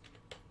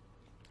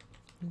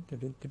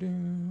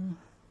 Du-du-du-du-du.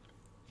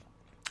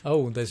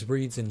 Oh, there's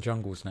reeds in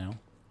jungles now.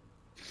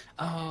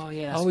 Oh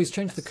yeah. Oh, he's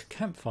changed the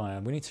campfire.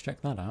 We need to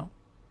check that out.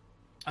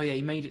 Oh yeah,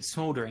 he made it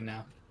smouldering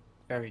now.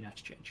 Very nice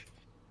change.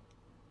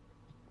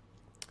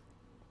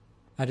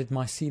 Added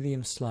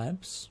mycelium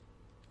slabs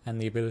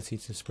and the ability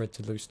to spread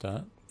to loose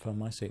dirt for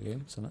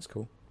mycelium, so that's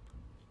cool.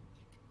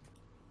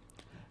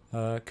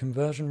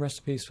 Conversion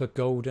recipes for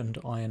gold and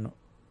iron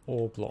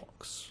ore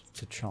blocks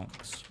to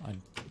chunks. I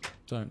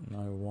don't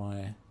know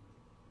why.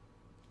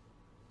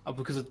 Oh,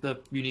 because of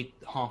you need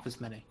half as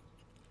many.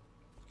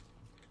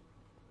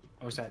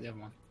 Or was that the other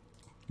one?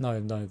 No,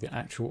 the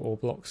actual ore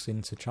blocks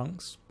into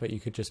chunks, but you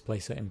could just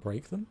place it and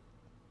break them.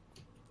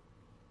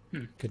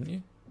 Couldn't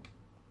you?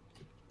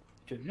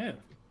 Don't know.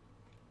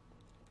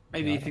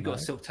 Maybe Yeah, I if you've don't got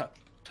a know. silk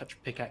touch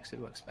pickaxe, it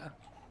works better.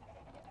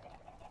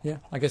 Yeah,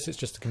 I guess it's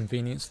just a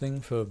convenience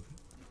thing for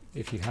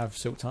if you have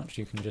silk touch,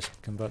 you can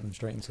just convert them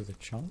straight into the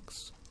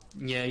chunks.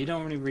 Yeah, you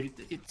don't really.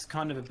 It's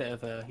kind of a bit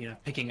of a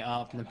picking it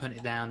up and then putting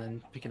it down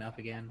and picking it up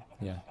again.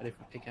 Yeah. A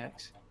different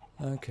pickaxe.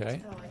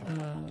 Okay. Oh,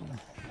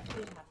 I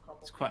should have cobble.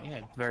 It's quite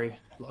a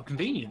lot of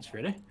convenience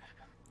really.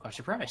 Quite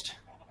surprised.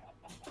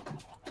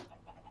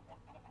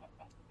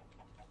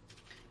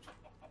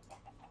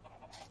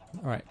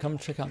 Alright, come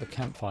check out the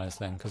campfires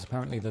then, because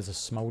apparently there's a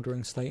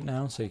smouldering state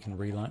now, so you can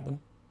relight them.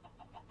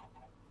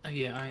 Oh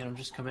yeah, I'm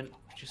just coming.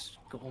 Just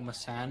got all my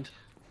sand.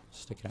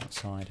 Stick it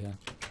outside here.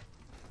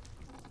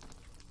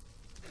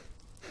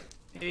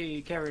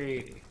 Hey,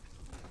 Kerry.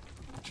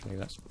 Actually,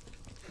 let's...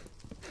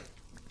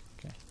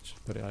 Okay,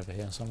 just put it over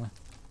here somewhere.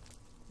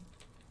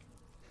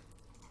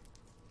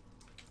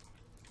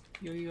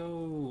 Yo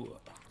yo.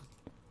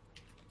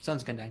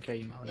 Sun's going down, Kerry.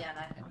 You might Yeah,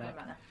 no, I'm back.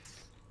 about that.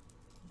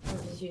 I'm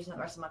just using the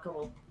rest of my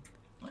cobble.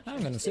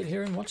 I'm going to sit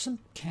here and watch some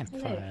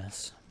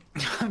campfires.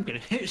 I'm gonna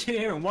sit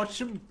here and watch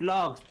some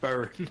logs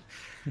burn.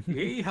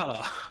 Yeehaw!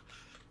 I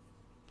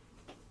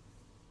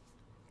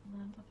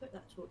put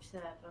that torch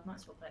there, but I might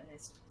as well put it in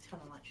this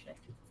tunnel actually.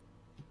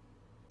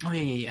 Oh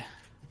yeah.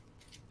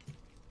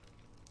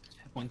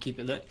 One, keep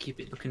it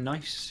looking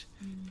nice.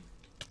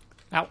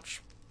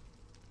 Ouch!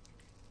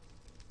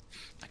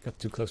 I got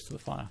too close to the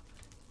fire.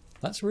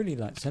 That's really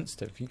like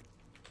sensitive. You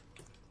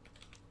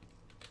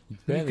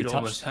barely could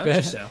almost touch. hurt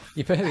yourself.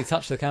 You barely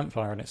touch the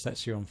campfire and it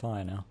sets you on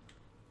fire now.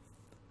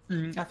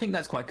 I think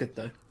that's quite good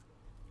though.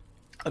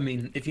 I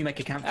mean, if you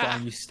make a campfire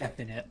and you step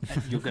in it,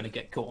 you're gonna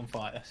get caught on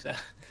fire. So.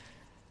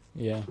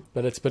 Yeah,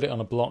 better to put it on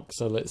a block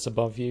so that it's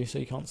above you, so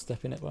you can't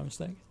step in it by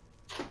mistake.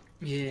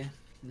 Yeah,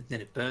 and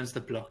then it burns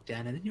the block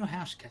down, and then your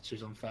house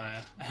catches on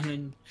fire,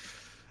 and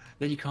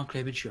then you can't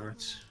claim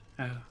insurance.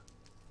 Oh.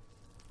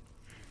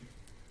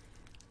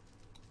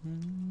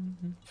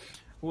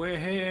 We're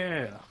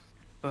here,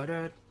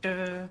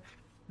 ba-da-da,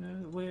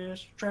 we're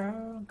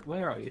strong.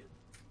 Where are you?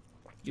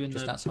 You in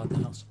Just the... outside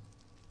the house.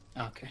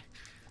 Okay.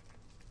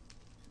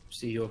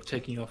 See, you're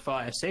taking your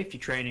fire safety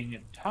training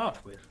at heart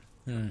with.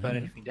 Burn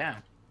anything down.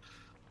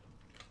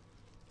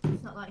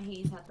 It's not like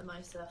he's had the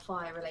most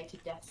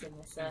fire-related deaths in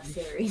this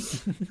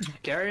series.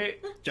 Gary,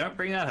 don't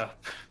bring that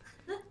up.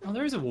 Oh,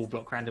 there is a wall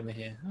block randomly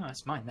here. Oh,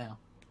 it's mine now.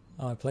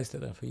 Oh, I placed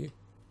it there for you.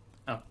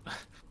 Oh.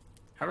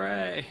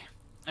 Hooray!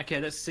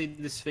 Okay, let's see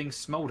this thing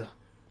smolder.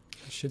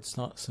 It should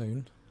start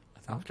soon, I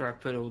think. After I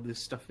put all this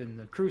stuff in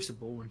the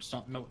crucible and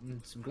start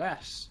melting some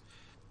glass.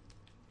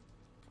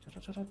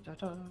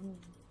 Da-da-da-da-da.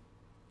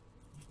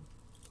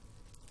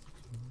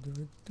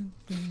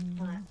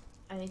 Right,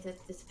 I need to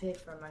disappear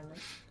for a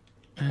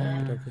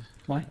moment.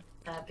 Why?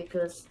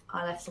 Because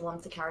I left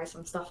someone to carry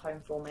some stuff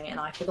home for me and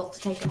I forgot to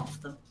take it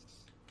off them.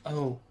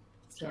 Oh.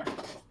 So, yeah.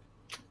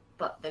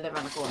 But they live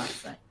around the corner,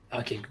 so.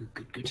 Okay,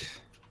 good.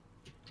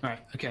 Alright,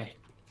 okay.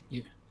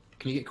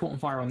 Can you get caught on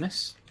fire on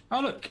this?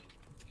 Oh, look!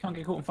 You can't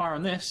get caught on fire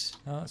on this.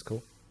 Oh, that's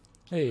cool.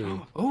 Hey.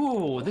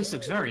 Oh, this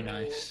looks very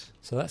nice.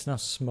 So that's now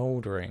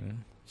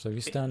smouldering. So if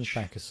you stand Itch.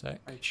 back a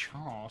sec. Very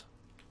charred.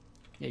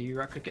 Yeah, you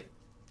right click it.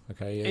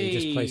 Okay, yeah, you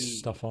just place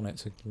stuff on it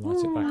to light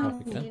it back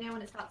up You again. know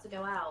when it's about to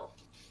go out.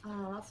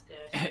 Oh, that's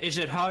good. Is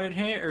it hot in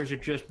here, or is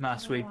it just my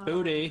sweet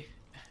booty?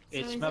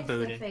 It's so my is this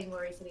booty. the thing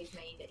where he said he's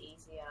made it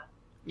easier?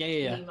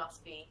 Yeah. You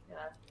must be.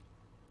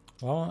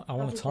 Well, I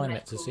want to Probably time the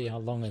it to next see how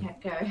long it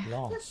Gecko.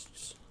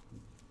 lasts.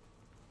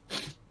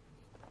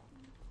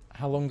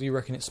 How long do you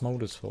reckon it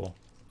smoulders for?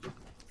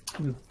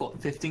 What,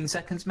 15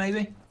 seconds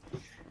maybe?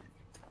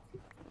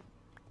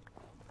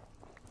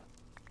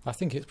 I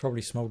think it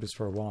probably smoulders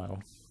for a while.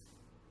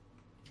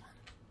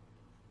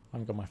 I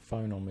haven't got my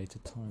phone on me to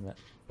time it.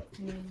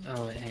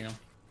 Oh, wait, hang on.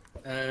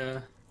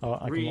 Oh,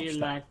 I can watch that.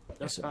 Relight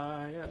the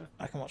fire.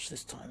 I can watch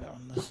this timer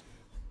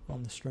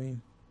on the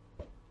stream.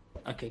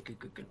 Okay,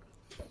 good.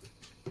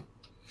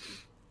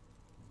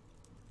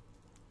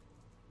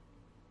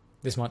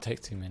 This might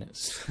take 2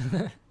 minutes.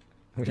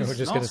 We're This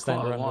just going to lasts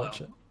stand quite a around and while.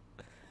 watch it.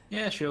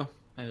 Yeah, sure.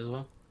 May as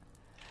well.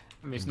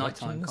 I mean, it's night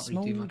time, Watching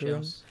can't really do much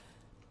smouldering. else.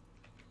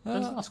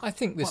 Does last I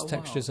think this quite a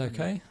while, texture's doesn't it?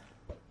 okay.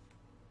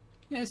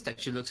 Yeah, this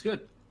texture looks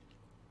good.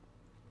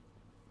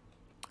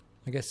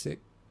 I guess it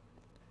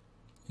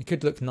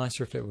could look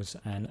nicer if it was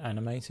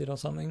animated or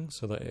something,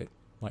 so that it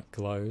like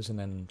glows and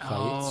then fades.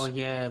 Oh,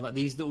 yeah, like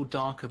these little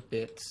darker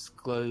bits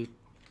glow.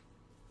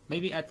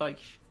 Maybe add like,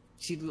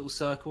 see the little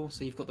circle?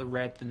 So you've got the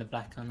red and the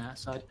black on the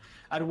outside.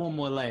 Add one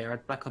more layer,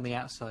 add black on the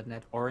outside and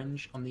add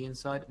orange on the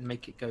inside and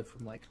make it go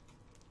from like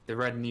the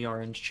red and the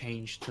orange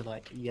change to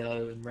like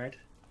yellow and red.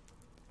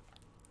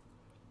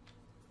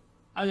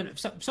 I don't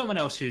know, someone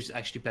else who's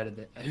actually better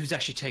than, who's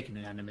actually taken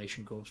an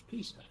animation course,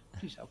 please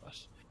help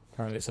us.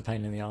 Apparently it's a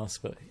pain in the ass,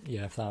 but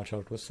yeah,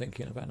 Flowerchild was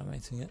thinking of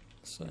animating it,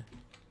 so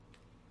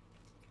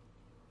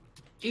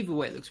Either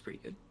way, it looks pretty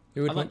good. it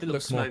would I like the look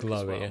little more smoke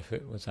as glowy well. if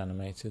it was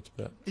animated,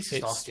 but This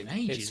is lasting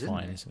ages, it's isn't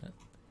fine, it? isn't it?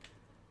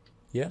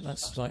 Yeah,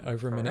 that's like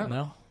over a forever. minute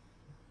now.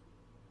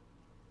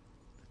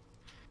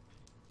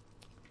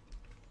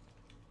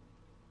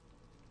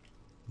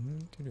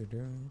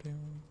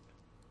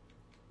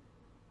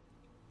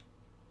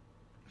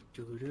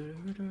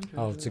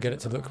 Oh, to get it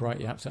to look right,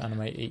 you have to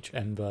animate each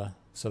ember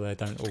so they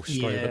don't all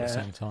strobe at Yeah. the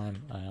same time.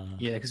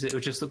 Yeah, because it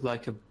would just look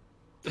like a,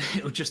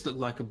 it would just look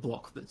like a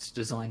block that's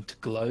designed to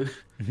glow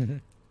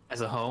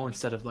as a whole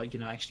instead of like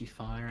actually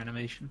fire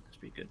animation. It's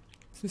pretty good.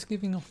 Is this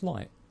giving off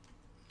light?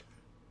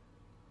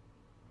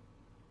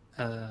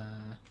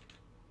 Don't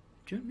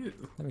know.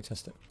 Let me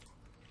test it.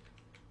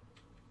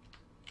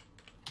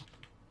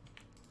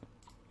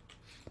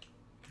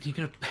 You're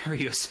gonna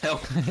bury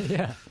yourself.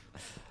 Yeah.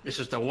 This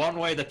is the one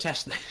way to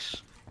test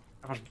this.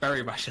 I must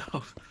bury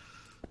myself.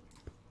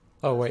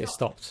 Oh wait, it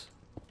stopped.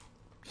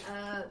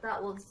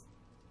 That was.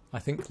 I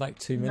think like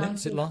 2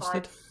 minutes it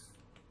lasted.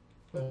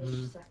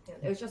 95 seconds.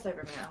 It was just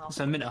over a minute and a half.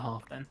 So a minute and a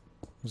half then.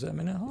 Was it a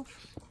minute and a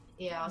half?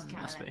 Yeah, I was Must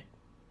counting be.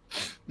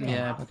 it.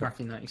 Yeah,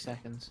 roughly 90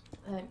 seconds.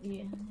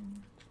 Yeah.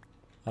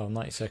 Oh,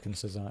 90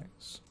 seconds is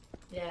Alex.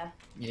 Yeah.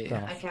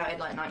 Yeah. I counted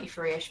like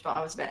 93-ish, but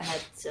I was a bit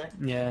ahead, so.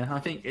 Yeah, I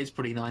think it's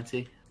pretty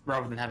 90,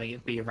 rather than having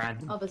it be a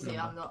random. Obviously,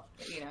 number. I'm not,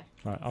 you know.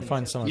 Right, I'll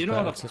find someone You're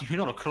better.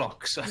 not a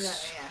clock, so. Yeah.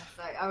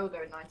 So I will go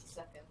 90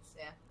 seconds,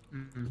 yeah.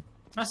 Mm-hmm.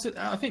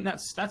 I think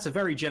that's a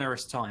very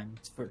generous time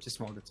for it to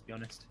smolder, to be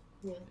honest.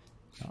 Yeah.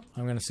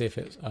 I'm going to see if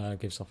it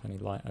gives off any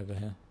light over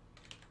here.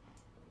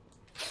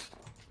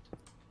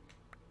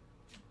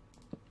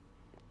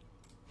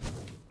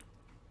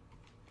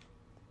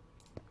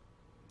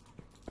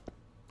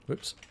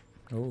 Whoops.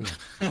 Oh.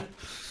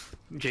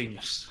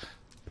 Genius.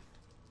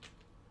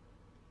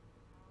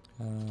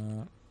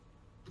 Uh,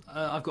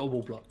 I've got a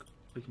wall block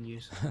we can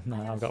use.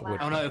 no, I've got wood.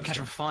 Oh no, it'll catch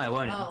on fire,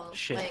 won't it? Oh,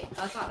 Shit. wait,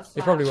 I was about to It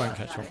slap, probably won't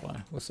but catch no. on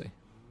fire. We'll see.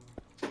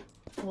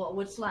 What,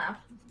 wood slab?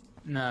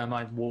 No,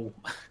 my wall.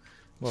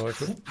 Well,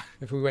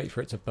 if we wait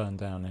for it to burn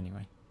down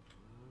anyway.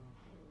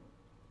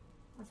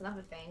 That's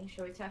another thing.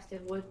 Shall we test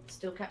if wood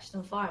still catches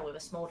on fire with a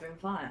smouldering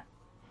fire?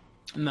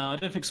 No, I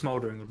don't think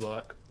smouldering would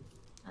work.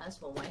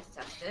 That's one way to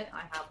test it.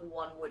 I have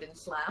one wooden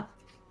slab.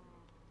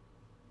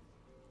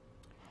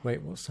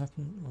 Wait, what's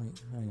happened?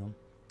 Wait, hang on.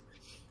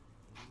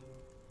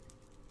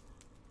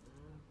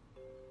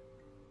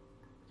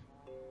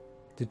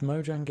 Did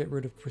Mojang get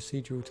rid of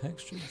procedural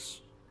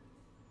textures?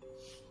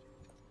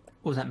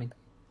 What does that mean?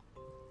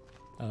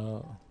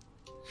 Oh.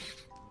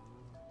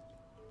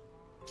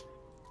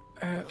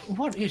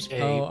 What is a...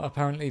 Oh,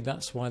 apparently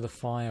that's why the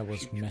fire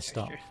was Procedural messed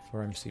up texture.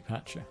 for MC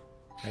Patcher.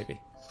 Maybe.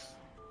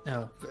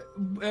 No.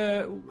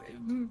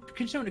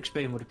 Can someone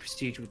explain what a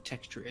procedural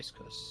texture is?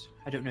 Because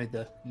I don't know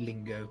the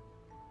lingo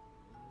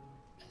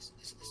as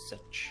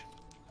such.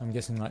 I'm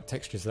guessing like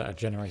textures that are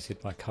generated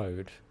by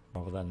code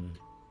rather than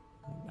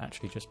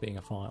actually just being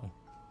a file.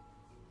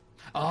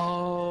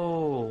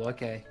 Oh,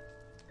 okay.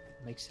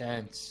 Makes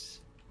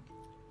sense.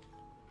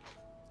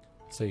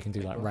 So you can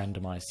do like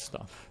randomized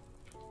stuff.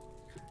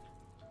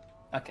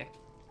 Okay.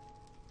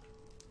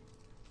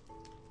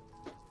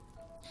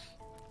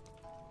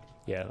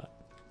 Yeah,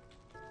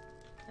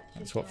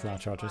 that's what Flower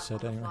Charger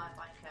said anyway.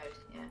 Code,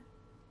 yeah.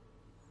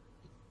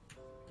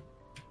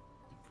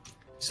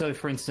 So,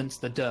 for instance,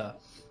 the dirt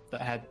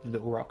that had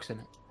little rocks in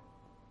it.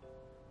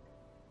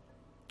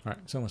 Alright,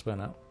 it's almost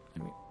burnt out.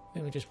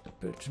 Let me just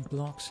put some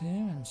blocks here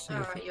and see if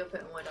Alright, you're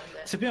putting wood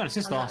under. To be honest,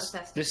 I'm not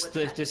obsessed with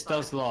wood this catching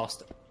does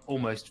last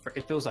almost.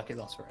 It feels like it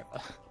lasts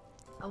forever.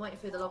 I'm waiting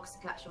for the logs to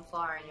catch on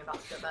fire and you're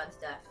about to get burned to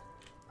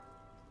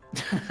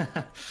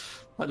death.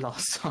 Like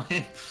last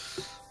time.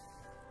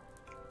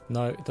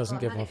 No, it doesn't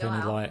Well, give let it off go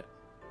any out. light.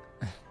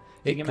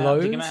 Dig It 'em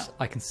out, dig 'em glows. out.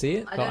 I can see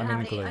it, I but don't I'm have in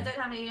any. gloom. I don't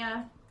have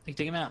any.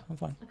 Dig him out. I'm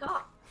fine. I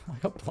can't. I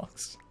got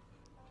blocks.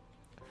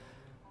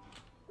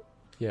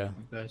 Yeah.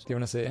 Guys. Do you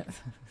want to see it?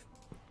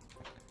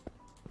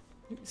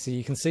 See,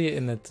 you can see it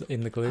in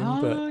the gloom,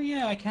 Oh but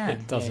yeah, I can.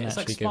 it doesn't yeah, it's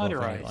actually like give off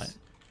spider any eyes. light.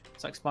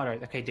 It's like spider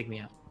eyes. Okay, dig me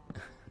out.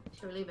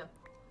 Shall we leave him?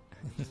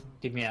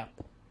 Dig me out.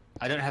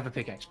 I don't have a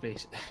pickaxe,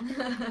 please.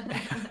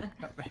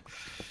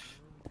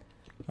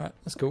 Right,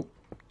 that's cool.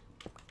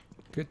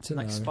 Good to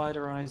Like know.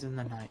 spider eyes in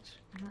the night.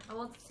 I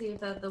want to see if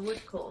the wood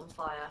caught on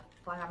fire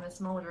by having a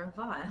smouldering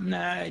fire.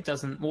 No, it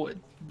doesn't. Well,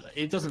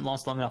 it doesn't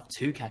last long enough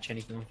to catch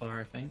anything on fire,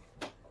 I think.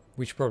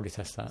 We should probably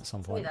test that at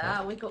some See point. but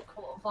that? We got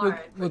caught on We'll,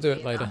 fire. we'll do it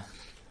quickly later.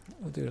 enough.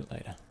 We'll do it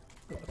later.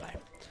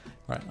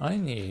 Right, I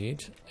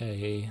need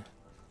a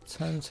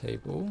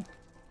turntable.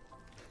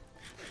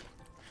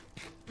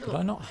 Did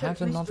I not Cooked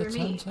have another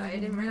mystery meat. turntable? I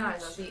didn't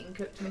realise I was eating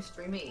cooked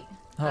mystery meat.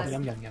 Oh,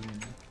 Yum, yum, yum, yum.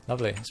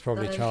 lovely. It's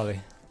probably Those- Charlie.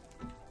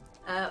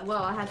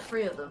 Well, I had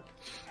 3 of them.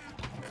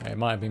 It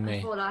might have been I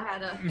me. thought I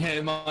had a. Yeah,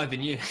 it might have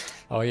been you.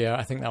 Oh yeah,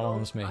 I think that one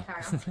was me. I'll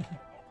carry on.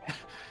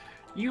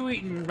 You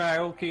eating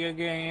Baoki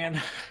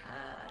again?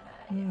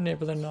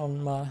 Nibbling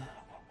on my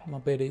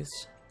biddies.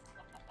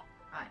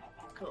 Right,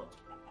 cool.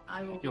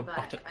 I will be Your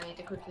back. buttock. I need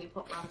to quickly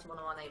pop round to one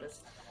of our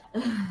neighbours.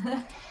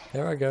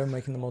 There I go,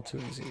 making the mod too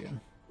easy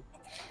again.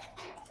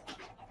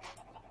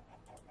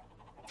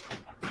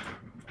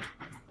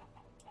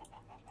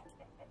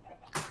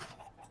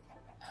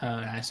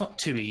 It's not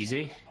too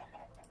easy.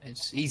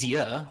 It's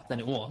easier than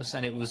it was,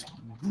 and it was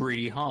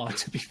really hard,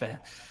 to be fair.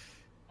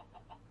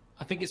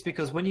 I think it's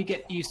because when you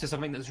get used to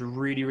something that's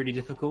really, really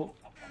difficult,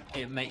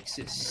 it makes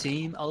it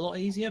seem a lot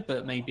easier,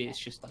 but maybe it's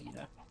just like,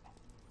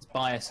 it's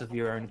bias of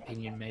your own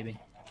opinion, maybe.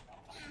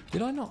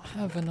 Did I not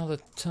have another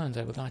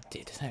turntable? I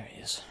did. There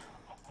it is.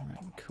 Alright,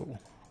 cool.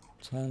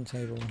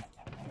 Turntable.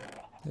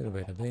 A little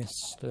bit of this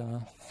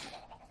stuff.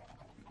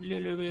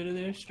 Little bit of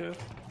this stuff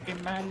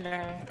in my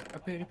life. A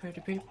pretty,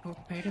 pretty people,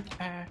 pretty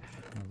pie.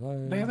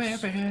 One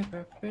of those.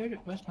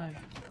 Where's my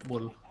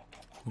wool?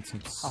 Need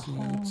some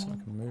seeds so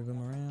I can move them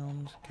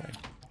around. Okay.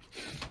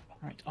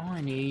 Right.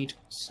 I need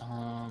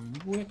some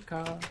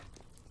wicker.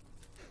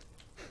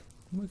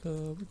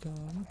 Wicca.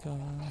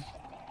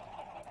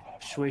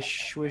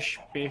 Swish, swish,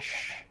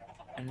 bish.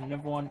 And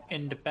another one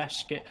in the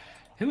basket.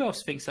 Who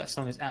else thinks that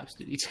song is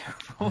absolutely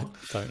terrible?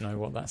 Don't know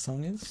what that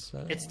song is.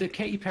 So. It's the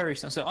Katy Perry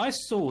song. So I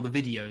saw the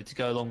video to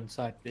go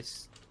alongside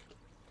this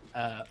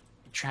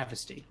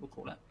travesty, we'll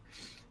call it.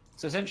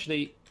 So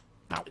essentially,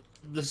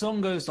 the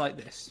song goes like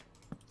this.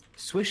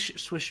 Swish,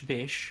 swish,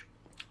 bish.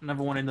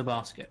 Another one in the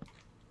basket.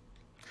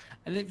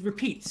 And it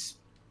repeats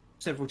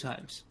several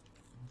times.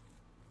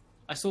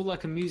 I saw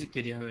like a music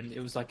video and it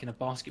was like in a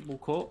basketball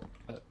court,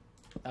 but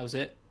that was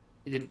it.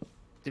 It didn't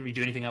really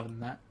do anything other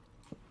than that.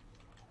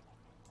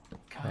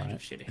 Kind of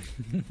shitty.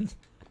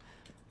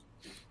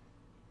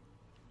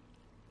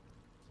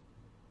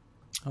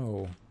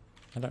 Oh,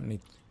 I don't need...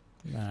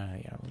 yeah,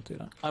 we'll do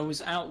that. I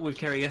was out with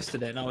Kerry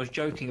yesterday and I was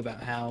joking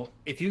about how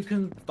if you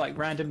can like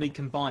randomly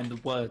combine the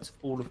words of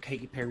all of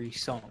Katy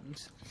Perry's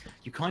songs,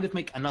 you kind of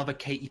make another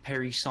Katy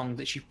Perry song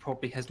that she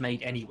probably has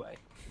made anyway.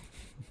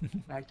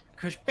 Like,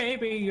 'cause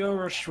baby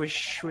you're a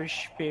swish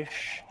swish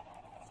bish.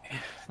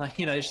 Like,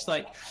 you know, it's just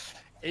like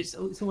it's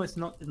almost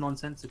not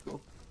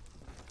nonsensical.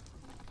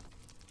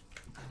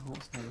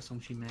 What's another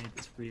song she made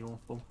that's pretty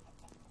awful?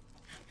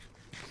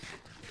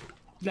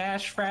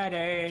 Last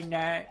Friday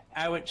night,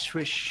 I went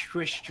swish,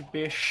 swish to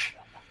bish.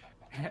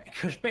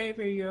 'Cause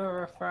baby,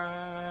 you're a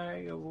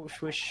fire,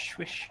 swish,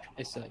 swish.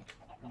 It's like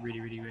really,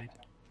 really weird.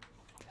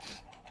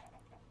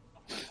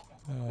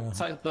 It's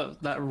like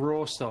that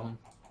Raw song.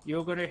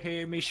 You're gonna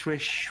hear me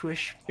swish,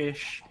 swish,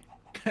 bish.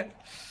 You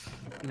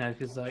know,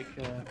 because like,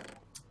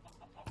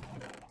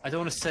 I don't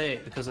want to say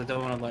it because I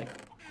don't want to like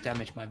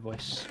damage my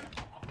voice.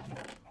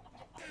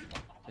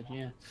 But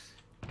yeah,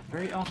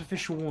 very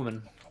artificial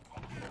woman.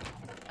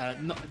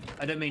 Not,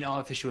 I don't mean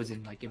artificial as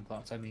in like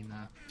implants. I mean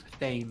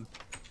fame,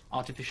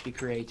 artificially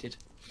created.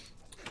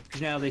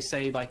 Because now they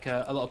say like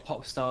a lot of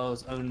pop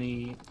stars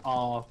only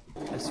are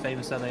as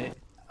famous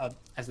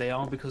as they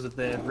are because of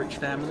their rich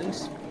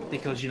families.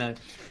 Because you know,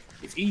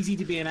 it's easy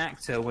to be an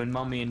actor when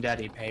mummy and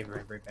daddy pay for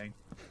everything.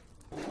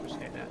 Just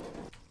say that.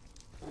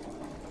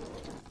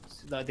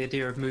 So, like the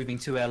idea of moving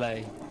to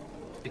LA,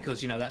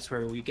 because you know that's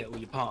where you get all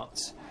your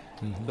parts.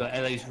 Mm-hmm. But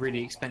LA's a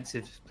really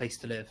expensive place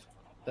to live.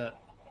 But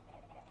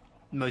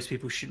most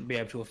people shouldn't be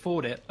able to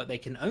afford it, but they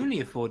can only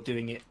afford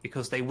doing it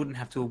because they wouldn't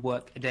have to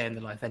work a day in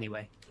their life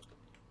anyway.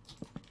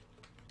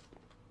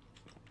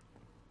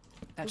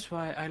 That's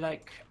why I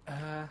like...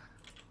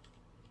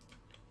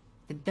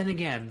 Then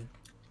again,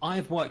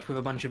 I've worked with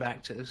a bunch of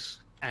actors,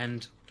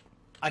 and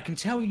I can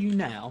tell you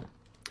now,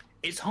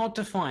 it's hard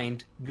to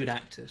find good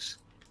actors.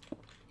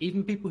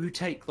 Even people who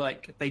take,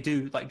 like, they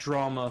do, like,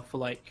 drama for,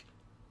 like,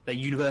 their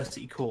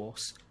university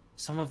course,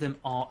 some of them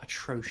are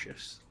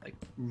atrocious. Like,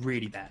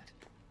 really bad.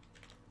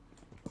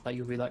 Like,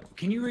 you'll be like,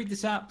 can you read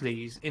this out,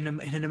 please? In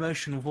an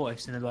emotional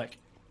voice. And they're like,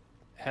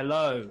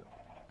 hello,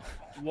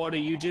 what are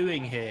you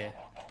doing here?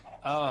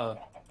 Oh,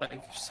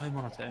 like, so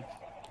monotone.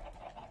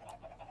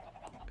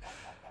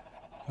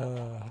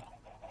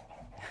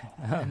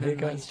 Here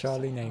goes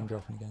Charlie name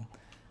dropping again.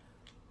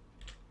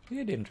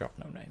 You didn't drop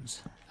no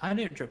names. I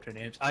didn't drop no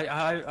names.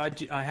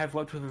 I have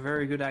worked with a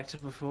very good actor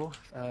before.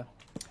 I'm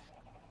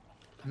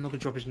not going to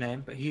drop his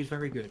name, but he's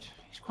very good.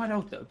 He's quite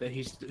old though, but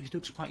he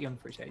looks quite young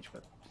for his age.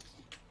 But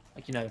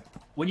like, you know,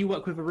 when you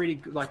work with a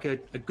really like a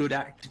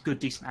good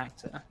decent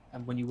actor,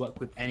 and when you work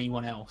with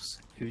anyone else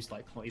who's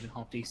like not even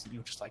half decent,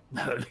 you're just like,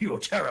 no, you're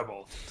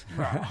terrible.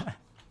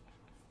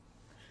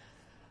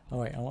 Oh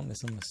wait, I want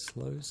this on the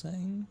slow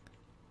saying.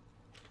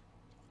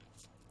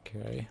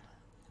 Okay,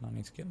 I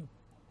need to get the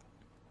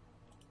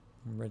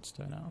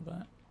redstone out of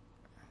that.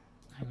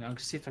 Hang on, I'm gonna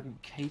see if I can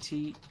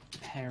Katy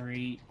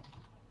Perry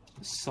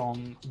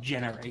song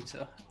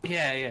generator.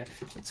 Yeah.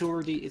 It's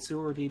already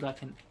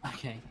like an.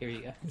 Okay, here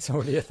you go. It's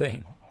already a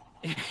thing.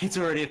 It's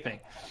already a thing.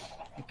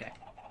 Okay.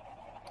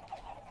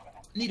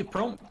 Need a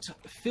prompt.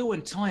 Fill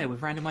entire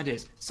with random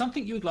ideas.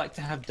 Something you would like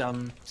to have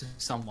done to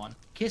someone.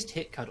 Kissed,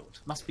 hit,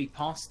 cuddled. Must be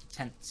past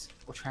tense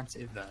or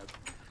transitive verb.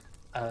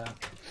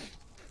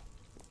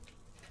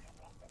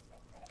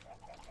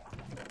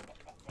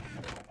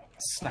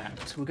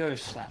 Slapped. We'll go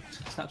with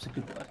slapped. Slapped's a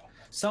good word.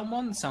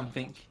 Someone,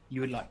 something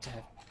you would like to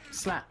have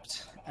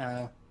slapped.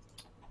 I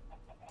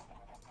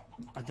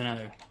don't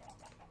know.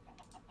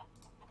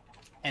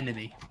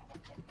 Enemy.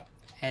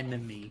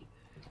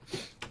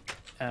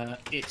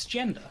 It's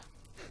gender.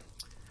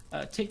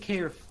 Take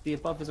care of the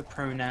above as a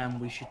pronoun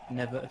we should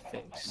never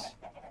affix.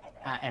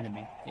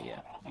 Enemy.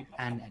 Yeah,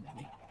 an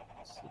enemy.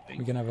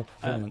 We can have a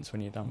performance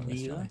when you're done with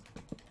this, Charlie.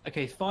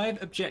 Okay,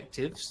 5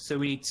 objectives. So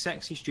we need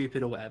sexy,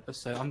 stupid, or whatever.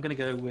 So I'm going to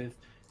go with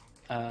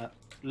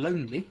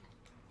lonely,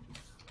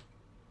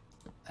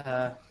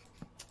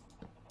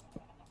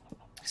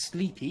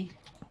 sleepy.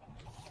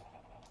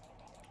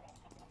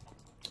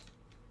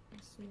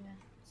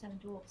 Some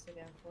dwarfs are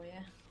going for you.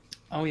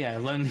 Oh yeah,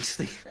 lonely,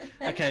 sleep.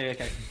 Okay.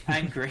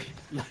 Angry,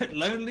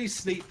 lonely,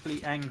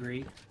 sleepy,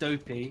 angry,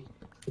 dopey,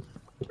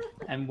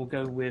 and we'll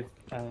go with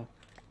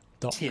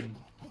Doc. Tim.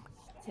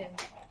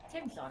 Tim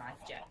Tim's not an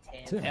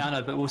adjective. Tim. Yeah, I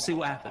know, but we'll see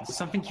what happens.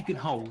 Something you can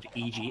hold,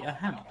 e.g. a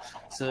hammer.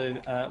 So,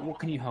 what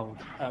can you hold?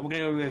 We're going to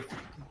go with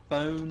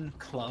bone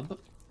club.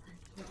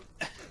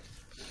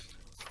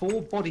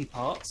 4 body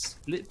parts,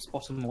 lips,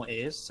 bottom or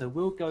ears. So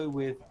we'll go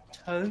with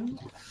toe,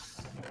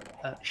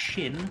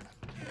 shin,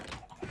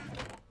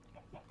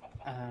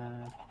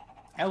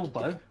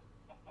 elbow,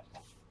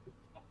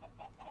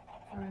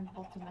 Or in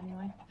bottom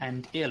anyway.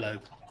 and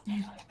earlobe.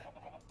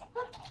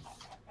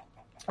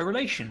 A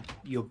relation,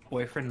 your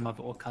boyfriend,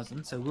 mother or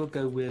cousin. So we'll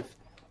go with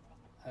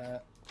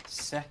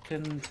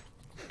second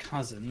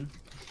cousin,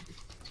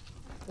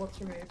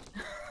 What's removed?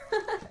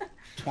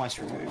 twice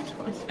removed.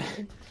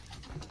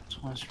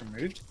 Twice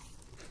removed.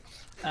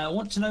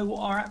 Want to know what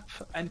our app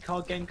and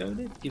card game go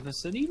with? Give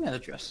us an email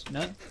address.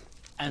 No.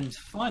 And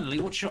finally,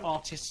 what's your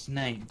artist's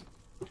name?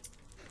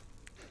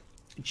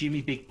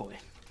 Jimmy Big Boy.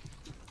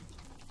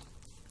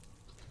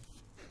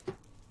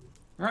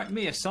 Write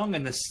me a song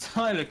in the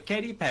style of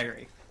Katy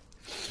Perry.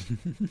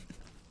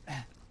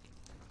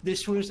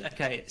 This was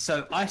okay.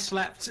 So I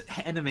slapped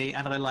Enemy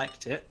and I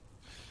liked it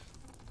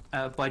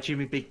by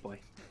Jimmy Big Boy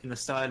in the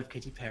style of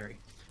Katy Perry.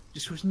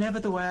 This was never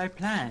the way I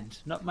planned.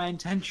 Not my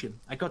intention.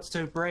 I got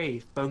so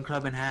brave, bone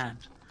club in hand.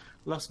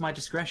 Lost my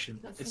discretion.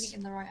 Not singing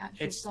in the right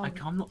actual song.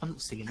 I'm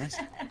not singing this.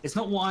 It's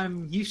not what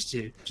I'm used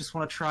to. Just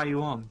want to try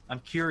you on. I'm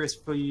curious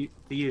for you.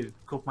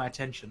 Caught my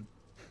attention.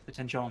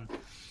 Attention.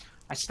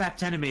 I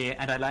slapped Enemy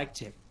and I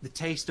liked it. The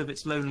taste of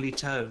its lonely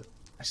toe.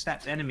 I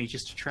slapped Enemy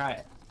just to try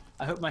it.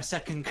 I hope my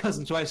second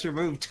cousin twice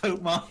removed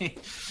don't mind.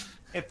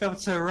 It felt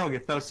so wrong.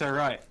 It felt so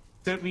right.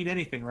 Don't mean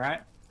anything,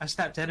 right? I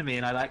slapped Enemy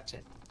and I liked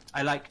it.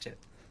 I liked it.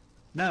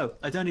 No,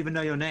 I don't even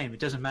know your name. It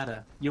doesn't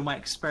matter. You're my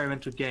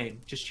experimental game.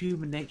 Just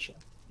human nature.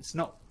 It's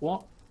not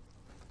what?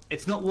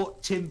 It's not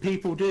what Tim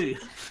people do.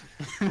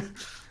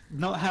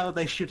 Not how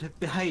they should have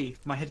behaved.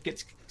 My head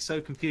gets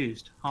so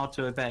confused. Hard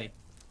to obey.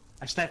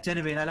 I slapped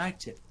Enemy and I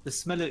liked it. The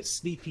smell of its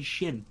sleepy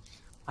shin.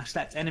 I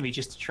slapped Enemy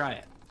just to try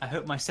it. I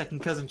hope my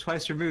second cousin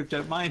twice removed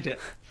don't mind it.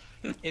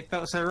 It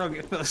felt so wrong.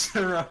 It felt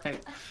so right.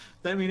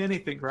 Don't mean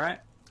anything, right?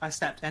 I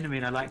slapped Enemy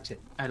and I liked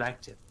it. I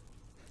liked it.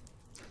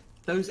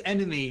 Those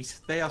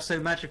enemies, they are so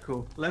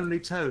magical. Lonely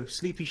toe,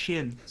 sleepy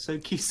shin, so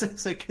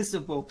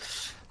kissable.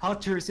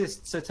 Hard to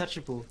resist, so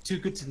touchable. Too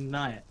good to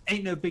deny it.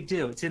 Ain't no big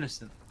deal, it's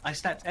innocent. I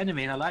slapped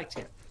Enemy and I liked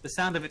it. The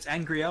sound of its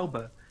angry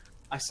elbow.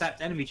 I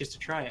slapped Enemy just to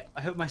try it.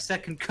 I hope my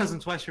second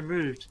cousin twice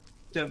removed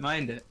don't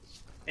mind it.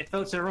 It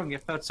felt so wrong,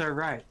 it felt so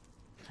right.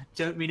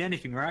 Don't mean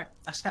anything, right?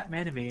 I slapped my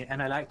Enemy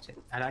and I liked it.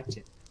 I liked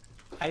it.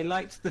 I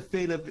liked the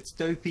feel of its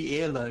dopey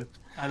earlobe.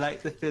 I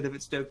liked the feel of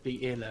its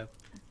dopey earlobe.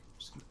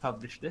 Just gonna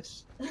publish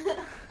this.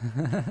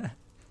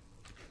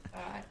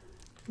 Alright.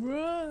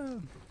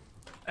 Whoa.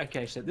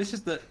 Okay, so this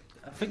is the.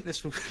 I think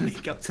this will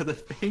link up to the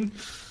thing.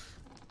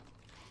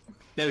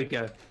 There we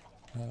go.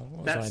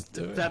 What was I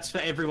doing? That's for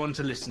everyone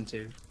to listen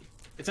to.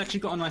 It's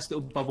actually got a nice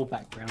little bubble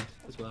background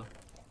as well.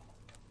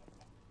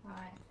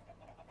 Right.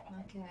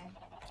 Okay.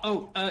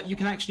 Oh, you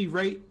can actually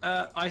rate.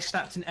 I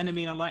slapped an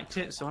enemy and I liked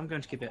it, so I'm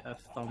going to give it a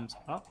thumbs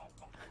up.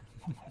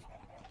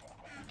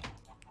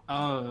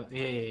 Oh,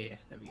 yeah.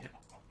 There we go.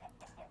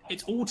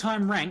 Its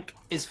all-time rank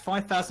is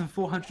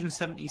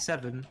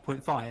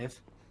 5,477.5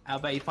 out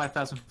of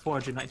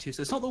 85,492.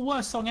 So it's not the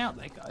worst song out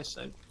there, guys.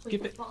 So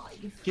give it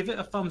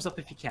a thumbs up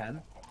if you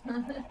can.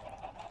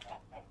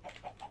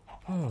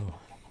 Oh.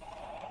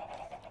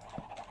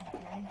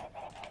 Okay.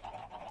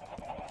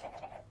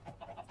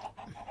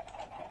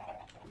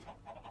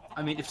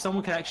 I mean, if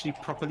someone could actually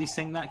properly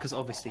sing that, because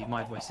obviously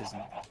my voice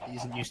isn't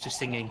used to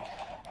singing.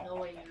 No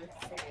way you would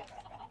sing it.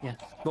 Yeah,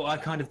 but I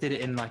kind of did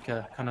it in like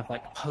a kind of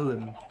like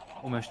poem,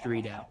 almost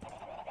read out.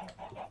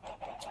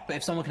 But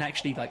if someone can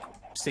actually like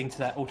sing to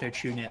that, auto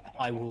tune it,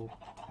 I will.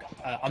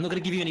 I'm not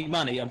going to give you any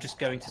money. I'm just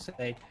going to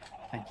say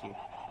thank you.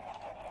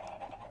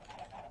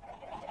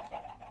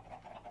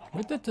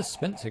 Where did the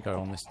dispenser go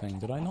on this thing?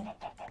 Did I not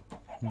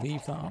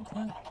leave that up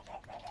there?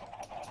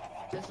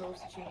 Just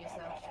also tune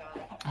yourself,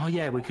 Charlie. Oh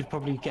yeah, we could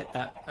probably get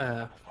that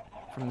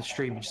from the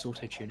stream and just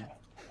auto tune it.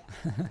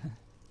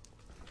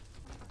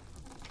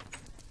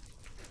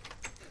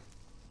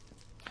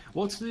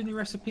 What's the new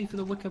recipe for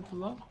the wicker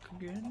block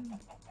again?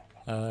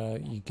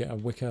 You get a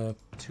wicker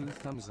 2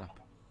 thumbs up.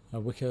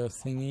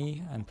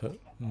 thingy and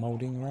put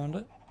moulding around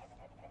it.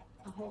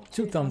 A whole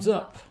 2 thumbs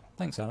up.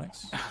 Thanks,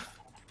 Alex.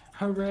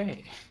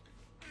 Hooray!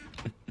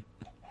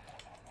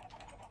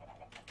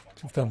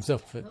 2 thumbs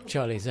up for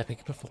Charlie's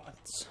epic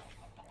performance.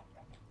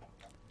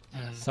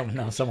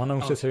 Someone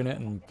auto-tune it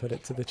and put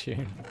it to the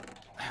tune.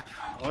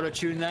 Auto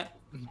tune that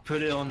and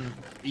put it on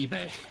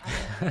eBay.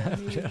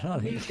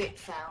 New bit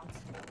sound,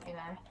 you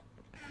know.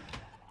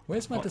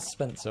 Where's my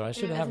dispenser? I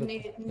should have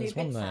it. There's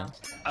one there.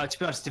 To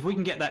be honest, if we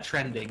can get that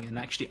trending and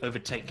actually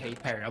overtake Katy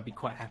Perry, I'll be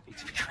quite happy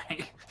to be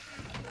frank.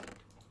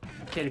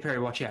 Katy Perry,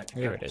 watch out.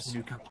 Here it is.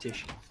 New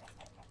competition.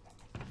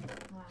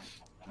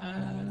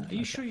 Right. Are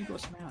you sure you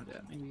got some around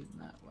it? Maybe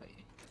that way.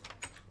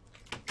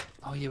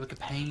 Oh yeah, wicker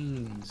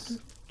panes.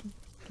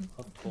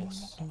 Of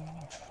course. No,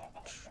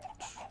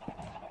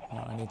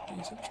 I need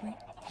these actually.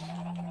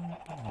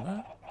 Like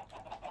that.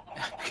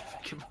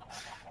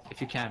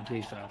 If you can,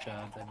 please,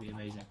 child, that'd be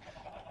amazing.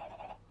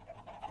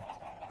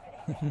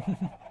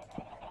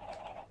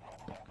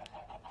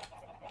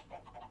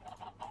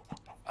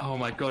 Oh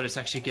my god, it's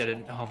actually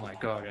getting. Oh my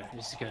god,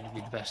 this is going to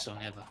be the best song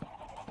ever.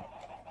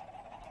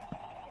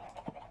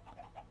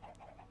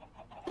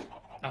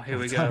 Oh, here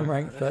we go. Time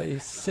rank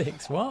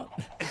 36. What?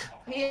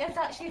 He is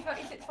actually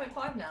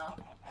 36.5 now.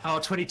 Oh,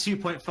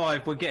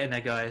 22.5. We're getting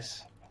there,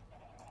 guys.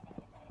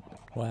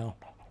 Wow.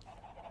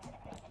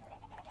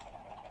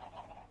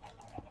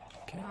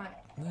 Okay. Right.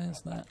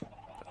 There's that.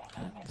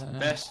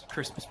 Best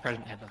Christmas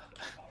present ever.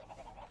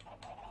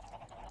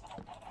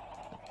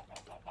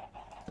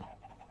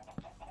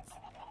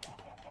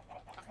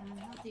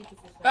 How deep is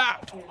this? Ah!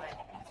 Too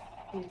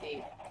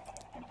deep.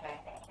 Okay.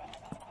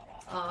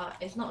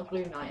 It's not a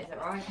gloom night, is it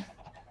right?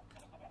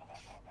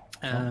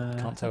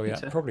 Can't tell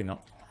yet. Probably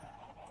not.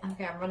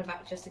 Okay, I'm running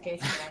back just in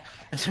case.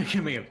 It's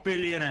making me a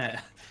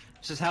billionaire.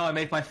 This is how I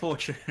made my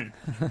fortune.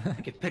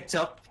 I get picked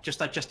up just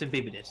like Justin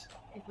Bieber did.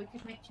 If we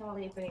could make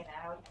Charlie a billionaire,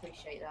 I would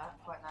appreciate that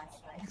quite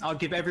nicely. I'll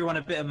give everyone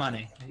a bit of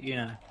money, you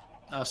know.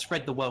 I'll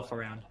spread the wealth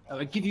around.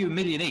 I'll give you $1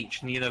 million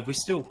each, and you know we're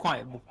still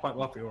quite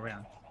wealthy all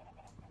around.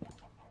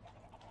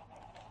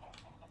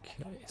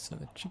 Okay, so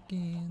the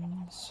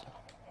chickens.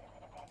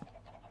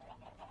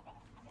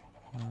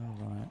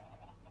 Alright.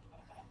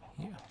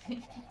 Yeah.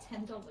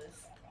 $10.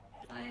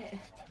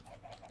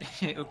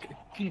 It. Okay.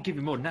 Can you give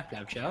me more than that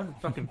now, child? I'm a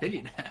fucking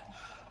billionaire.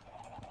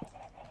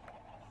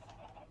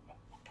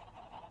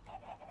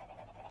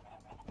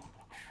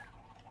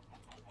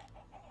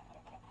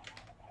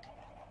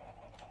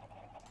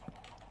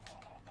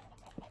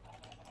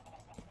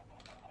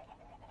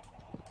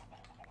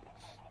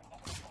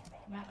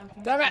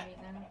 Damn it!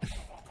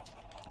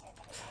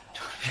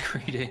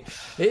 Greedy.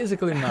 It is a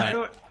gloom I night. don't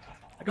want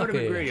to be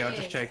Okay. greedy. I'll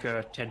just take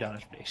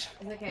 $10, please.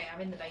 It's okay,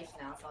 I'm in the base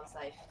now, so I'm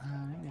safe.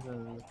 Let me have a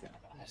look at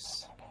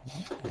this.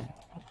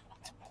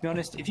 To be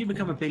honest, if you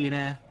become a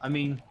billionaire, I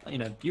mean, you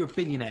know, you're a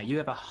billionaire. You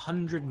have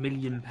 £100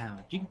 million.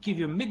 You can give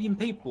you 1 million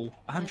people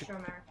Unless you're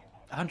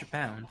American.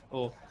 £100,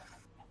 or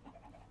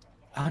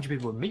 100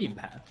 people £1 million.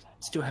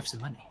 Still have some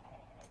money.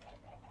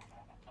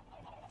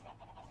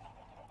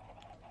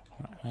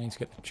 Right, I need to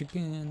get the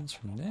chickens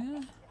from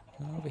there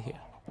over here.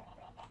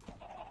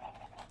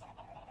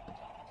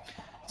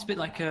 It's a bit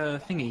like a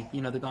thingy,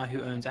 you know, the guy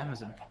who owns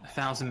Amazon.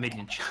 1,000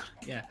 million.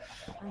 Yeah.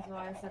 That's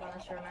why I said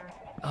unless you're American.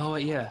 Oh,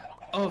 yeah.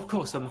 Oh, of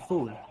course, I'm a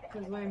fool.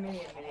 Because we're a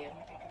million. Yeah,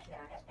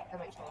 that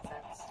makes more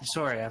sense.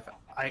 Sorry,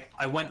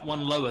 I went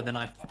one lower than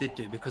I did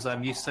do because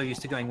I'm so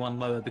used to going one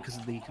lower because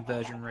of the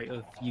conversion rate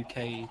of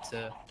UK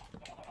to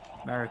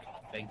American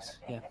things.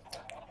 Yeah.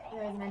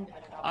 There is an end of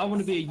it. I want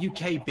to be a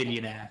UK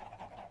billionaire.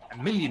 A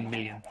million.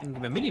 And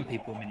give 1 million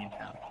people £1 million.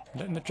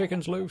 Letting the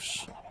chickens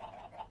loose.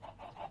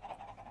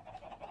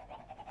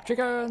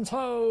 Chickens,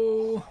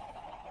 ho!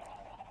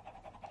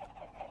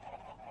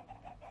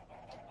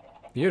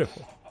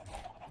 Beautiful.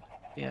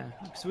 Yeah.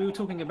 So we were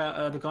talking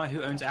about the guy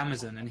who owns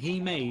Amazon, and he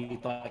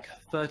made like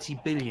 30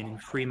 billion in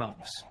 3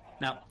 months.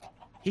 Now,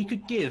 he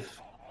could give,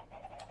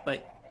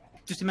 like,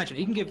 just imagine,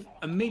 he can give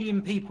 1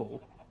 million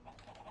people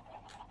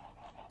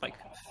like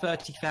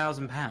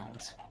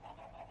 £30,000,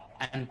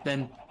 and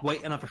then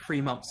wait another 3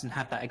 months and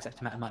have that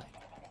exact amount of money.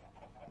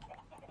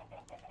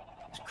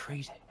 It's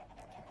crazy.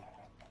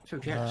 So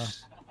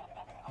jealous.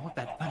 I want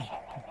that money.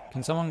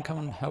 Can someone come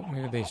and help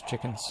me with these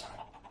chickens?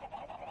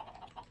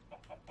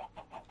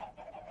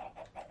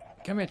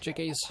 Come here,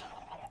 chickies.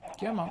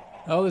 Come on.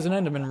 Oh, there's an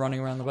Enderman running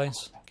around the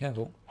base.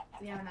 Careful.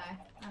 Yeah, I know.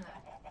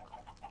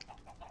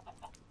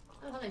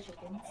 Oh, hello,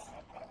 chickens.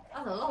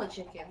 That's a lot of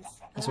chickens.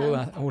 That's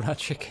all our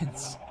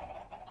chickens.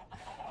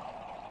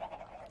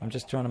 I'm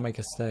just trying to make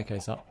a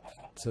staircase up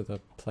to the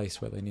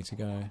place where they need to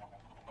go.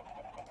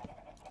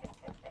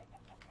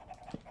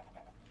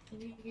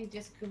 You're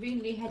just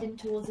conveniently heading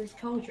towards this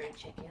cauldron,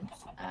 chickens.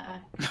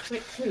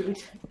 Quick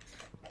food.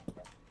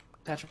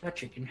 That's right,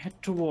 chicken. Head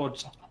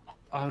towards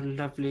our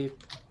lovely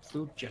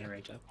food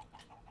generator.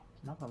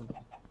 No problem.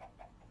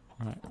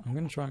 Right, I'm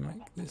going to try and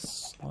make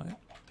this like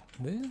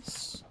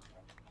this.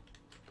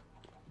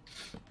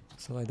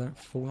 So they don't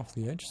fall off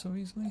the edge so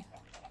easily.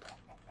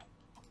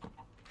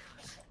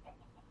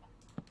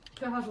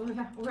 God,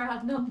 we're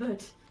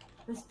outnumbered.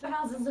 There's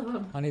thousands of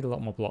them. I need a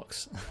lot more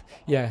blocks.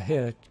 Yeah,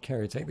 here,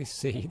 Kerry, take these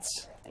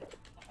seeds.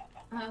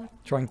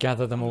 Try and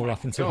gather them all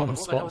up into one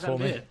spot for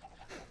me.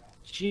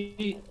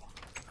 Gee,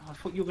 I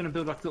thought you were going to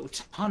build like a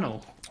little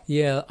tunnel.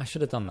 Yeah, I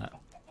should have done that.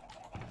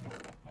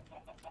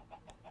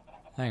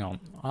 Hang on,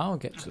 I'll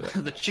get to it.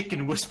 The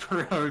chicken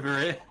whisperer over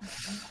here.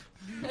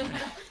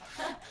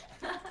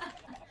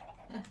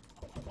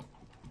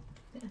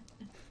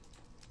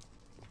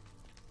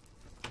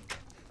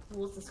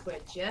 Towards the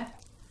squidge, yeah?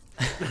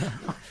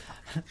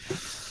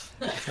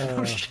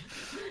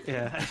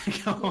 Yeah.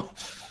 Go on.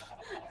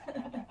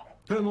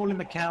 Put them all in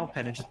the cow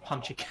pen and just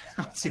punch a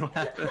cow. See what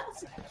happens.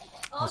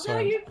 Oh no,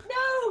 sorry. you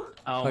no!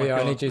 Oh my yeah,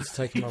 God. I need you to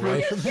take them away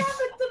You from me.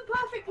 gathered them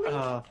perfectly.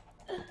 Oh,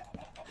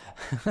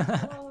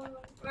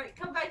 right,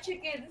 come back,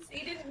 chickens.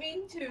 He didn't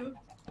mean to.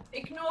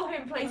 Ignore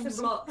him, place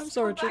some blocks. I'm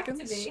sorry, Come back to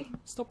chickens. me.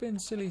 Stop being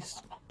silly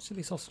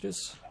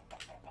sausages.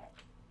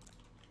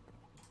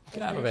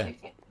 Get out of here.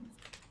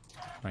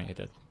 Right, you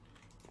did.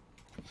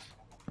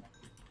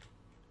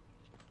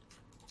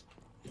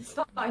 It's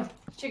fine.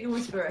 Chicken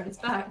Whisperer, it's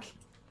back.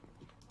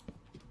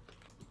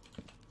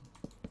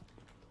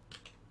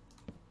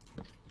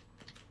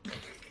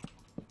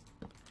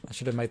 I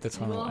should have made the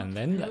tunnel and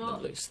then let them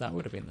What? loose. That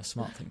would have been the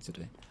smart thing to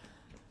do.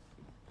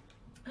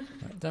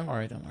 Right, don't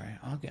worry.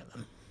 I'll get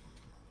them.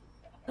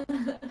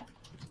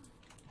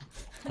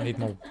 I need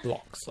more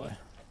blocks though.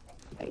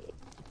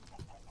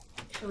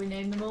 Shall we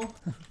name them all?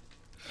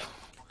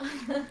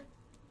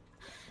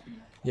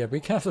 Yeah, be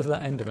careful of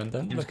that Enderman.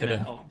 Don't look at him.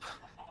 Help.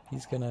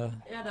 He's gonna.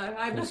 Yeah, no,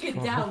 I'm What's looking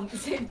wrong? down at the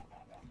same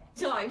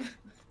time.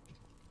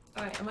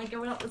 Alright, am I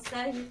going up the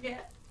stairs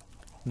yet?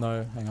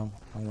 No, hang on.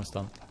 I'm almost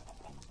done.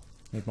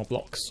 Need more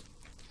blocks.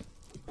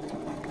 I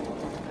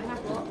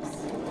have blocks.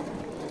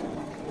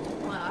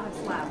 Well, I have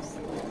slabs.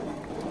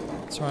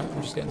 It's alright.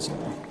 I'm just getting some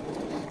more.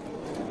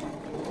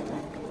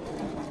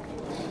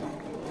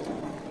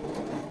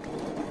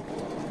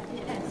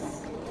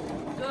 Yes.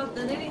 God,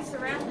 they're nearly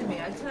surrounding me.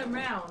 I turn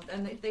round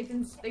and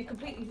they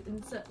completely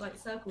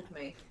circled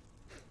me.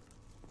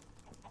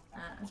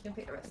 I'm just gonna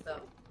pick the rest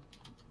up.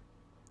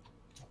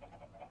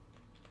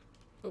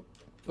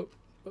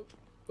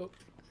 Oh.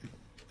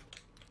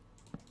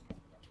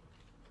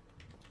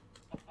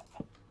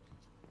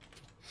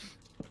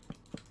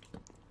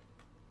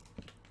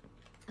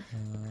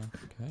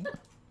 Okay.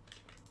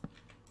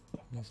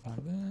 Just like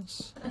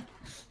this.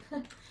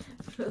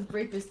 For the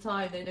briefest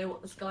time, they know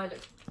what the sky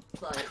looks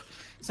like.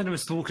 Someone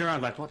was walking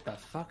around like, what the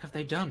fuck have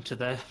they done to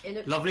their It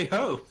looks, lovely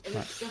home? it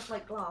looks just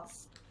like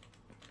glass.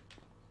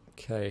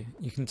 Okay,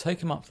 you can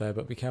take him up there,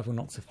 but be careful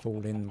not to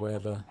fall in where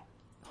the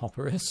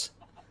hopper is.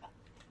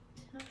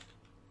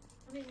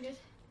 I mean, good.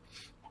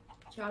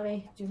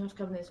 Charlie, do not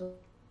come this way.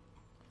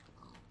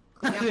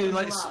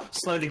 Like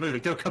slowly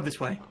moving. Don't come this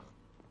way.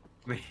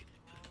 Me.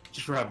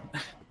 Just run.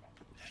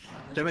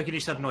 Don't make any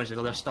sudden noises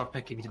or they'll start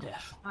picking you to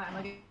death. Alright, am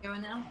I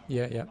going now?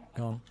 Yeah,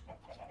 go on.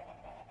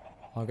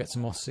 I'll get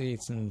some more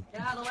seeds and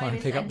Get out of the try way,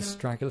 and pick up the Miss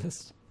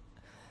stragglers.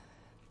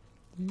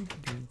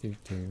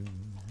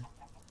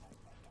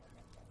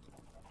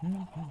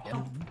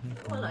 Oh,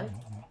 hello.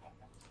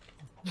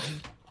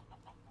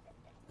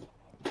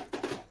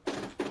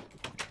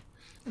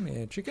 Come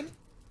here, chicken.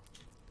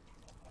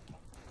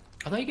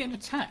 Are they getting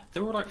attacked?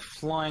 They're all like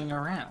flying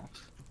around.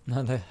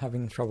 No, they're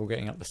having trouble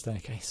getting up the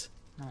staircase.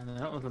 No, they're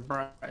not the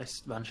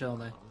brightest bunch, are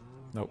they?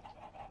 Nope.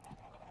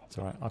 It's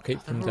alright, I'll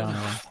keep them They're all-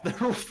 down.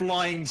 They're all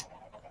flying.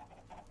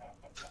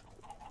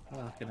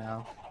 Fucking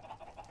hell.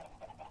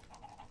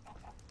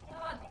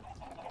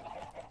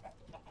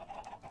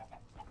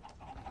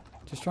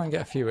 Just try and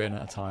get a few in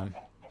at a time.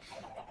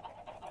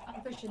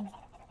 I'm pushing.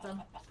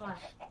 Done. Fine.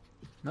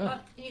 No. Right,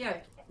 here you go.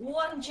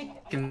 One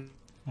chicken.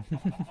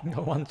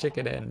 Got one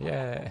chicken in,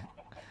 yeah.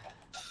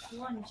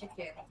 One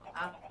chicken.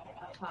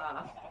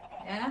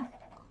 Yeah?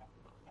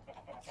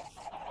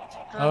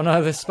 Oh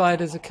no, the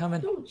spiders are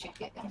coming. Two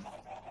chicken.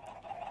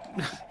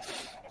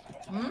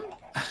 Your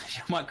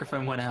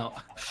microphone went out.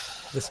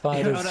 The It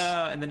spiders. went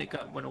out and then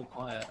went all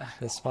quiet.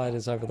 The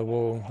spiders over the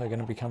wall. They're going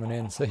to be coming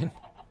in soon.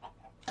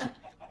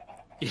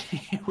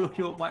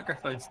 Your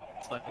microphone's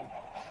like.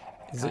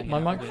 Is it hanging my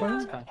out a bit.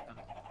 microphone? It's kind of-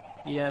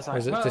 Yes, Or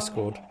is it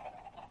Discord?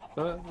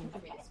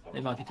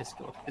 It might be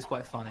Discord. It's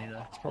quite funny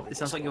though. probably It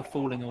sounds like you're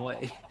falling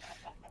away.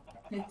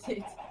 It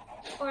did.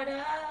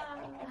 Order!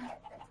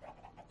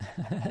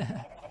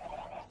 Come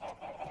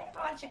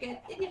on, chicken.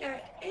 In you go.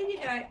 In you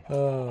go.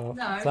 Oh,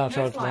 No, Cloud no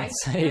Child fly.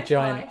 wants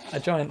No a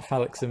giant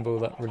phallic symbol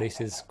that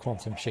releases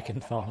Quantum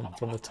Chicken Farm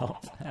from the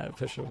top at a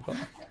push of a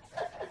button.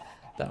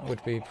 That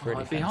would be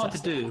pretty It'd be hard to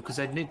fantastic. do because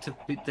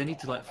they need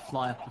to like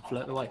fly up and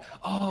float away.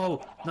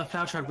 Oh no,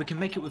 Cloud Tribe, we can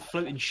make it with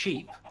floating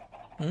sheep.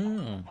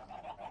 Mm.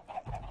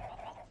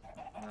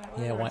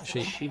 Yeah, white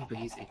sheep. Sheep would be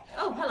easy.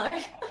 Oh, hello.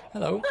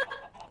 Hello.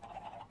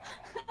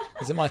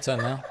 Is it my turn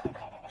now?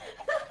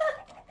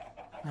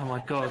 Oh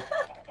my god.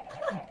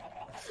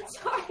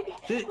 Sorry.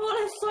 This- All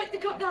I sight to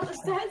come down the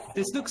stairs.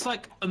 This looks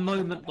like a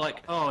moment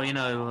like, oh, you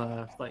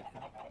know, like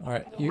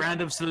Alright, you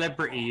random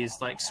celebrity is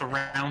like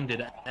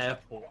surrounded at the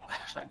airport.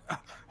 It's like, "Oh,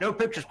 no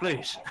pictures,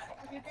 please.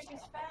 I'm your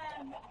biggest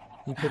fan.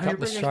 pick Your up the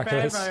biggest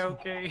stragglers. fan,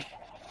 okay.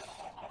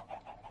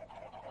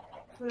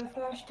 For the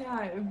first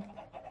time,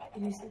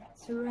 it is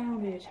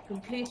surrounded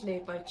completely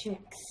by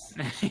chicks.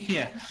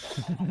 Yeah,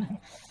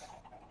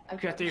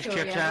 get these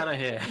chicks out of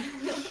here.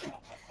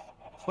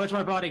 Where's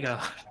my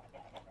bodyguard?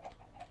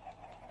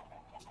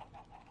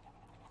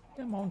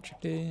 Come on,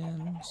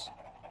 chickens.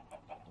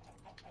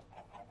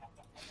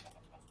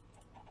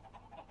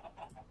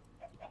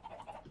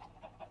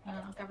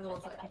 I'll gather the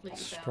ones that are completely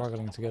down.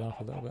 Struggling to get up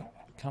a little bit.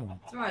 Come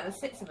It's alright, there's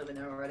 6 of them in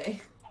there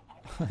already.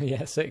 on.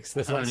 Yeah, 6.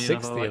 There's like Only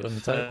 60 another, of them.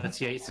 like, total.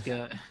 38 to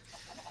go.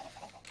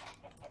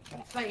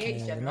 38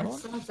 another generous.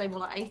 one? Some say more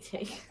like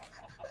 80.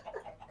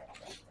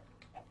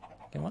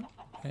 Come on.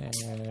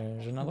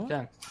 There's another one.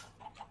 Done.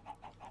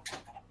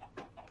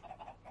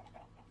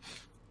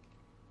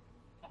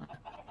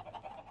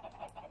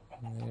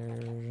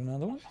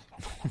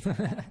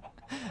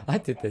 I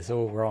did this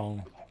all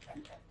wrong.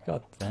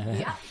 God damn it.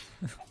 Yeah.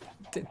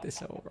 Did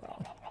this all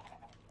wrong.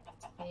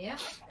 Yeah.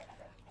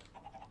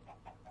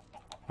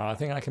 I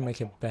think I can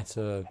make a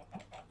better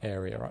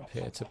area up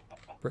here to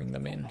bring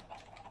them in.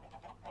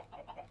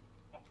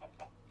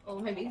 Or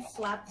maybe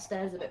slab the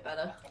stairs a bit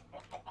better.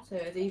 So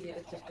it's easier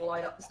to just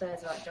glide up the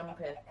stairs without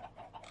jumping.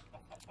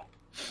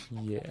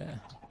 Yeah.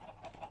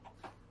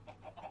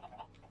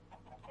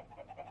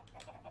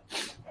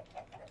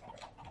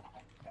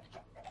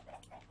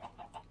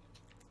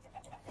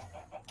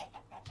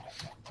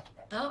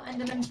 Oh,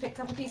 Enderman's picked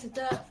up a piece of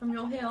dirt from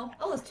your hill.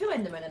 Oh, there's 2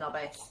 Endermen in our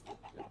base.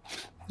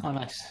 Oh,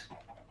 nice.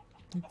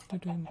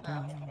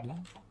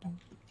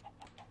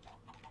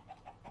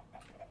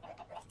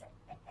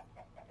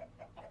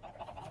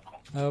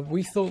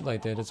 We thought they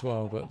did as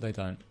well, but they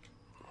don't.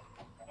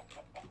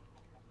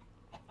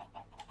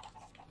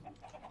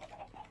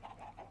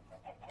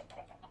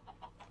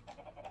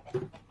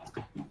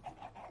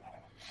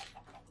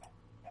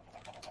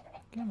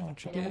 Come on, You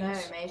chickens. never know,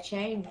 it may have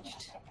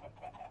changed.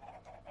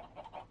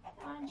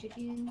 Come on,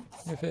 chickens.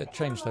 If it had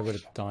changed, they would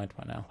have died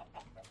by now.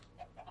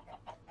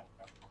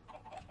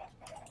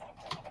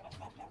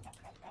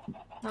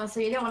 Oh,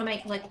 so you don't want to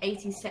make like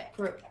 80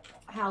 separate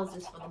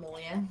houses for them all,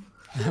 yeah?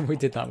 We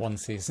did that one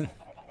season.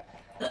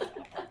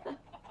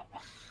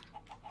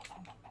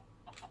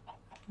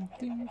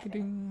 Ding,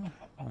 ding.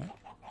 Right.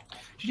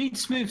 Do you need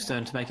smooth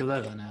stone to make a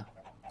leather now?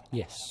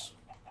 Yes.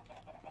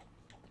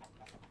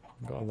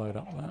 Got to load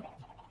up that.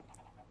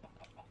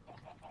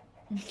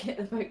 Get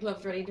the boat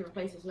gloves ready to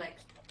replace his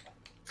legs.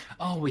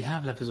 Oh, we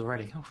have levers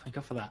already. Oh, thank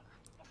God for that.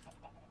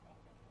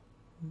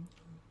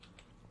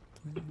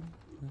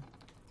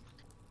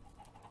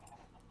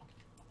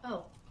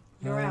 Oh,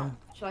 you're out.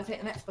 Shall I take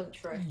the next bunch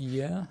through?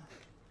 Yeah,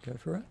 go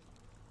for it.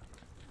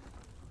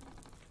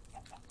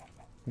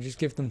 You just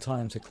give them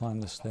time to climb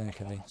the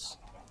staircase.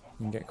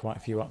 You can get quite a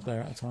few up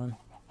there at a time.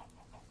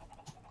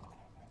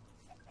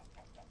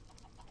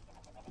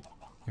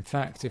 In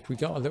fact, if we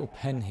got a little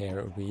pen here,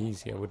 it would be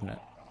easier, wouldn't it?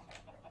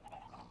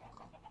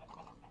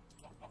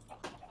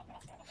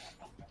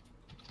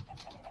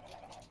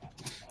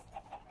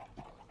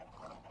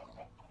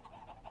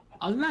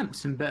 Are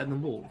lamps better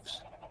than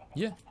wolves?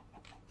 Yeah.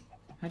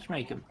 How'd you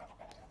make them?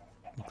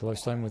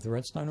 Glowstone with the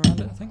redstone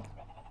around it, I think.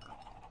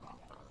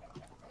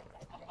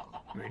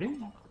 Really?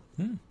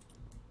 Hmm.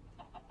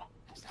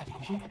 Is that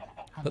easy?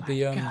 Oh But my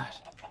the God.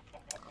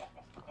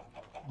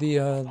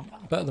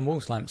 better than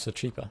wolves lamps are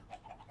cheaper.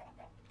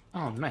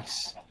 Oh,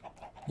 nice.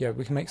 Yeah,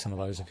 we can make some of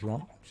those if you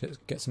want.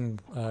 Just get some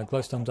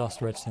glowstone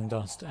dust, redstone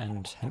dust,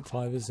 and hemp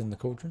fibers in the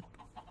cauldron.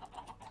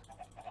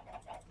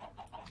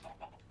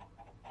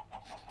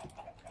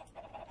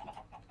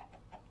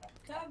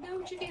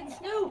 No, chickens,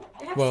 no!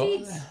 They have Well,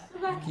 seeds!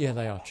 Come back. Yeah,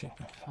 they are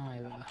cheaper.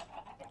 Fiber.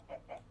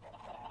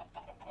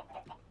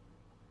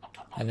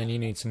 And then you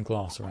need some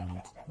glass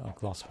around,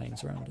 glass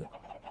panes around it.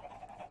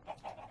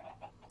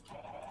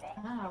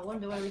 Ah, I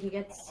wonder where we could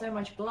get so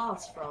much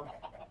glass from.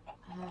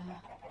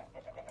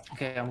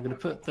 Okay, I'm going to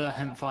put the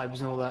hemp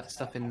fibers and all that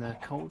stuff in the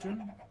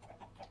cauldron.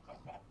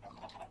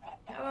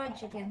 Come on,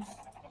 chickens.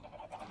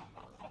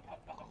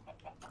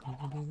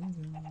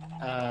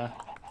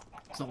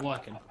 It's not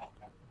working.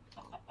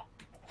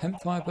 Hemp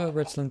fiber,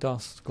 redstone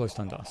dust,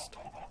 glowstone dust.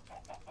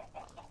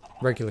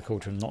 Regular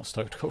cauldron, not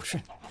stoked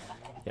cauldron.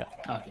 Yeah.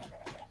 Okay.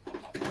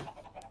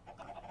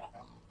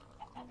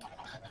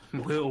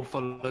 We're all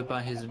followed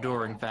by his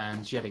adoring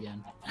fans yet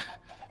again.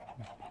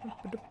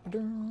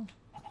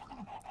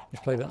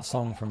 Let's play that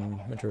song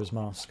from Majora's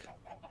Mask.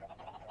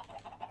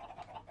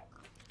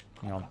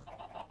 Hang on.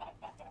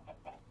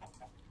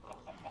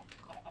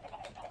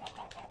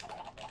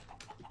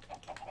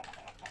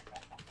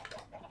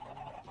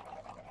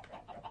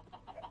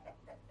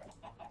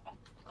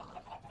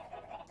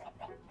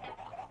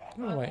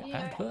 Oh wait,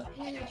 advert?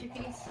 Here,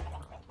 chickies.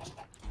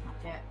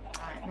 Yeah,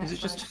 alright, Is next it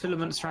just one.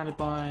 filament surrounded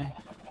by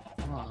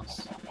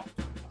glass?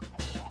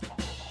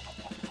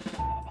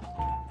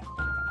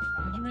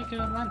 How'd you make a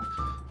lamp?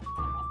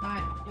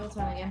 Alright, your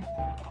turn again.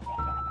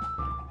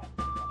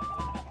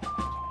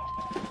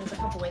 There's a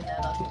couple in there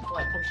that I couldn't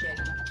quite push in.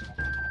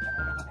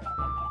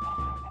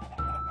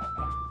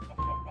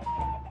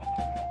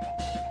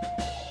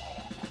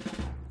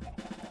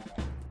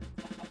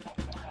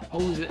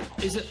 Oh,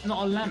 is it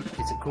not a lamp?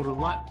 Is it called a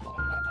light block?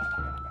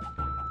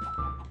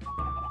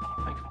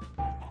 Like,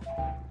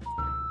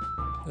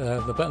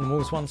 The button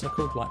walls ones are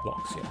called light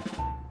blocks, yeah.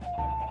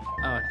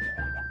 oh, okay.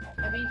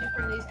 Maybe you just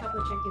bring these couple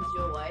of chickens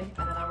your way,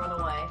 and then I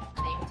run away,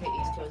 and then you can take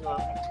these two as well.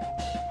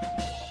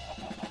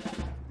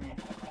 Yeah.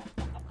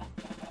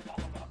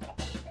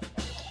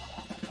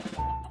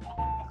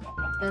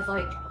 There's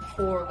like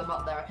 4 of them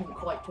up there I couldn't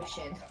quite push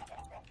in.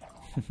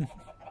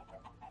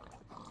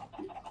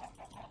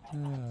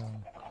 Oh,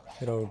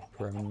 good old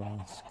Roman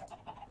Mask.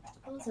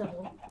 Oh, there's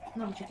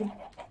another chicken.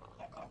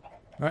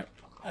 Right.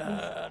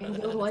 It was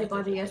all the way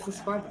by the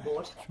subscriber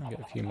board. Try and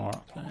get a few more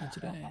up there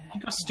today.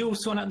 You guys still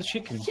sorting out the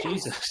chickens? Yes.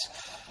 Jesus.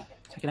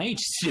 It's taking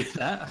ages to do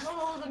that. Not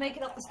all of them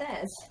making up the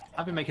stairs.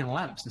 I've been making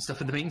lamps and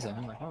stuff in the meantime.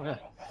 I'm like, oh yeah.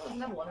 Oh,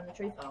 there's another one in the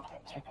tree farm.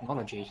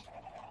 Technology.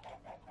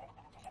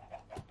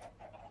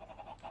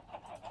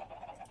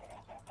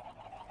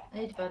 I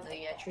need to burn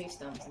the tree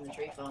stumps in the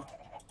tree farm.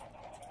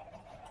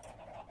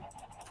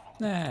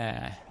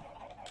 Nah.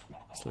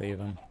 Just leave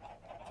them.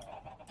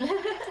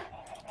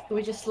 Can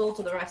we just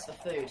slaughter the rest for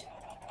food?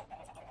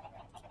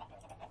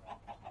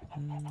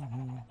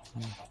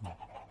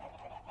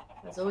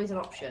 There's always an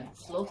option.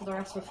 Slaughter the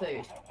rest for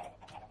food.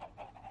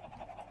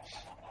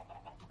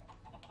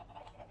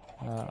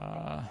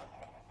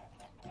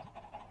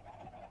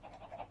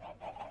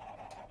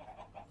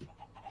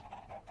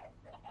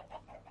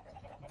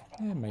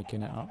 Yeah,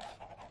 making it up.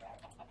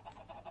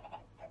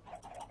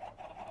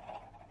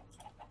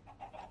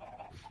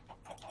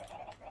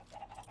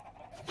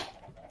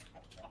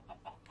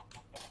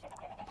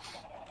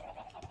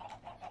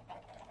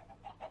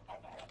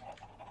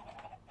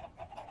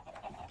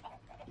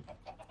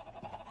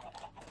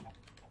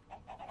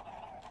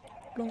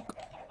 Plonk.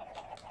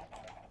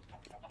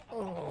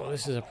 Oh,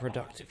 this is a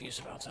productive use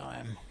of our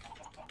time.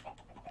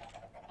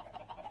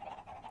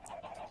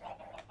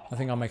 I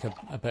think I'll make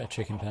a better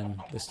chicken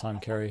pen this time,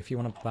 Kerry. If you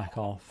want to back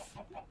off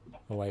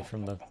away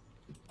from the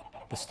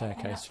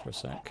staircase for a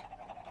sec.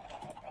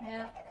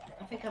 Yeah,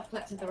 I think I've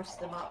collected the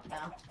rest of them up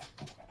now.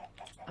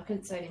 I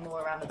couldn't say any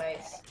more around the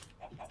base.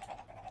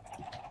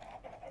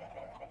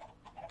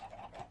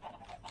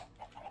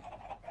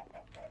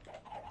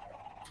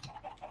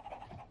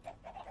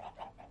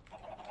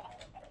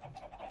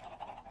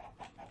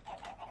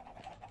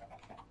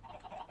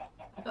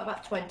 I've got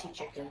about 20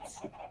 chickens.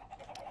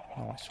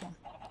 Nice one.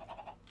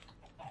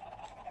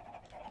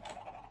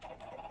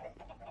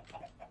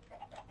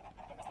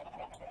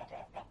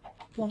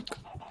 Plonk.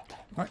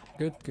 Right,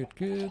 good, good,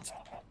 good.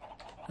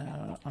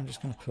 I'm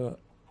just going to put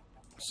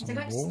some They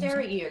like walls.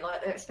 stare at you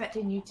like they're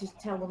expecting you to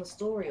tell them a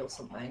story or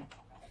something.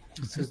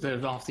 Because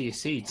they're after your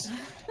seeds.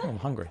 Oh, I'm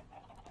hungry.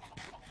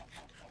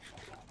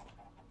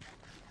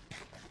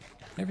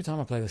 Every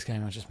time I play this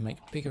game, I just make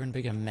bigger and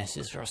bigger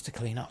messes for us to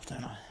clean up,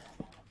 don't I?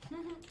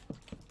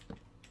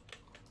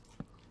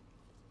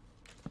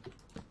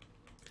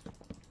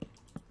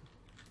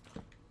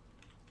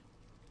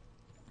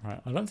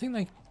 Right, I don't think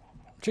they...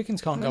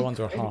 Chickens can't go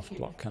under a half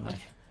block, can they?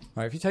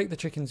 Right, if you take the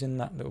chickens in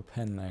that little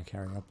pen there,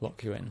 Carrie, I'll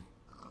block you in.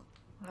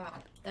 Ah,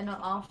 they're not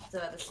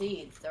after the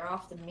seeds, they're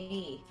after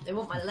me. They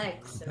want my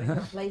legs, so we can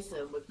replace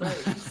them with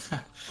bones.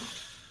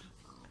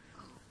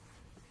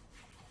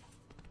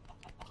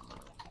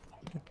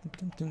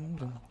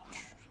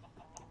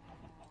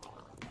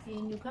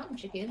 In you come,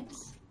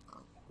 chickens.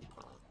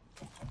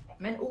 I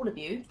meant all of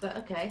you, but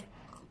okay.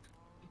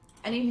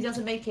 Any who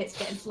doesn't make it's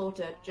getting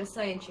slaughtered. Just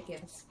saying,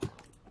 chickens.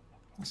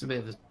 It's a bit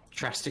of a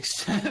drastic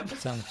step.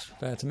 Sounds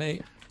fair to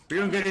me. We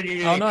don't get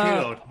any Oh no!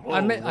 killed. Whoa,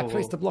 I whoa,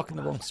 placed the whoa. block in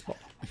the wrong spot.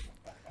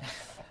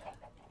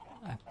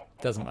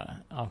 Doesn't matter.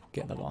 I'll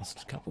get the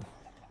last couple.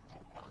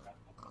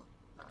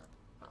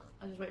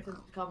 I'll just wait for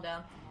them to calm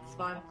down. It's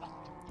fine.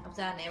 I'm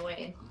down here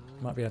waiting.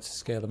 Might be able to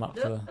scare them up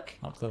Look!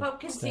 the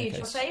Pumpkin seeds,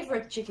 your staircase.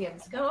 favourite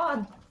chickens. Go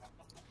on.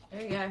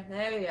 There we go.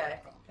 There we go.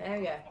 There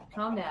we go.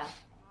 Calm down.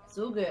 It's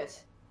all good.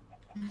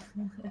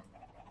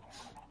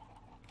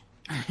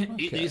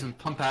 Eat these and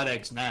pump out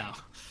eggs now.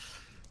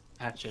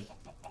 That should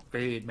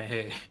feed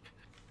me.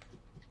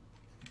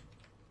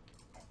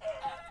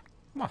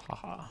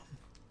 Mahaha.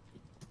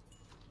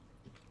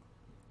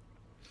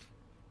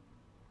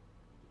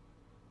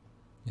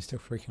 You're still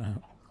freaking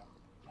out.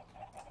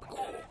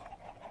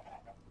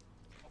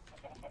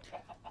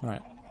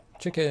 Right,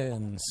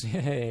 chickens!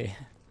 Yay!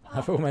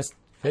 I've almost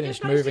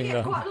finished moving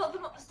I just managed to get them. quite a lot of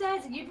them up the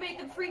stairs and you've made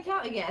them freak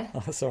out again.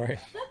 Oh, sorry.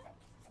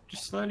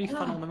 Just slowly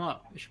funnel them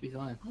up. It should be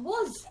fine.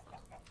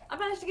 I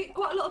managed to get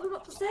quite a lot of them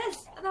up the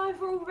stairs and now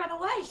they've all ran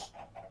away.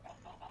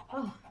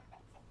 Oh.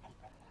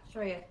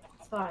 Show you.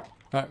 It's fine.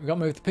 Right, we've got to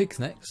move the pigs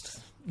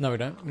next. No, we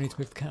don't. We need to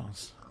move the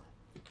cows.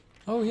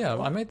 Oh, yeah,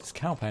 I made this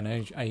cow pen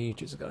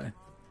ages ago.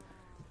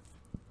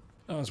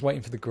 I was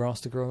waiting for the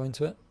grass to grow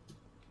into it.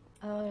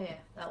 Oh yeah,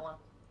 that one.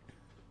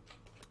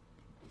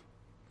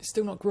 It's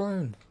still not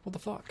grown. What the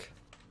fuck?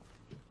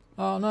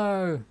 Oh,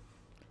 no.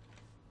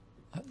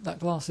 That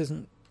glass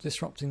isn't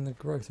disrupting the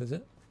growth, is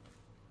it?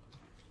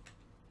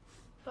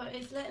 But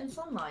it's letting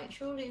sunlight.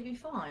 Surely it'll be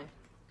fine.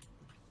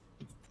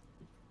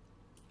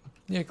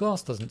 Yeah,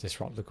 glass doesn't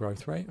disrupt the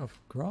growth rate of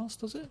grass,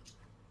 does it?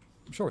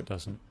 I'm sure it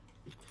doesn't.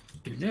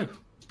 Who knew?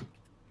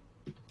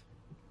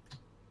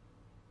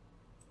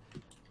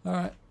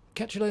 Alright,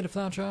 catch you later,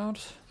 flower child.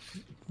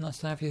 Nice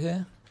to have you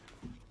here.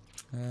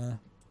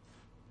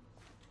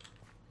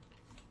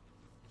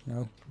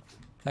 No.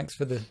 Thanks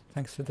for the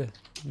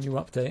new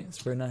update. It's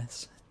very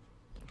nice.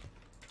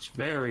 It's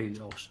very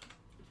awesome.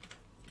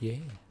 Yeah.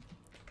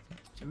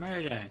 It's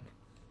amazing.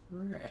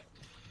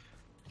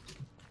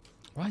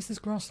 Why is this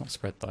grass not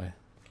spread though?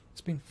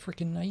 It's been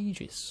freaking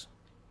ages.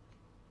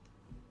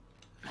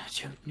 I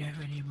don't know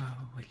anymore.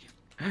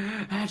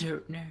 I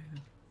don't know.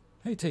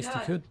 Hey, tasty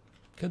Yeah.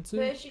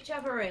 kudzu. Push each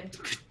other in.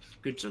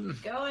 Good son.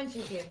 Go on,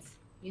 chickens.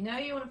 You know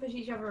you want to push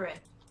each other in.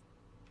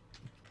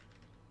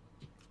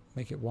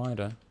 Make it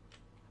wider.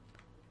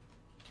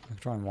 I'll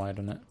try and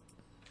widen it.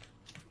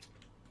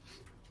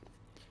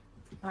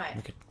 Alright.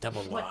 We could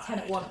double Went 10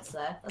 at wide. once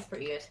there. That's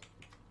pretty good.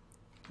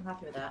 I'm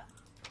happy with that.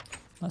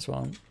 That's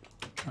what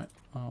right,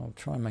 I'll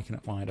try making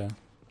it wider.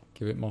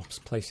 Give it more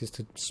places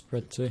to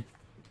spread to.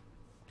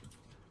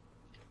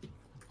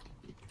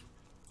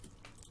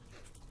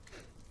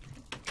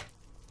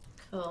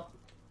 Cool.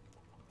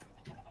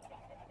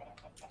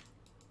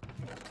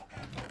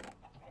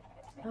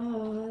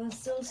 Oh, there's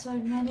still so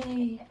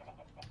many.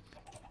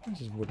 Where's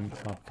this wooden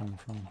club come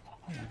from?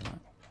 Look at that.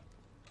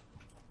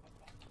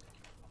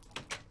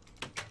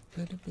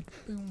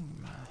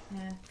 Boom.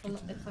 Yeah, it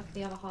looks like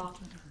the other half.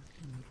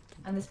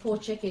 And this poor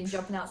chicken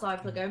jumping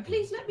outside going,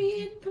 please let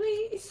me in,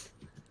 please.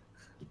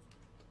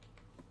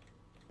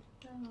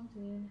 Oh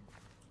dear.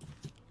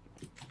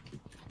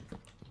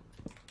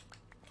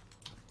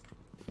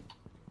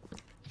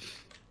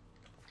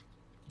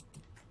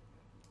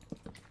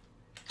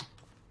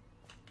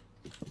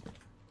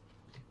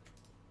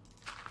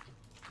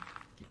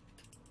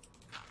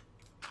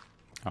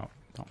 Oh,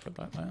 can't put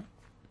that there.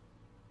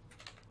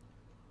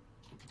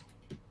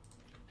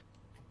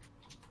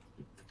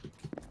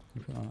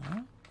 You put that like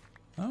that?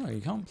 Oh,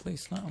 you can't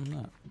place that on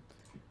that.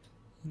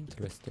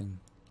 Interesting.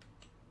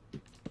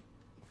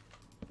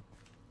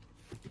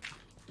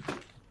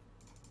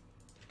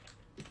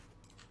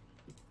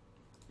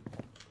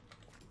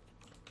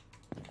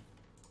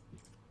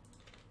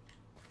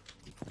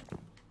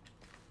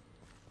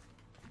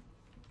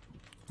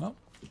 Oh.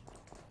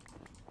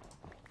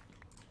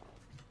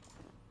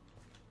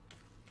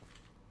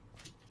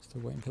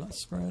 Still waiting for that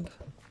spread.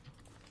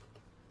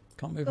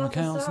 Can't move my God,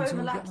 cows they're so until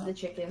we get overlapped to the that.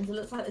 chickens. It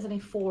looks like there's only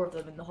 4 of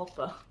them in the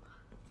hopper.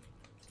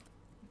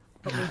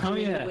 But with Oh,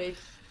 really yeah. weird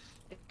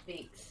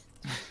beaks.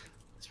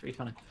 It's pretty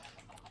funny.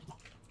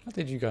 How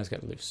did you guys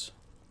get loose?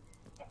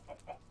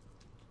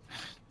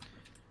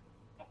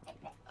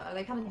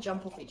 They kind of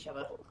jump off each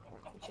other,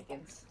 the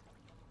chickens.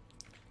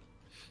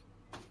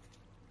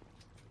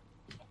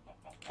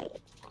 Come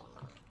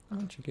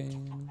on,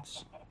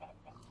 chickens.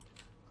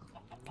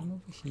 Come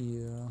over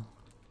here.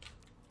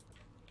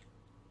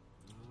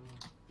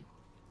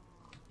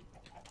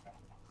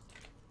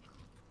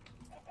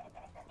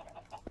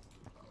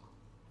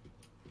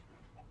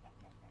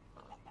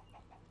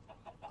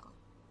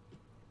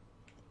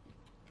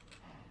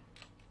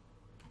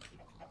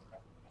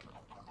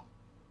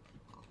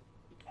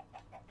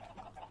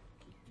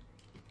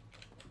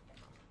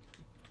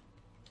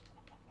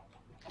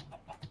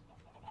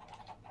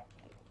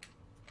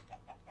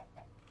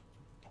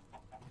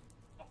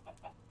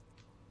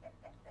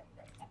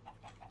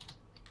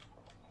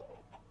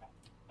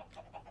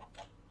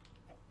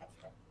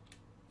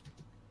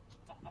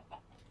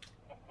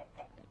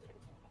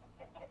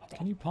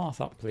 Can you path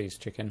up, please,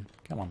 chicken?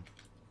 Come on.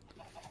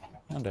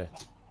 Round here.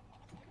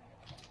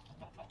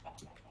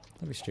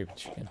 Don't be stupid,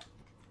 chicken.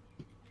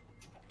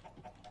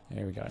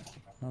 Here we go.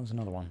 That was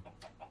another one.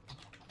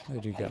 How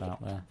did you get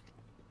out there?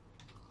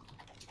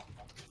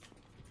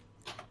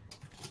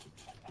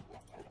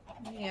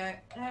 There we go.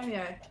 There we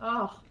go.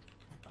 Oh.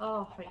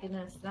 Oh, my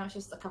goodness. Now it's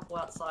just a couple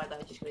outside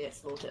that are just going to get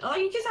slaughtered. Oh,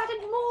 you just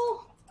added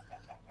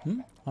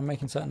more! I'm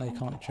making certain they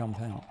can't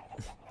jump out.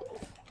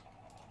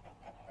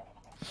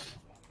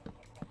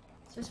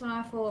 Just when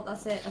I thought,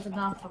 that's it, that's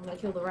enough, I'm going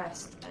to kill the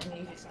rest. And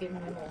you just give me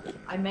more.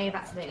 I may have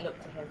accidentally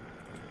looked at him.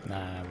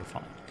 Nah, we're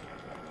fine.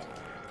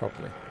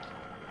 Probably.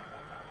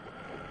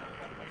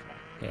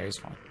 Yeah, he's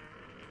fine.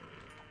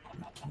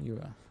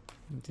 You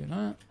do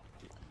that.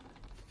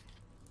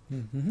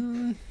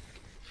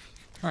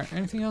 Alright,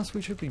 anything else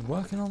we should be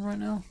working on right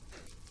now?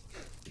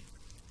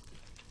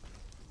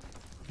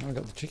 Now we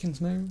got the chickens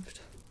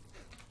moved.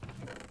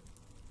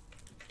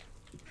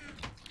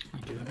 I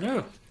don't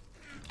know.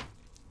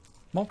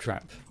 Mob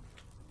trap.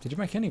 Did you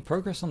make any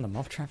progress on the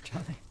mob trap,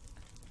 Charlie?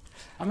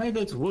 I made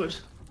loads of wood.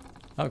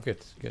 Oh,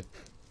 good, good.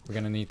 We're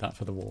going to need that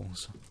for the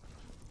walls.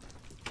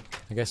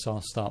 I guess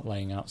I'll start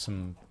laying out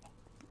some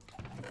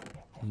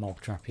mob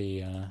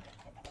trappy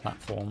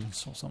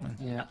platforms or something.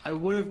 Yeah, I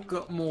would have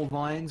got more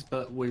vines,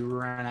 but we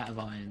ran out of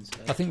vines.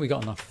 So. I think we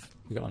got enough.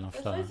 We got enough.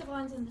 There's loads of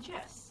lines in the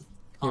chest.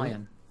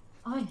 Iron.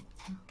 Iron.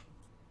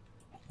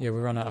 Yeah, we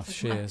run out of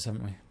shears,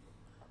 haven't we?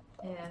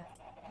 Yeah,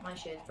 my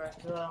shears broke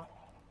as well.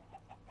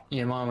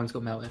 Yeah, my one's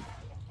got melted.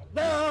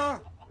 Ah!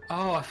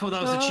 Oh, I thought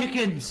that was the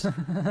chickens.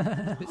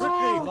 There's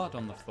blood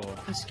on the floor.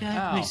 That scared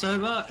Ow. me so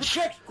much.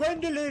 Protect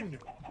Gwendolyn!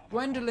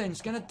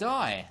 Gwendolyn's gonna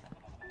die.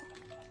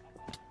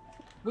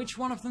 Which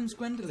one of them's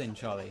Gwendolyn,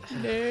 Charlie?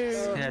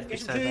 Scared me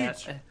so Indeed.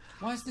 bad.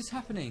 Why is this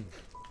happening?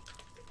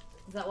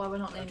 Is that why we're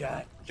not Don't named?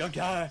 die. Don't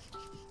die.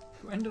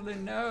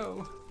 Gwendolyn,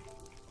 no.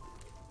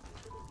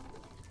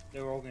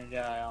 They're all gonna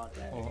die, aren't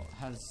they? Or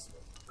has...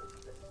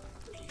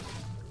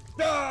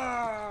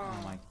 Ah!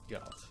 Oh my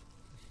god.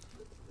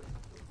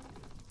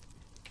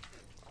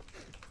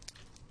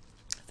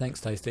 Thanks,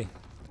 Tasty.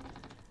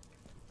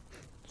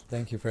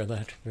 Thank you for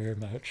that very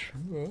much.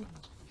 Right,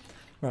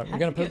 we're How gonna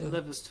do you put get the...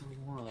 levers to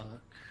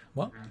work?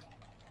 What?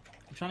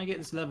 I'm trying to get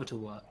this lever to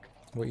work.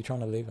 What are you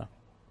trying to lever?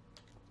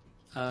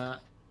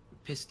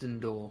 Piston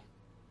door.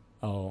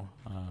 Oh,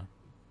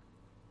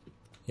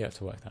 you have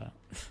to work that out.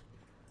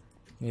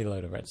 You need a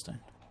load of redstone.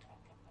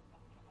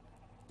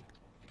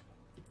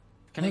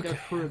 Can it go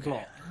through a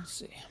block? Let's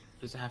see.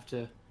 Does it have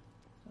to?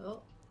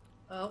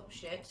 Oh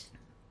shit.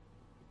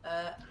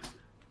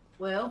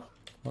 Well,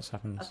 What's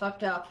happened? I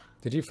fucked up.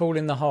 Did you fall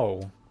in the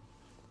hole?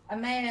 I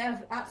may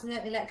have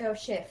accidentally let go of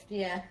shift,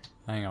 yeah.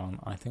 Hang on,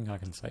 I think I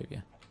can save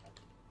you.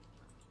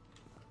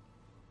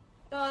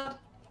 God,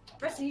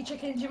 rest of you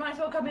chickens, you might as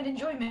well come in and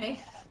join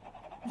me.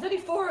 There's only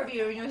 4 of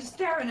you and you're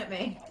staring at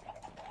me.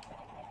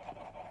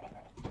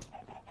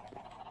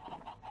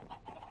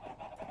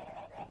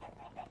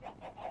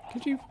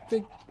 Could you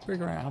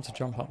figure out how to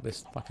jump up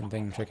this fucking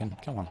thing, chicken?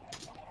 Come on.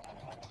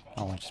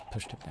 Oh, I just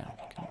pushed it down.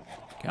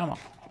 Come on.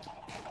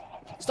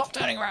 Stop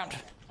turning around!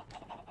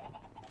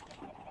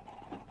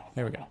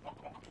 There we go.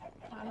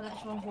 And the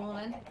next one's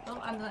falling. Oh,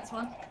 and the next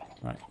one.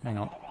 Right, hang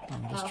on.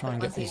 I'm just I'll trying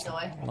to put get my these seeds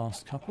away.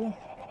 last couple.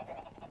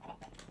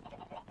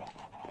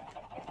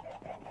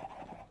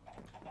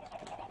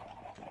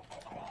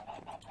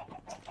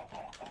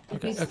 You'd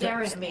be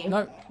staring at me,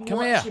 No, come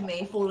watching here.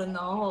 me fall in the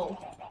hole.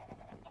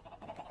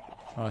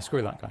 Oh,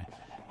 screw that guy.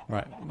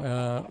 Right,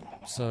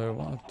 so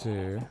what I'll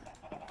do...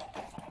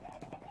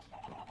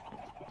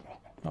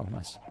 Oh,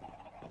 nice.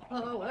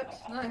 Oh, that works.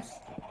 Nice.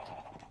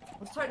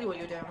 That's totally what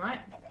you're doing,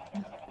 right?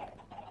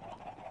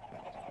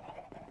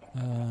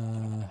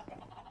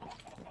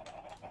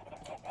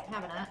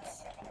 Have an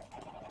axe.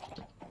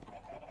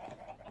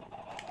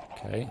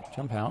 Okay,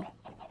 jump out.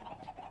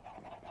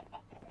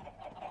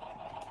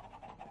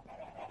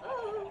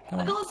 Oh, Come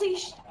I on. can't see.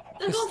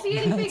 I can't see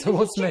anything.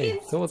 Towards There's me,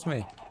 chickens. towards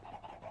me.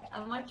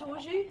 Am I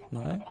towards you?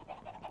 No.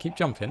 Keep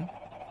jumping.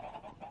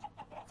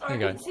 Sorry, There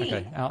you I go. couldn't see.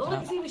 Okay, out, All I out.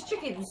 could see was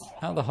chickens.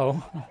 Out the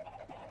hole.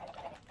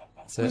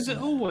 That's Was it.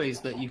 it always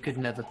that you could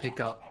never pick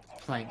up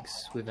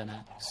planks with an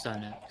axe,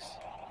 stone axe?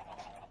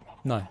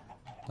 No,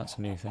 that's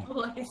a new thing.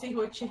 All I could see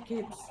were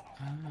chickens.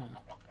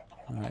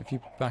 Alright, if you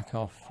back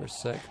off for a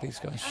sec, these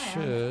guys I am.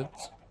 should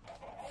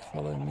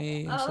follow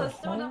me. Oh, into the there's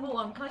still hole. another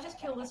one. Can I just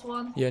kill this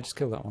one? Yeah, just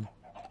kill that one.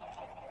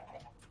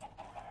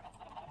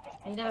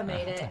 You never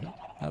made it.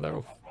 Now they're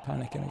all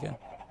panicking again.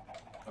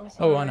 Oh, Oh, I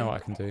sorry. know what I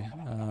can do.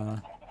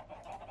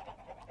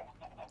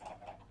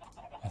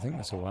 I think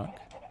this will work.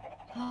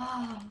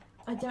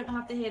 I don't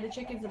have to hear the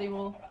chickens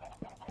anymore.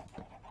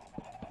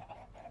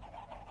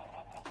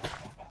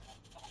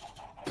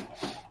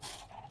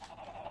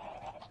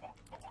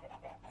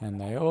 And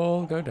they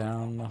all go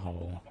down the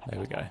hole. There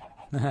we go.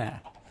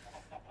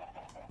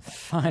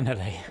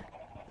 Finally.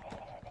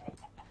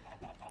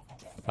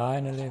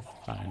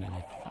 Finally.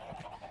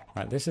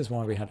 Right, this is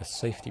why we had a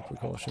safety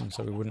precaution,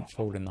 so we wouldn't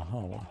fall in the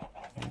hole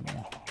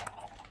anymore.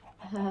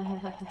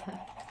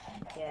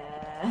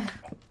 Yeah.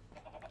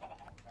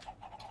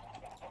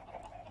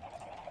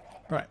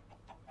 Right.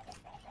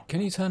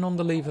 Can you turn on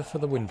the lever for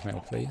the windmill,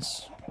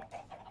 please?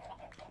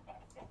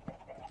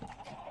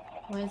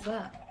 Where's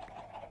that?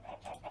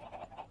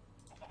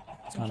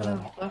 It's I'm kind trying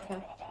of...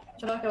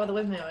 to work out where the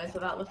windmill is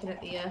without looking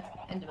at the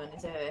Enderman.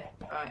 Is here.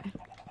 Right.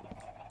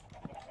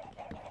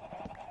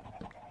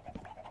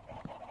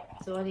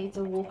 So I need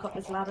to walk up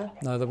this ladder.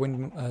 No, the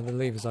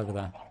lever's over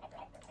there.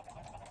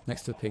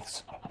 Next to the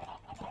pigs.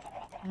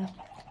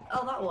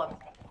 Oh, that one.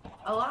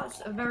 Oh,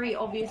 that's a very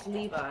obvious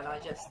lever, and I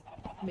just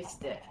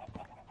missed it.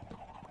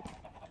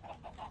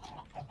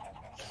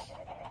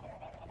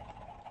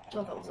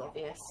 Oh, that was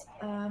obvious.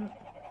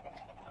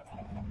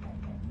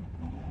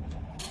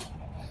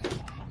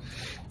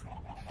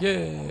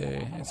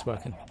 Yay! It's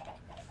working.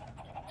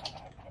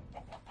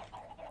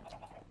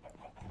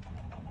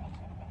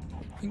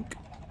 Think.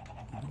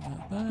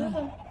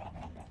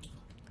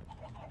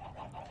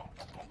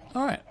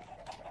 Alright.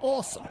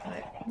 Awesome.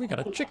 Right. We got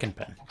a chicken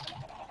pen.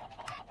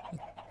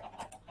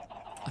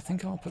 I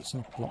think I'll put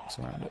some blocks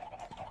around it.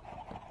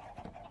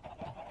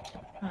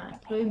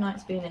 Alright, Blue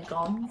Knight's been and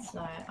gone,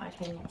 so I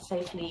can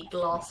safely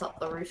glass up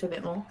the roof a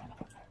bit more.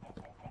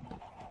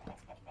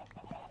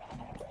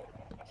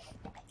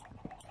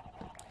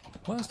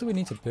 What else do we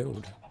need to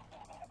build?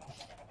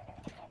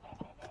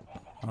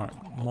 Alright,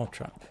 mob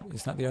trap.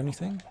 Is that the only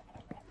thing?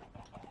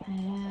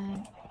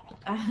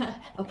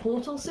 A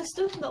portal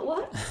system that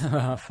works?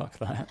 Fuck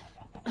that.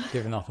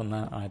 Giving up on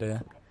that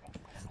idea.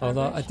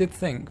 Although I did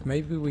think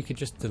maybe we could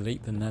just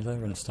delete the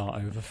nether and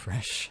start over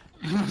fresh.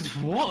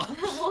 What?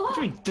 What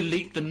do you mean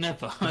delete the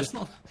nether? It's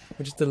not...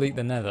 We'll just delete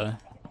the nether,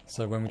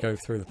 so when we go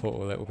through the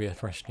portal it will be a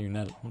fresh new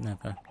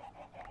nether.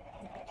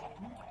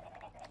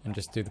 And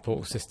just do the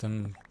portal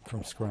system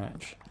from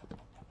scratch.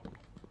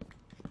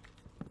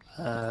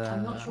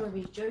 I'm not sure if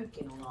he's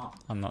joking or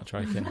not. I'm not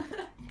joking.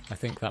 I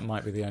think that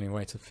might be the only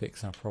way to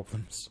fix our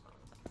problems.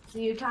 So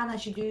you can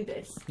actually do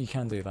this? You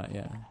can do that,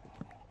 yeah.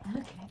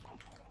 Okay.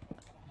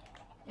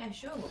 Yeah,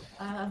 sure.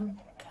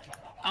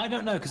 I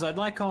don't know, because I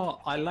like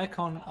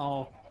on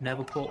our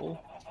Nether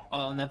portal,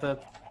 our Nether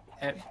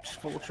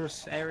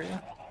fortress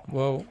area.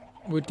 Well,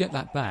 we'd get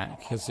that back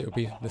because it'll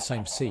be the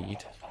same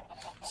seed.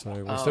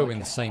 So we'll still be in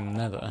the same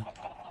nether.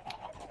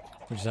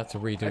 We just have to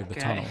redo the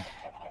tunnel.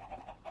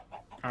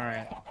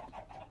 Alright.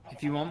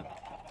 If you want.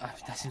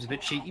 That seems a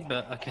bit cheeky,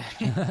 but okay.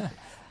 The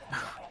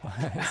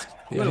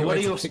Well, only what way are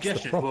to your fix the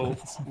suggestions? Well,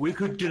 problems. we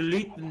could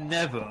delete the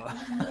Nether.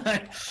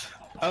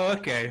 Oh,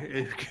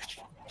 okay.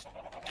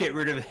 Get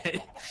rid of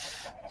it.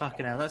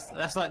 Fucking hell.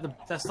 That's like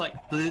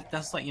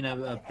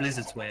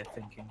Blizzard's way of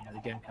thinking. You know,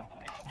 the game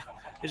company.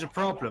 There's a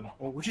problem,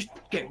 or we'll just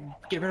get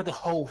rid of the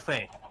whole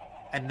thing,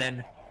 and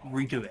then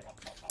redo it.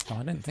 Oh,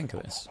 I didn't think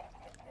of this.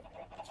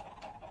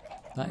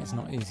 That is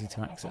not easy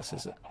to access,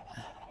 is it?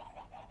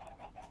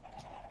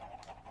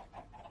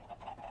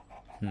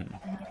 Don't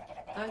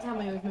tell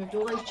me we've moved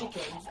all those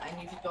chickens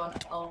and you've just gone,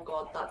 oh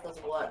god, that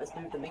doesn't work, let's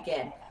move them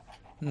again.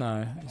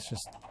 No, it's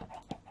just...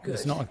 Good.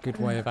 It's not a good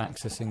way of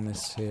accessing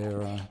this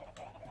here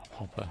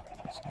hopper.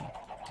 So,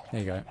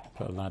 there you go,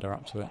 put a ladder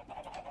up to it.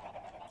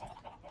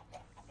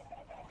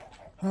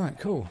 Alright,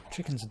 cool.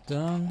 Chickens are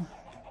done.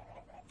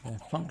 They're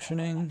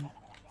functioning.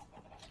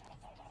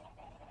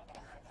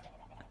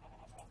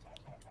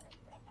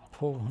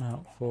 Pour one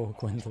out for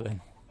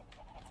Gwendolyn.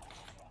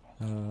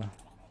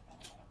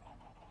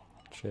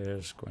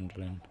 Cheers,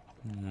 Gwendolyn.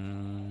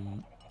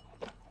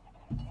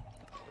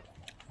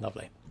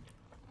 Lovely.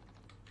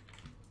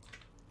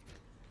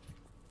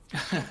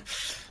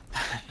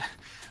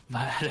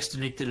 My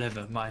destiny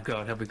deliver. My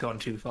God, have we gone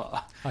too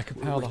far? I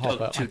could power the We've dug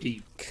hopper. too I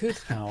deep. could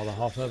power the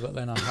hopper, but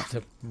then I have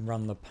to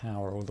run the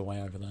power all the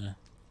way over there.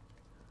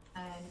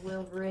 And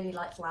Will really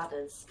likes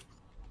ladders.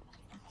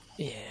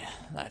 Yeah,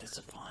 ladders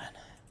are fine.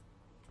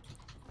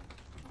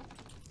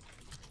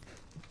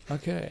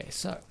 Okay,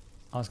 so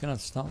I was going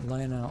to start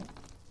laying out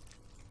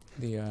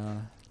the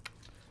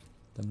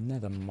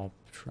nether mob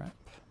trap.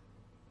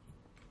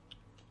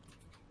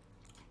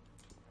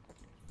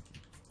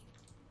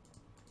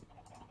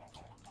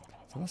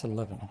 So that's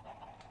 11.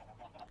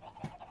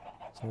 So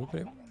we'll put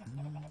it...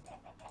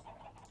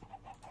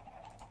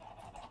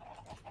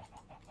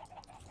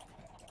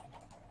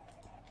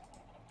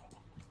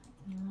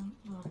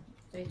 Oh,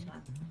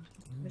 daytime.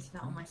 Missing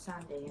out on my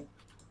sanding.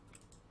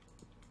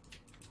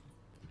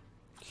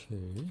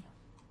 Okay.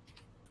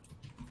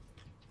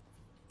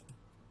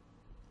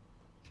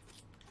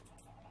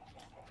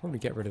 Probably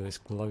get rid of this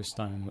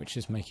glowstone, which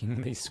is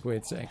making these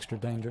squids extra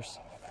dangerous.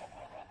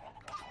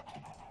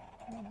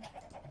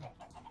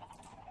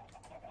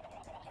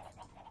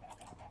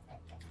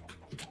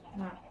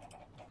 Right.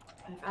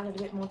 I've added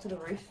a bit more to the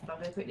roof, but I'm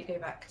going to quickly go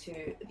back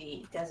to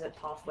the desert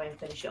pathway and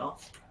finish it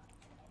off.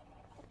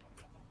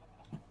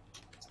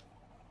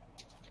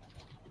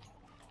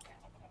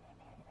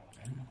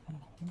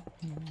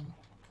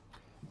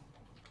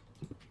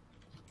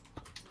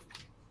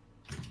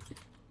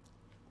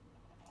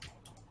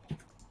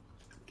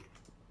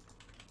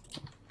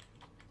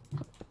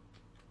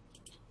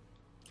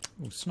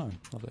 Oh, snow,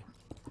 lovely.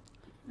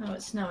 Oh,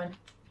 it's snowing.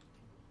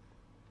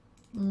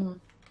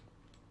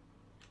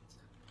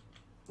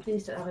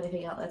 Please don't have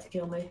anything out there to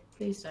kill me.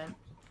 Please don't.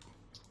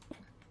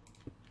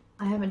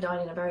 I haven't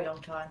died in a very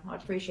long time.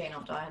 I'd appreciate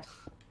not dying.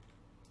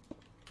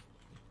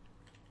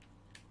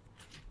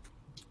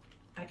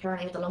 I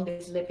currently have the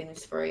longest living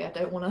spree. I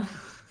don't want to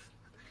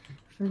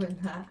ruin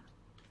that.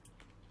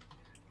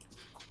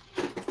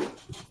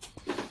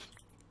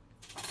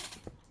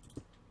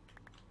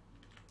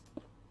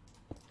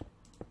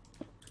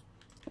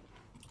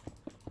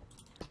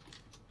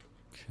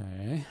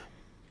 Okay.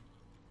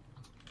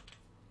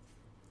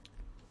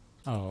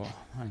 Oh,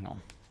 hang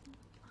on.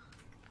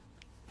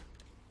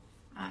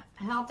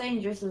 How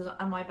dangerous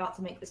am I about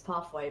to make this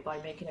pathway by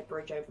making a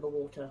bridge over the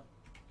water?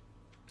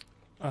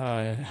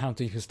 How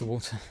deep is the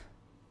water?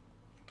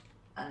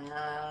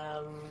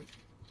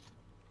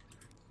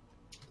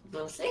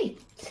 We'll see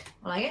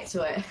when I get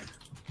to it.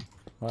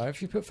 Well,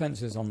 if you put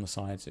fences on the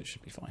sides, it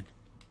should be fine.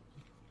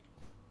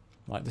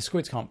 Like, the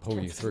squids can't pull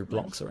you through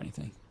blocks or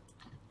anything.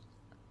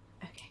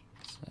 Okay.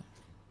 So.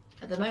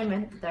 At the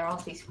moment, there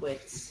aren't these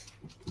squids.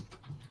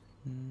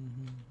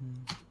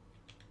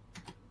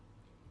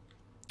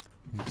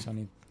 It's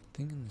only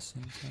thing in the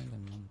same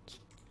element.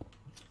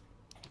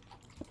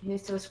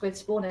 Here's to a squid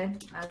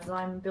spawning as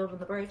I'm building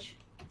the bridge.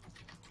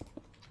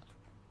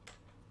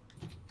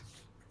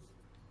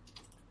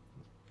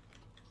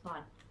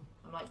 Fine.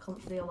 I'm like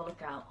constantly on the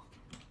lookout.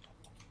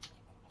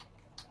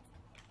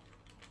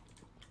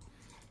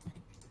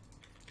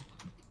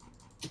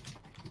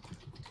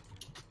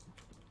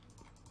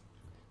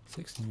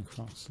 $16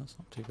 across, that's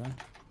not too bad.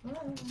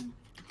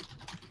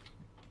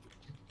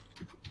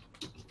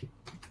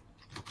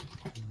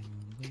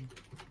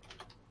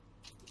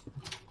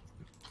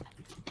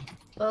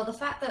 Well, the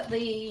fact that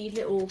the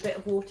little bit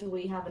of water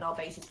we have in our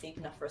base is deep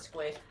enough for a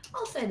squid,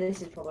 I'll say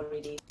this is probably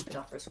deep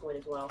enough for a squid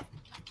as well.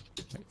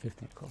 Wait,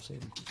 15 across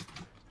even.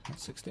 Not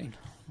 16.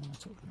 What am I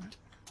talking about?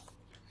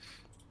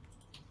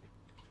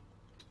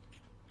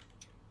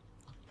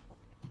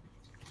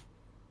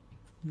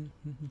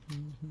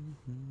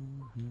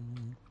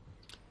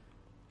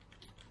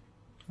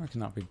 I reckon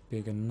that'd be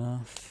big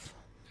enough.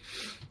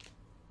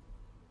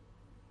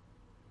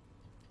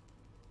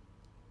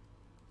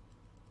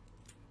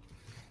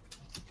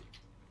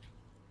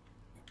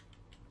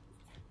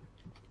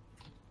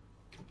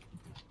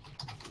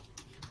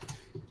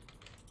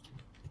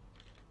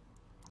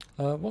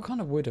 What kind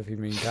of wood have you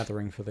been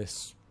gathering for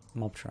this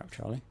mob trap,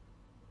 Charlie?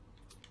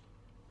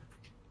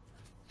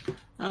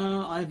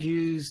 I've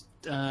used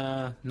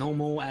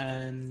normal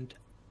and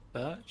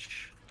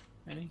birch.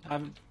 Really, I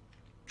haven't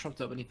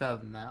chopped up any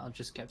further than that. I've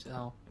just kept it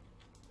all.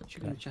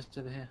 Should be the chest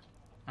over here.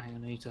 Hang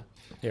on, I need to.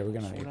 Yeah, we're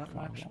gonna sort need out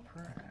quite my a lot.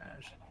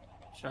 spread.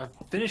 So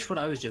I've finished what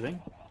I was doing.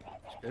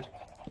 It's good.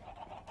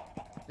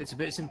 It's a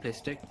bit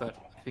simplistic, but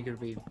I think it'll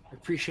be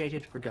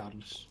appreciated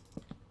regardless.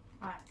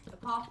 Right, the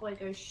pathway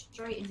goes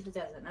straight into the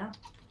desert now.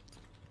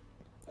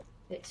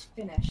 It's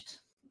finished.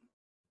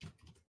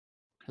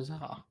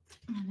 Huzzah!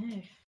 I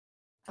know.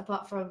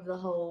 Apart from the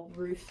whole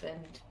roof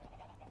and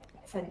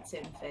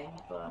fencing thing,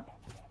 but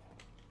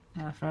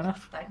Fair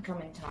enough. that can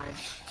come in time.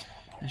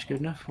 That's good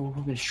enough. Well,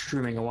 we've been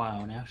streaming a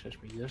while now, so that's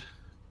pretty good.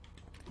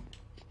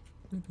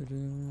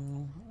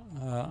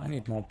 I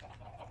need more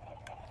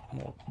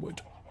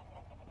wood.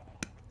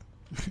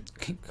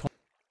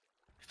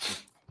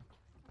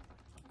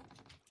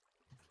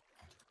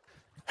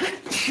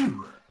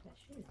 Phew! Bless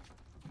you.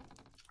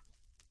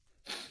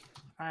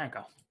 There you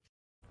go.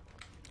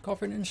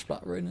 Coughing and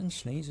spluttering and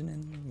sneezing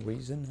and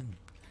wheezing and...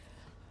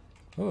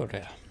 Oh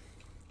dear.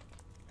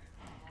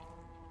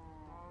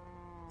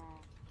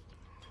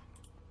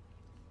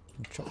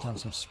 I'll chop down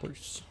some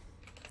spruce.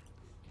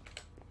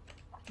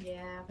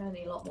 Yeah, I've gonna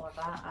need a lot more of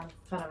that. I'm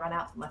trying to run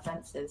out for my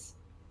fences.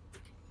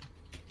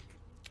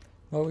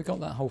 Well, we got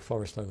that whole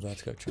forest over there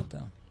to go chop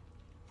down.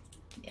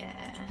 Yeah.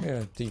 We're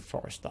gonna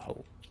deforest the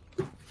whole...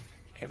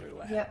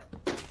 everywhere.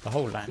 Yep. The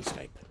whole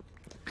landscape.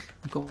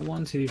 I've got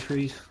 1, 2,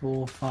 3,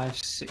 4, 5,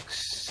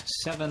 6,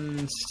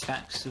 7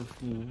 stacks of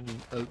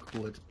oak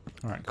wood.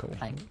 Alright, cool.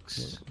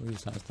 Thanks. We'll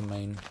use that as the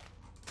main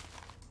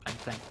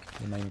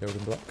The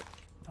building block.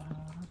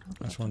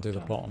 I just want to do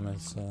the bottom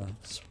as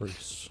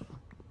spruce.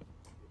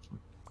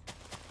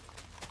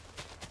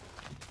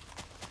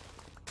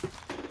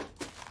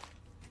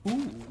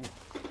 Ooh.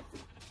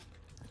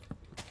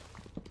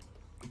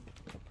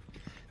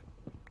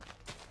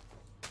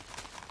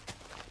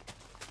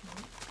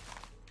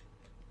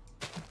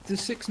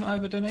 Does 6 not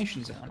have a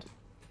donation sound?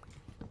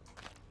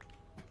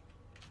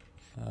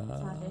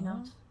 Sadly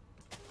not.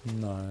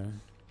 No.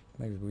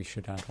 Maybe we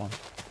should add one.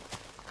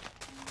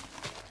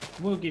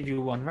 We'll give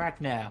you one right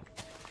now.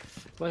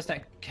 Where's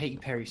that Katy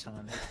Perry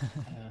song?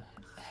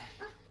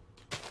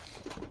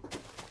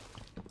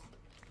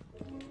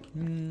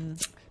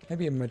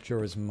 Maybe a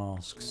Majora's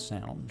Mask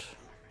sound.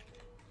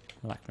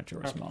 I like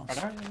Majora's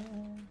Mask.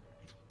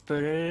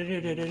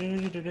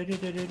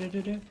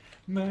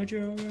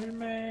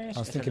 I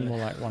was thinking more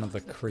like one of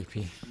the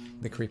creepy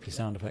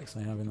sound effects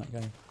they have in that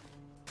game.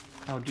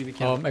 Oh, do we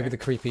Or maybe the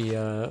creepy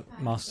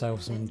masked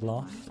salesman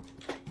laugh.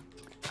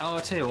 Oh,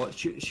 I'll tell you what.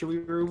 Should we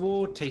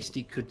reward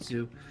Tasty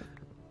Kudzu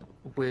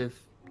with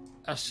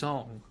a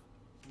song?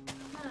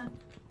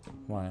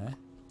 Why? Eh?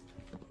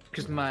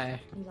 Because my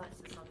He likes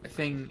the song.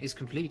 thing is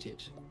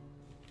completed.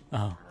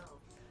 Oh. Oh.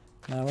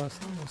 No, we'll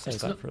save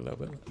It's that not- for a little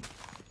bit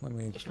when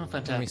we It's not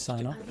when we fantastic.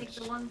 sign off. I think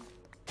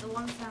the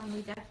one sound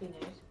we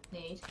definitely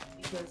need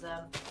because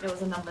there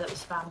was a number that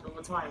was spammed all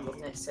the time,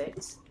 wasn't it?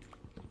 6.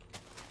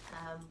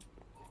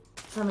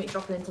 Something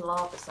dropping into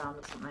lava sound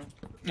or something.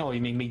 Oh,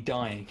 you mean me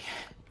dying?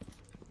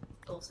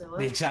 Also The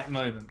works. exact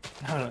moment.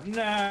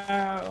 No,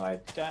 I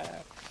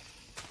died.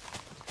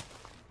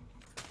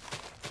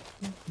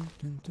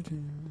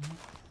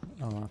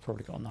 Oh, I've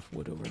probably got enough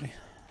wood already.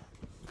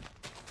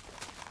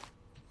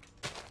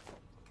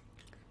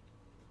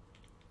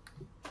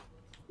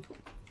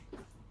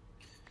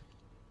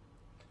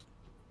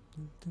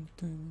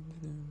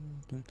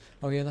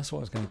 Oh yeah, that's what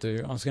I was going to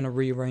do. I was going to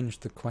rearrange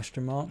the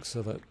question marks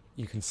so that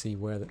you can see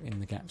where in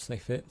the gaps they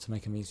fit to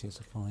make them easier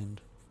to find.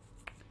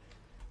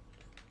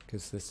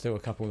 Because there's still a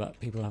couple that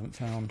people haven't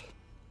found.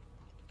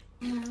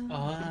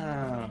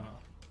 Ah,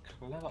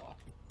 clever.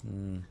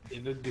 Mm.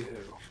 In the do.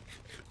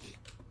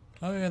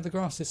 Oh yeah, the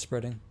grass is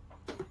spreading.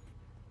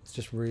 It's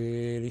just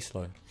really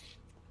slow.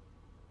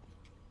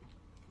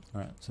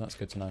 Alright, so that's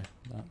good to know.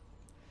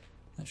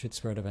 That should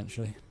spread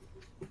eventually.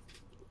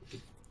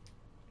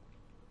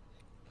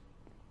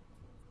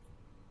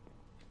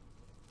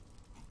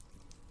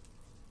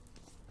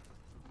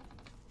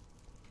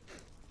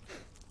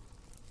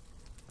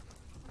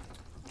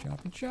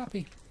 Choppy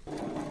choppy.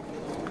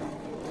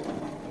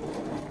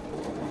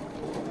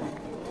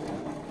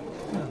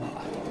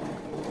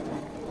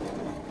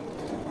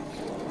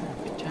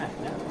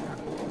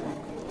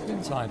 Get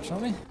inside, shall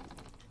we?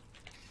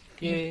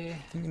 Yeah,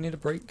 Think you need a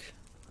break?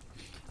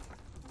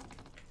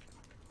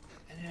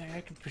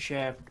 I can push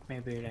out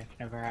maybe like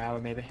another hour,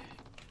 maybe.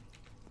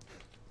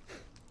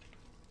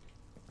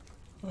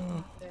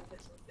 Go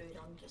put some food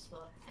on just for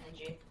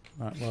energy.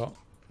 Right, well,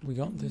 we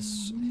got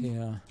this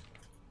here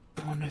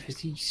I wonder if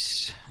it's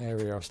east.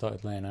 area I've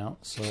started laying out,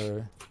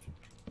 so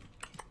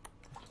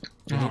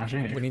Oh,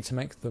 we need to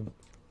make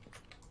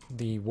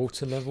the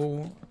water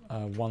level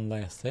 1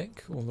 layer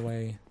thick all the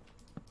way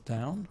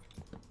down.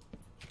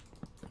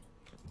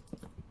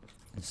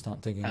 And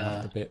start digging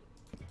out the bit.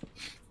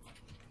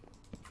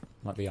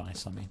 Might be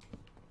ice, I mean.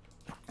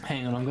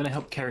 Hang on, I'm going to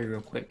help Kerry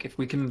real quick. If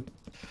we can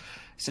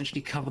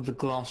essentially cover the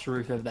glass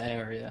roof of the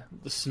area,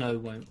 the snow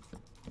won't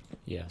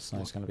Yeah, so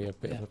it's going to be a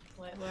bit of a...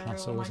 Where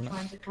Hassle, am I isn't it?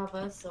 trying to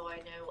cover so I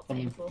know what to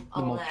aim for? The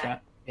Oh, mob there.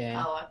 trap.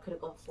 Yeah. Oh, I could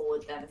have gone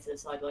forward then instead of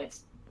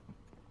sideways.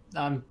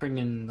 I'm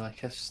bringing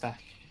like a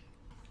stack,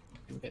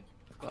 a bit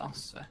of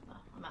glass. So. Oh,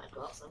 I'm out of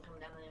glass, I'm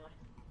coming down anyway.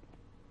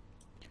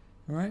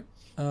 Right.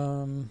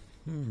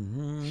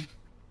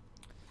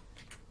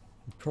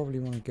 You probably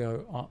want to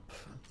go up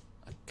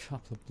a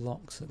couple of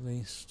blocks at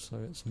least, so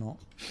it's not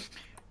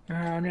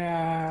Oh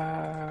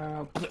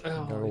no!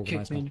 Oh, Go it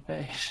kicked organised me in now.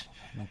 the face.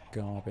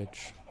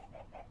 garbage.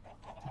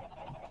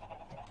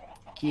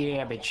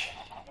 Garbage.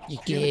 You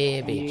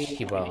garbage,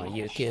 you are,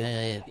 you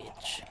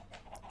garbage.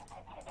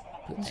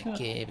 Put It's not-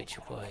 garbage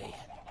away.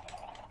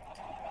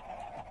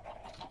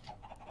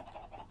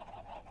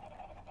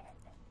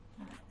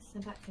 Right, so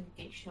that can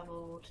be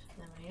shoveled.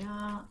 There we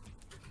are.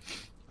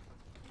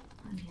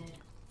 And here.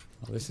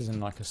 Well, this isn't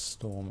like a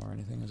storm or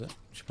anything, is it?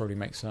 Should probably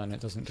make certain it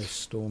doesn't go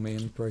stormy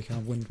and break our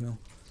windmill.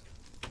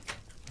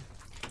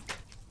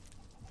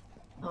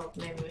 Oh,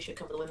 maybe we should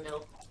cover the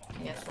windmill.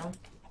 I guess so.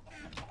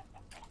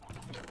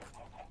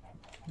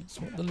 That's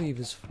what the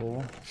lever's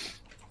for.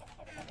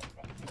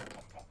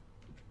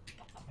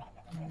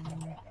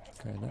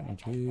 Okay,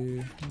 don't need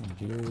you,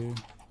 don't need you,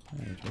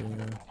 don't need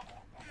you.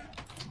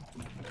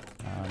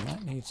 I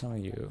might need some of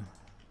you.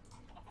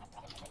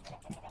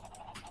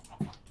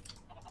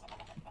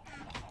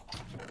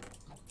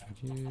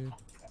 Need you,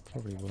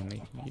 probably will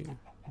need you.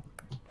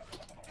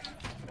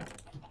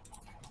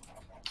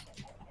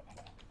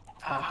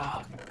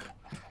 Ah.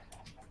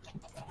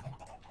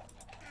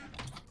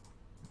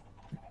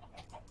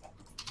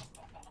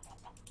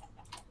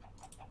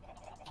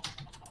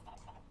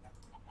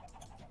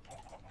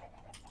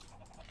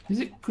 Is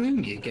it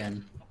gloomy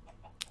again?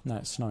 No,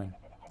 it's snowing.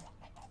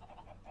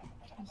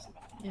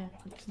 Yeah,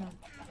 it's not.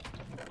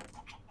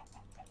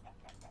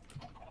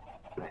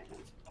 Right.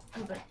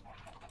 Over.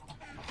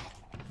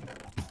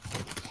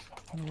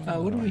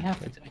 What do we have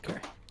for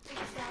dinner?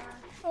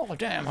 Oh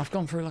damn, I've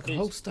gone through like a Is-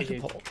 whole stack is of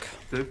it- pork.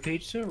 Good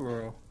pizza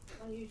or?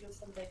 Unusual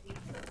Sunday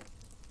pizza.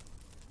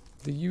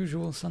 The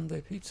usual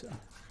Sunday pizza.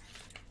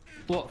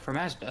 What, from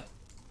Asda?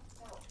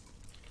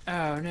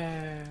 Oh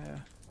no.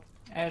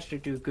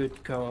 Asda do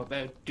good co-op,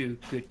 do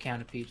good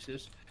counter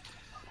pizzas.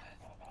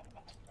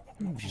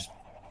 Just,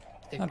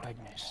 they're I'd-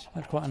 quite nice. I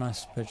had quite a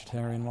nice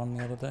vegetarian one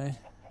the other day.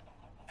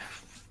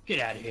 Get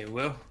out of here,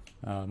 Will.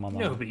 My mum.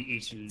 Nobody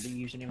eats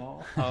leaves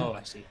anymore. Oh,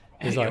 I see.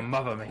 It's Your like-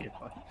 mother made it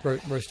for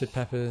Roasted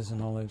peppers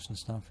and olives and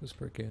stuff. It was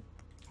pretty good.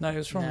 No, it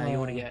was from. No, you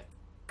want to get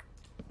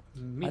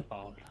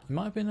meatball. It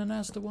might have been an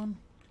Asda one.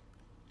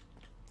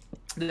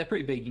 They're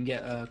pretty big. You can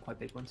get quite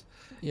big ones.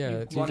 Yeah,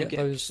 You do you wanna get get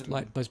those some-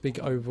 like those big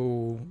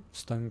oval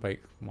stone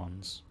bake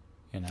ones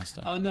in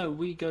Asda? Oh no,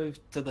 we go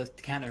to the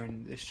counter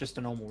and it's just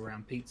a normal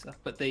round pizza.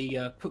 But they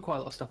put quite a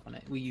lot of stuff on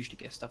it. We usually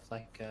get stuff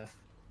like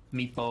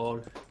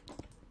meatball,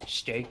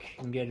 steak.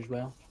 You can get as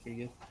well. Pretty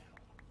good.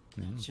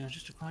 Mm, So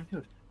just quite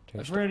good.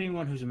 tasty. For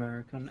anyone who's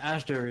American,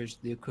 Asda is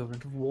the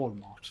equivalent of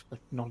Walmart, but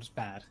not as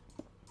bad.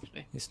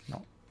 Actually. It's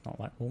not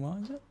like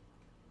Walmart, is it?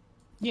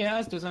 Yeah,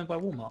 Asda's owned by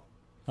Walmart.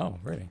 Oh,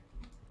 really?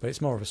 But it's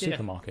more of a Yeah.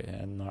 supermarket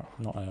and not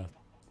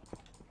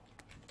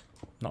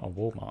a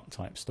Walmart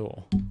type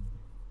store.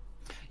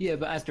 Yeah,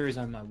 but Asda is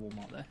owned by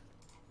Walmart there.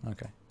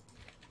 Okay.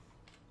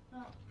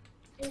 Oh,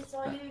 it's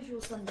our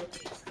usual Sunday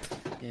pizza.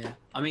 Yeah.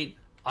 I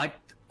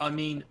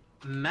mean,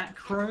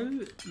 Macro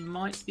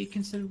might be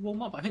considered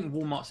Walmart, but I think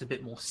Walmart's a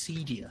bit more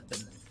seedier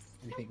than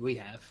anything we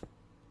have.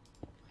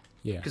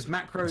 Yeah. Because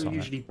Macro That's what I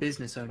meant. usually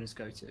business owners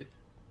go to,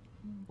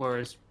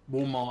 whereas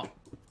Walmart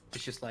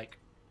is just like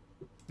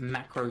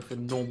Macro for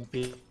normal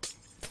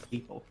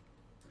people.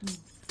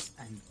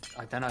 And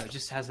I don't know, it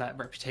just has that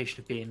reputation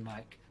of being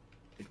like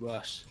a bit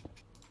worse.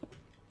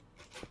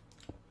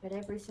 But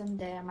every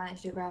Sunday I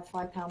manage to grab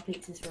 £5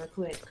 pizzas for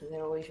 £1 because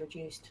they're always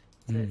reduced.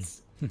 So Mm.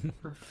 it's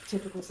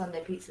typical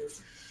Sunday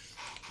pizzas.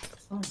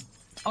 It's fine.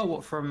 Oh,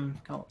 what from?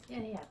 Oh,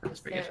 Yeah. That's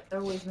pretty They're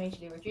always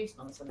majorly reduced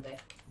on a Sunday.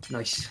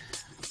 nice.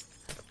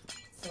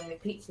 So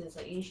pizzas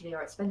that usually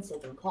are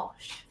expensive and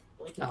posh.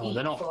 We can Oh, eat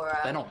they're not. for,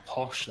 They're not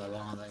posh though,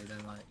 are they?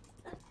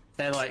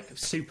 They're like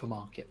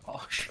supermarket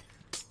posh.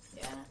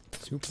 Yeah.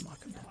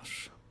 Supermarket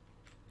posh.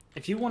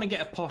 If you want to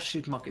get a posh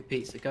supermarket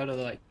pizza, go to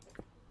like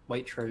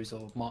Waitrose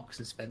or Marks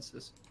and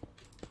Spencers.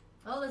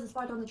 Oh, there's a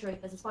spider on the tree.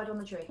 There's a spider on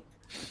the tree.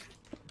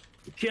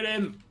 Kill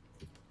him!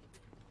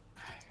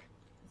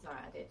 It's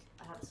alright, I did.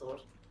 I have a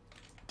sword.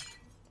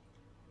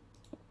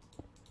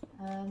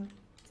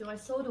 Do I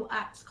sword or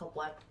axe,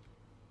 Cobweb?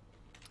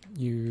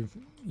 You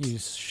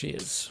use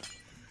shears.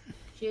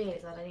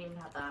 Cheers, I didn't even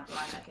have that.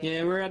 Right, okay.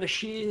 Yeah, we're out of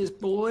shears,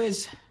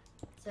 boys.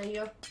 So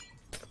your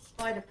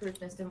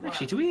spider-proofness didn't work.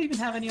 Actually, do we even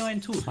have any iron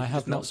tools? I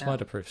have Just not melt down.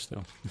 spider-proof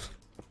still.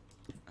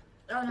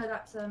 Oh no,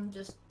 that's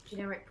just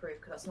generic proof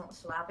because that's not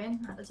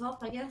slabbing at the top,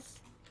 I guess.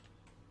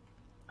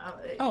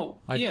 Oh,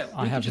 I yeah.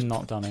 I we have could just...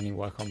 not done any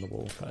work on the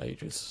wall for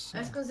ages. so-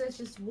 That's because there's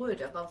just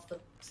wood above the.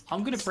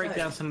 I'm going to break stone.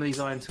 down some of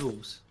these iron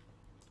tools.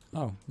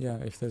 Oh, yeah,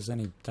 if there's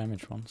any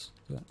damaged ones.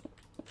 Yeah.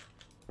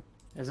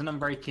 There's an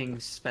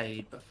unbreaking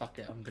spade, but fuck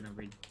it, I'm going to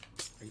break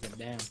it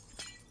down.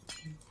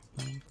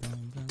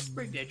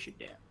 break that shit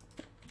down.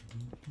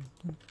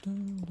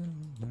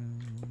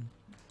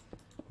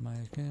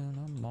 Making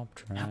a mob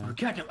Now, trap. we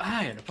got no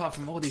iron, apart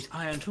from all these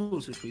iron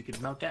tools which we could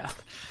melt out.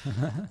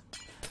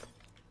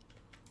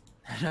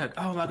 Look,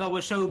 oh my god,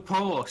 we're so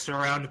poor,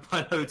 surrounded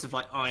by loads of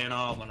like iron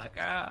armor. Like,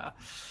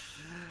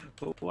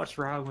 but what's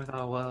wrong with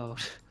our world?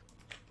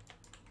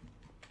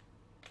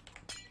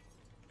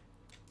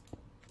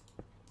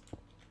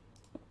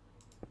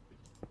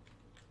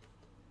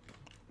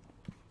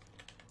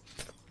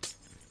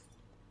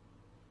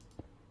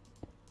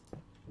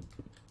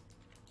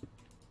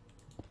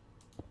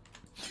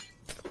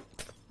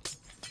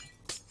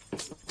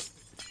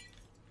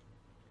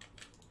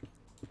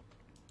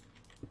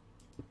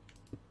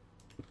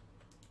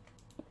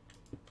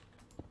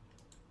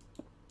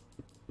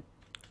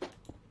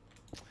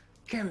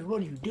 Carrie,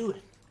 what are you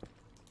doing?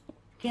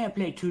 Can't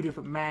play 2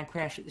 different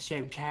Minecrafts at the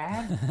same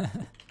time.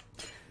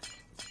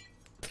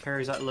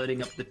 Carrie's like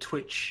loading up the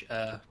Twitch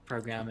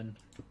program and.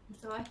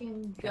 So I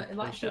can go,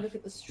 Yeah, actually stuff. look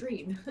at the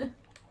stream.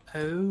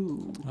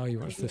 Oh. Oh, you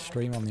watched the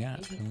stream on the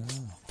app. Oh.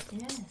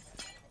 Yeah.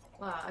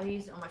 Well, I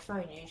use it on my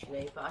phone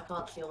usually, but I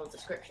can't see all the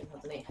descriptions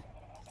underneath.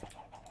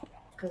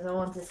 Because I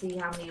want to see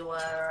how many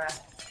were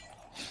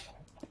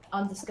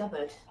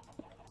undiscovered.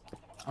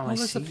 Oh, I Oh,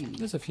 there's, see.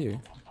 there's a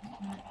few.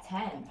 10.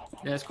 Yeah,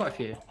 there's quite a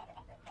few.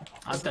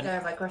 I If we don't,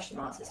 go by question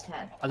marks, it's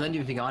 10. I don't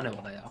even think I know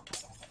what they are.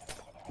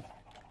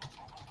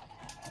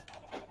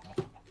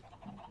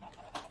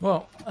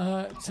 Well,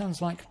 it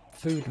sounds like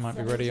food might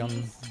be ready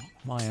on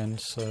my end,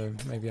 so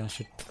maybe I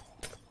should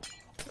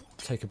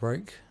take a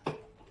break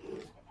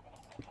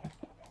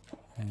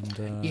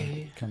and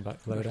Yeah. come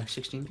back later.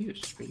 16 views,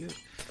 that's pretty good.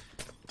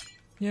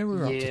 Yeah, we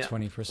were up to Yeah.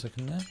 20 for a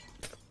second there.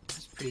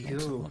 That's pretty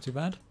Not cool. too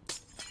bad.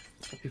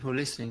 For people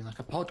listening, like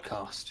a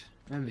podcast.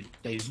 Remember,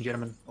 ladies and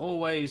gentlemen,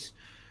 always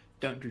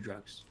don't do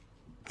drugs.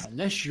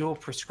 Unless you're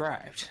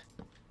prescribed.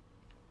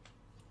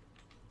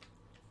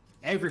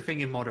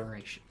 Everything in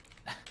moderation.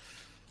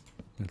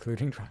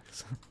 Including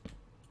drugs.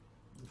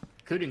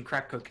 Including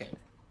crack cocaine.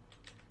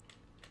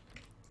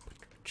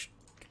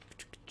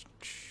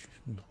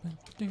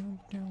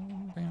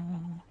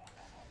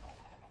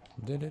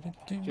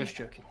 Just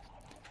joking.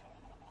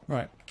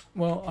 Right.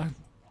 Well,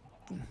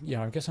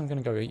 I guess I'm going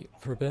to go eat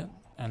for a bit,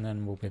 and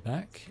then we'll be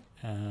back.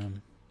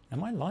 Am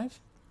I live?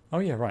 Oh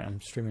yeah, right.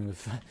 I'm streaming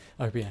with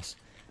OBS.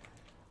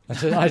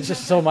 I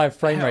just saw my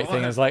frame rate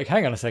thing. I was like,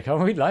 hang on a sec, are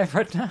we live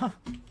right now?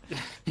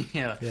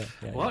 Yeah. Yeah.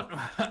 What?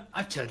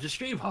 I turned the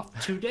stream off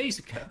 2 days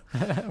ago.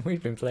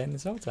 We've been playing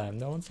this whole time.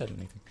 No one said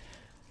anything.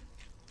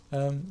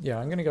 Yeah,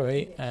 I'm going to go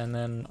eat, and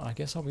then I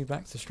guess I'll be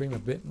back to stream a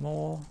bit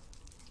more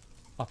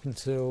up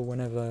until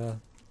whenever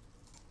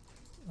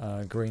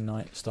Green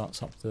Knight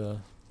starts up the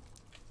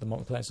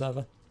multiplayer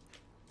server.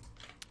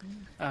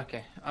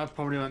 Okay, I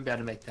probably won't be able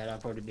to make that. I'll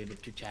probably be a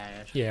bit too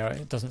tired. Yeah,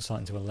 it doesn't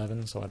start until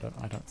 11, so I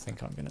don't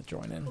think I'm going to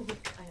join in.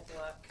 I have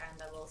work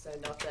and I'm also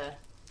not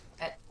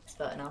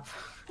expert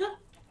enough.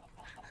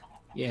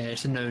 Yeah,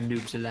 it's a no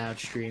noobs allowed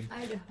stream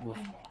I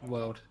don't.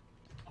 world.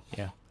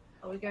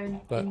 Are we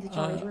going But into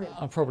Charlie's room?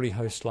 I'll probably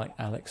host like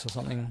Alex or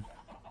something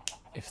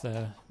if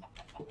they're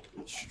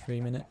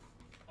streaming it.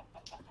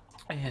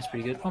 Oh, yeah, it's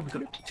pretty good. Oh, we've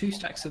got up to 2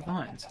 stacks of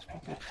vines. That's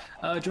pretty good.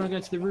 Do you want to go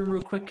into the room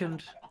real quick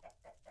and...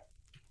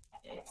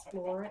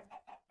 Explore it.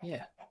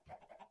 Yeah.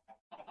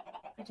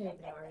 I don't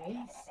even know where he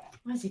is.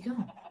 Where's he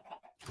gone?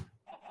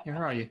 Yeah,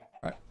 where are you?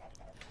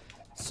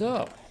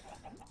 So,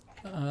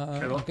 what?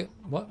 I'll get,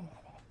 what?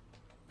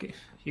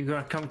 You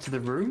gonna come to the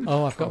room?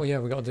 Oh, I've got. Well, yeah,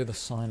 we got to do the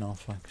sign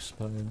off, I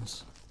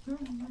suppose.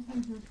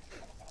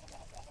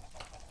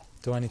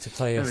 Do I need to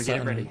play No,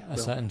 get ready, a Will.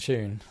 certain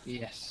tune?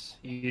 Yes,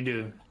 you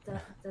do.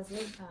 Does he?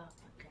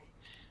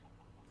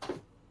 Oh, okay.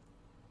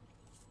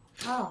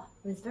 Oh,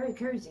 it's very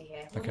cozy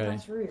here. What Okay. a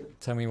nice room.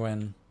 Tell me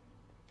when.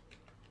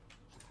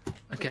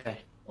 Okay.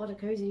 What a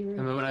cozy room.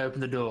 And when I open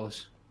the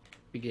doors,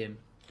 begin.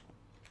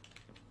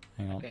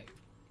 Hang on. Okay.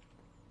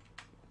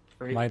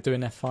 Ready? Am I doing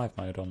F5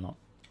 mode or not?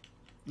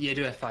 Yeah,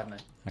 do F5,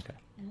 mate. Okay.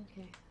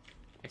 Okay.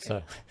 Okay.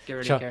 So, Get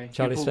ready, Char- Carrie.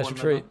 Charlie's You pull special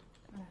one treat.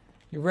 lever.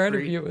 You ready,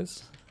 3,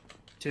 viewers?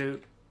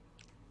 2,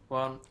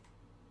 1,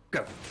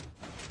 go.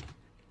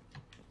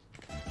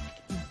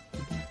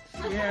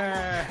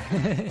 Yeah.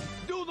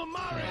 Do the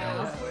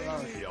Mario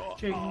swing your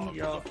Swing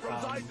your arms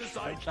from side to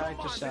side. side Come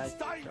to on, it's side.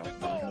 time to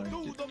go.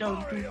 Do the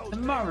Don't do Mario. the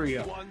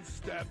Mario. One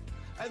step,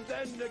 and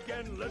then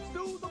again. Let's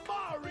do the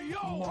Mario.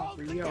 All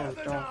Mario,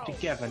 together all now.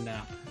 together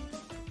now.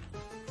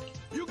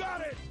 You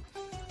got it.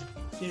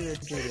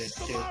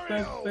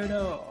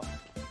 Mario.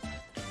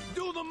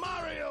 Do the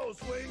Mario.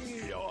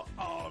 Swing your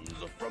arms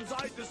from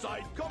side to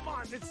side. Come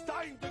on, it's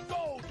time to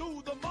go.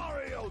 Do the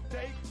Mario.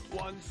 Take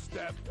one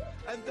step,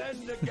 and then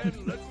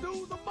again. Let's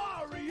do the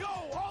Mario.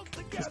 All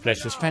together This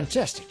place is now.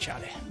 fantastic,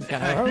 Charlie. We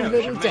got our I know, own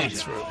little it's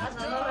dance amazing. room.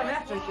 That's a lot of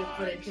effort you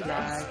put into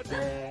that.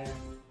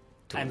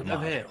 And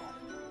over here.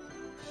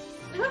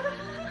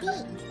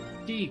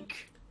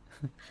 Deek.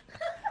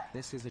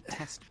 This is a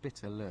test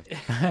bit alert.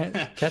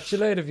 Catch you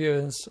later,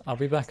 viewers. I'll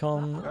be back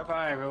on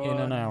Bye-bye, everyone. in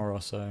an hour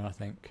or so, I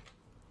think.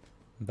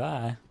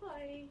 Bye.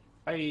 Bye.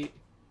 Bye.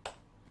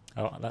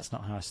 Oh, that's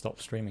not how I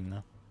stopped streaming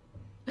now.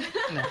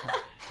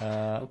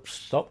 No.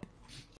 Stop.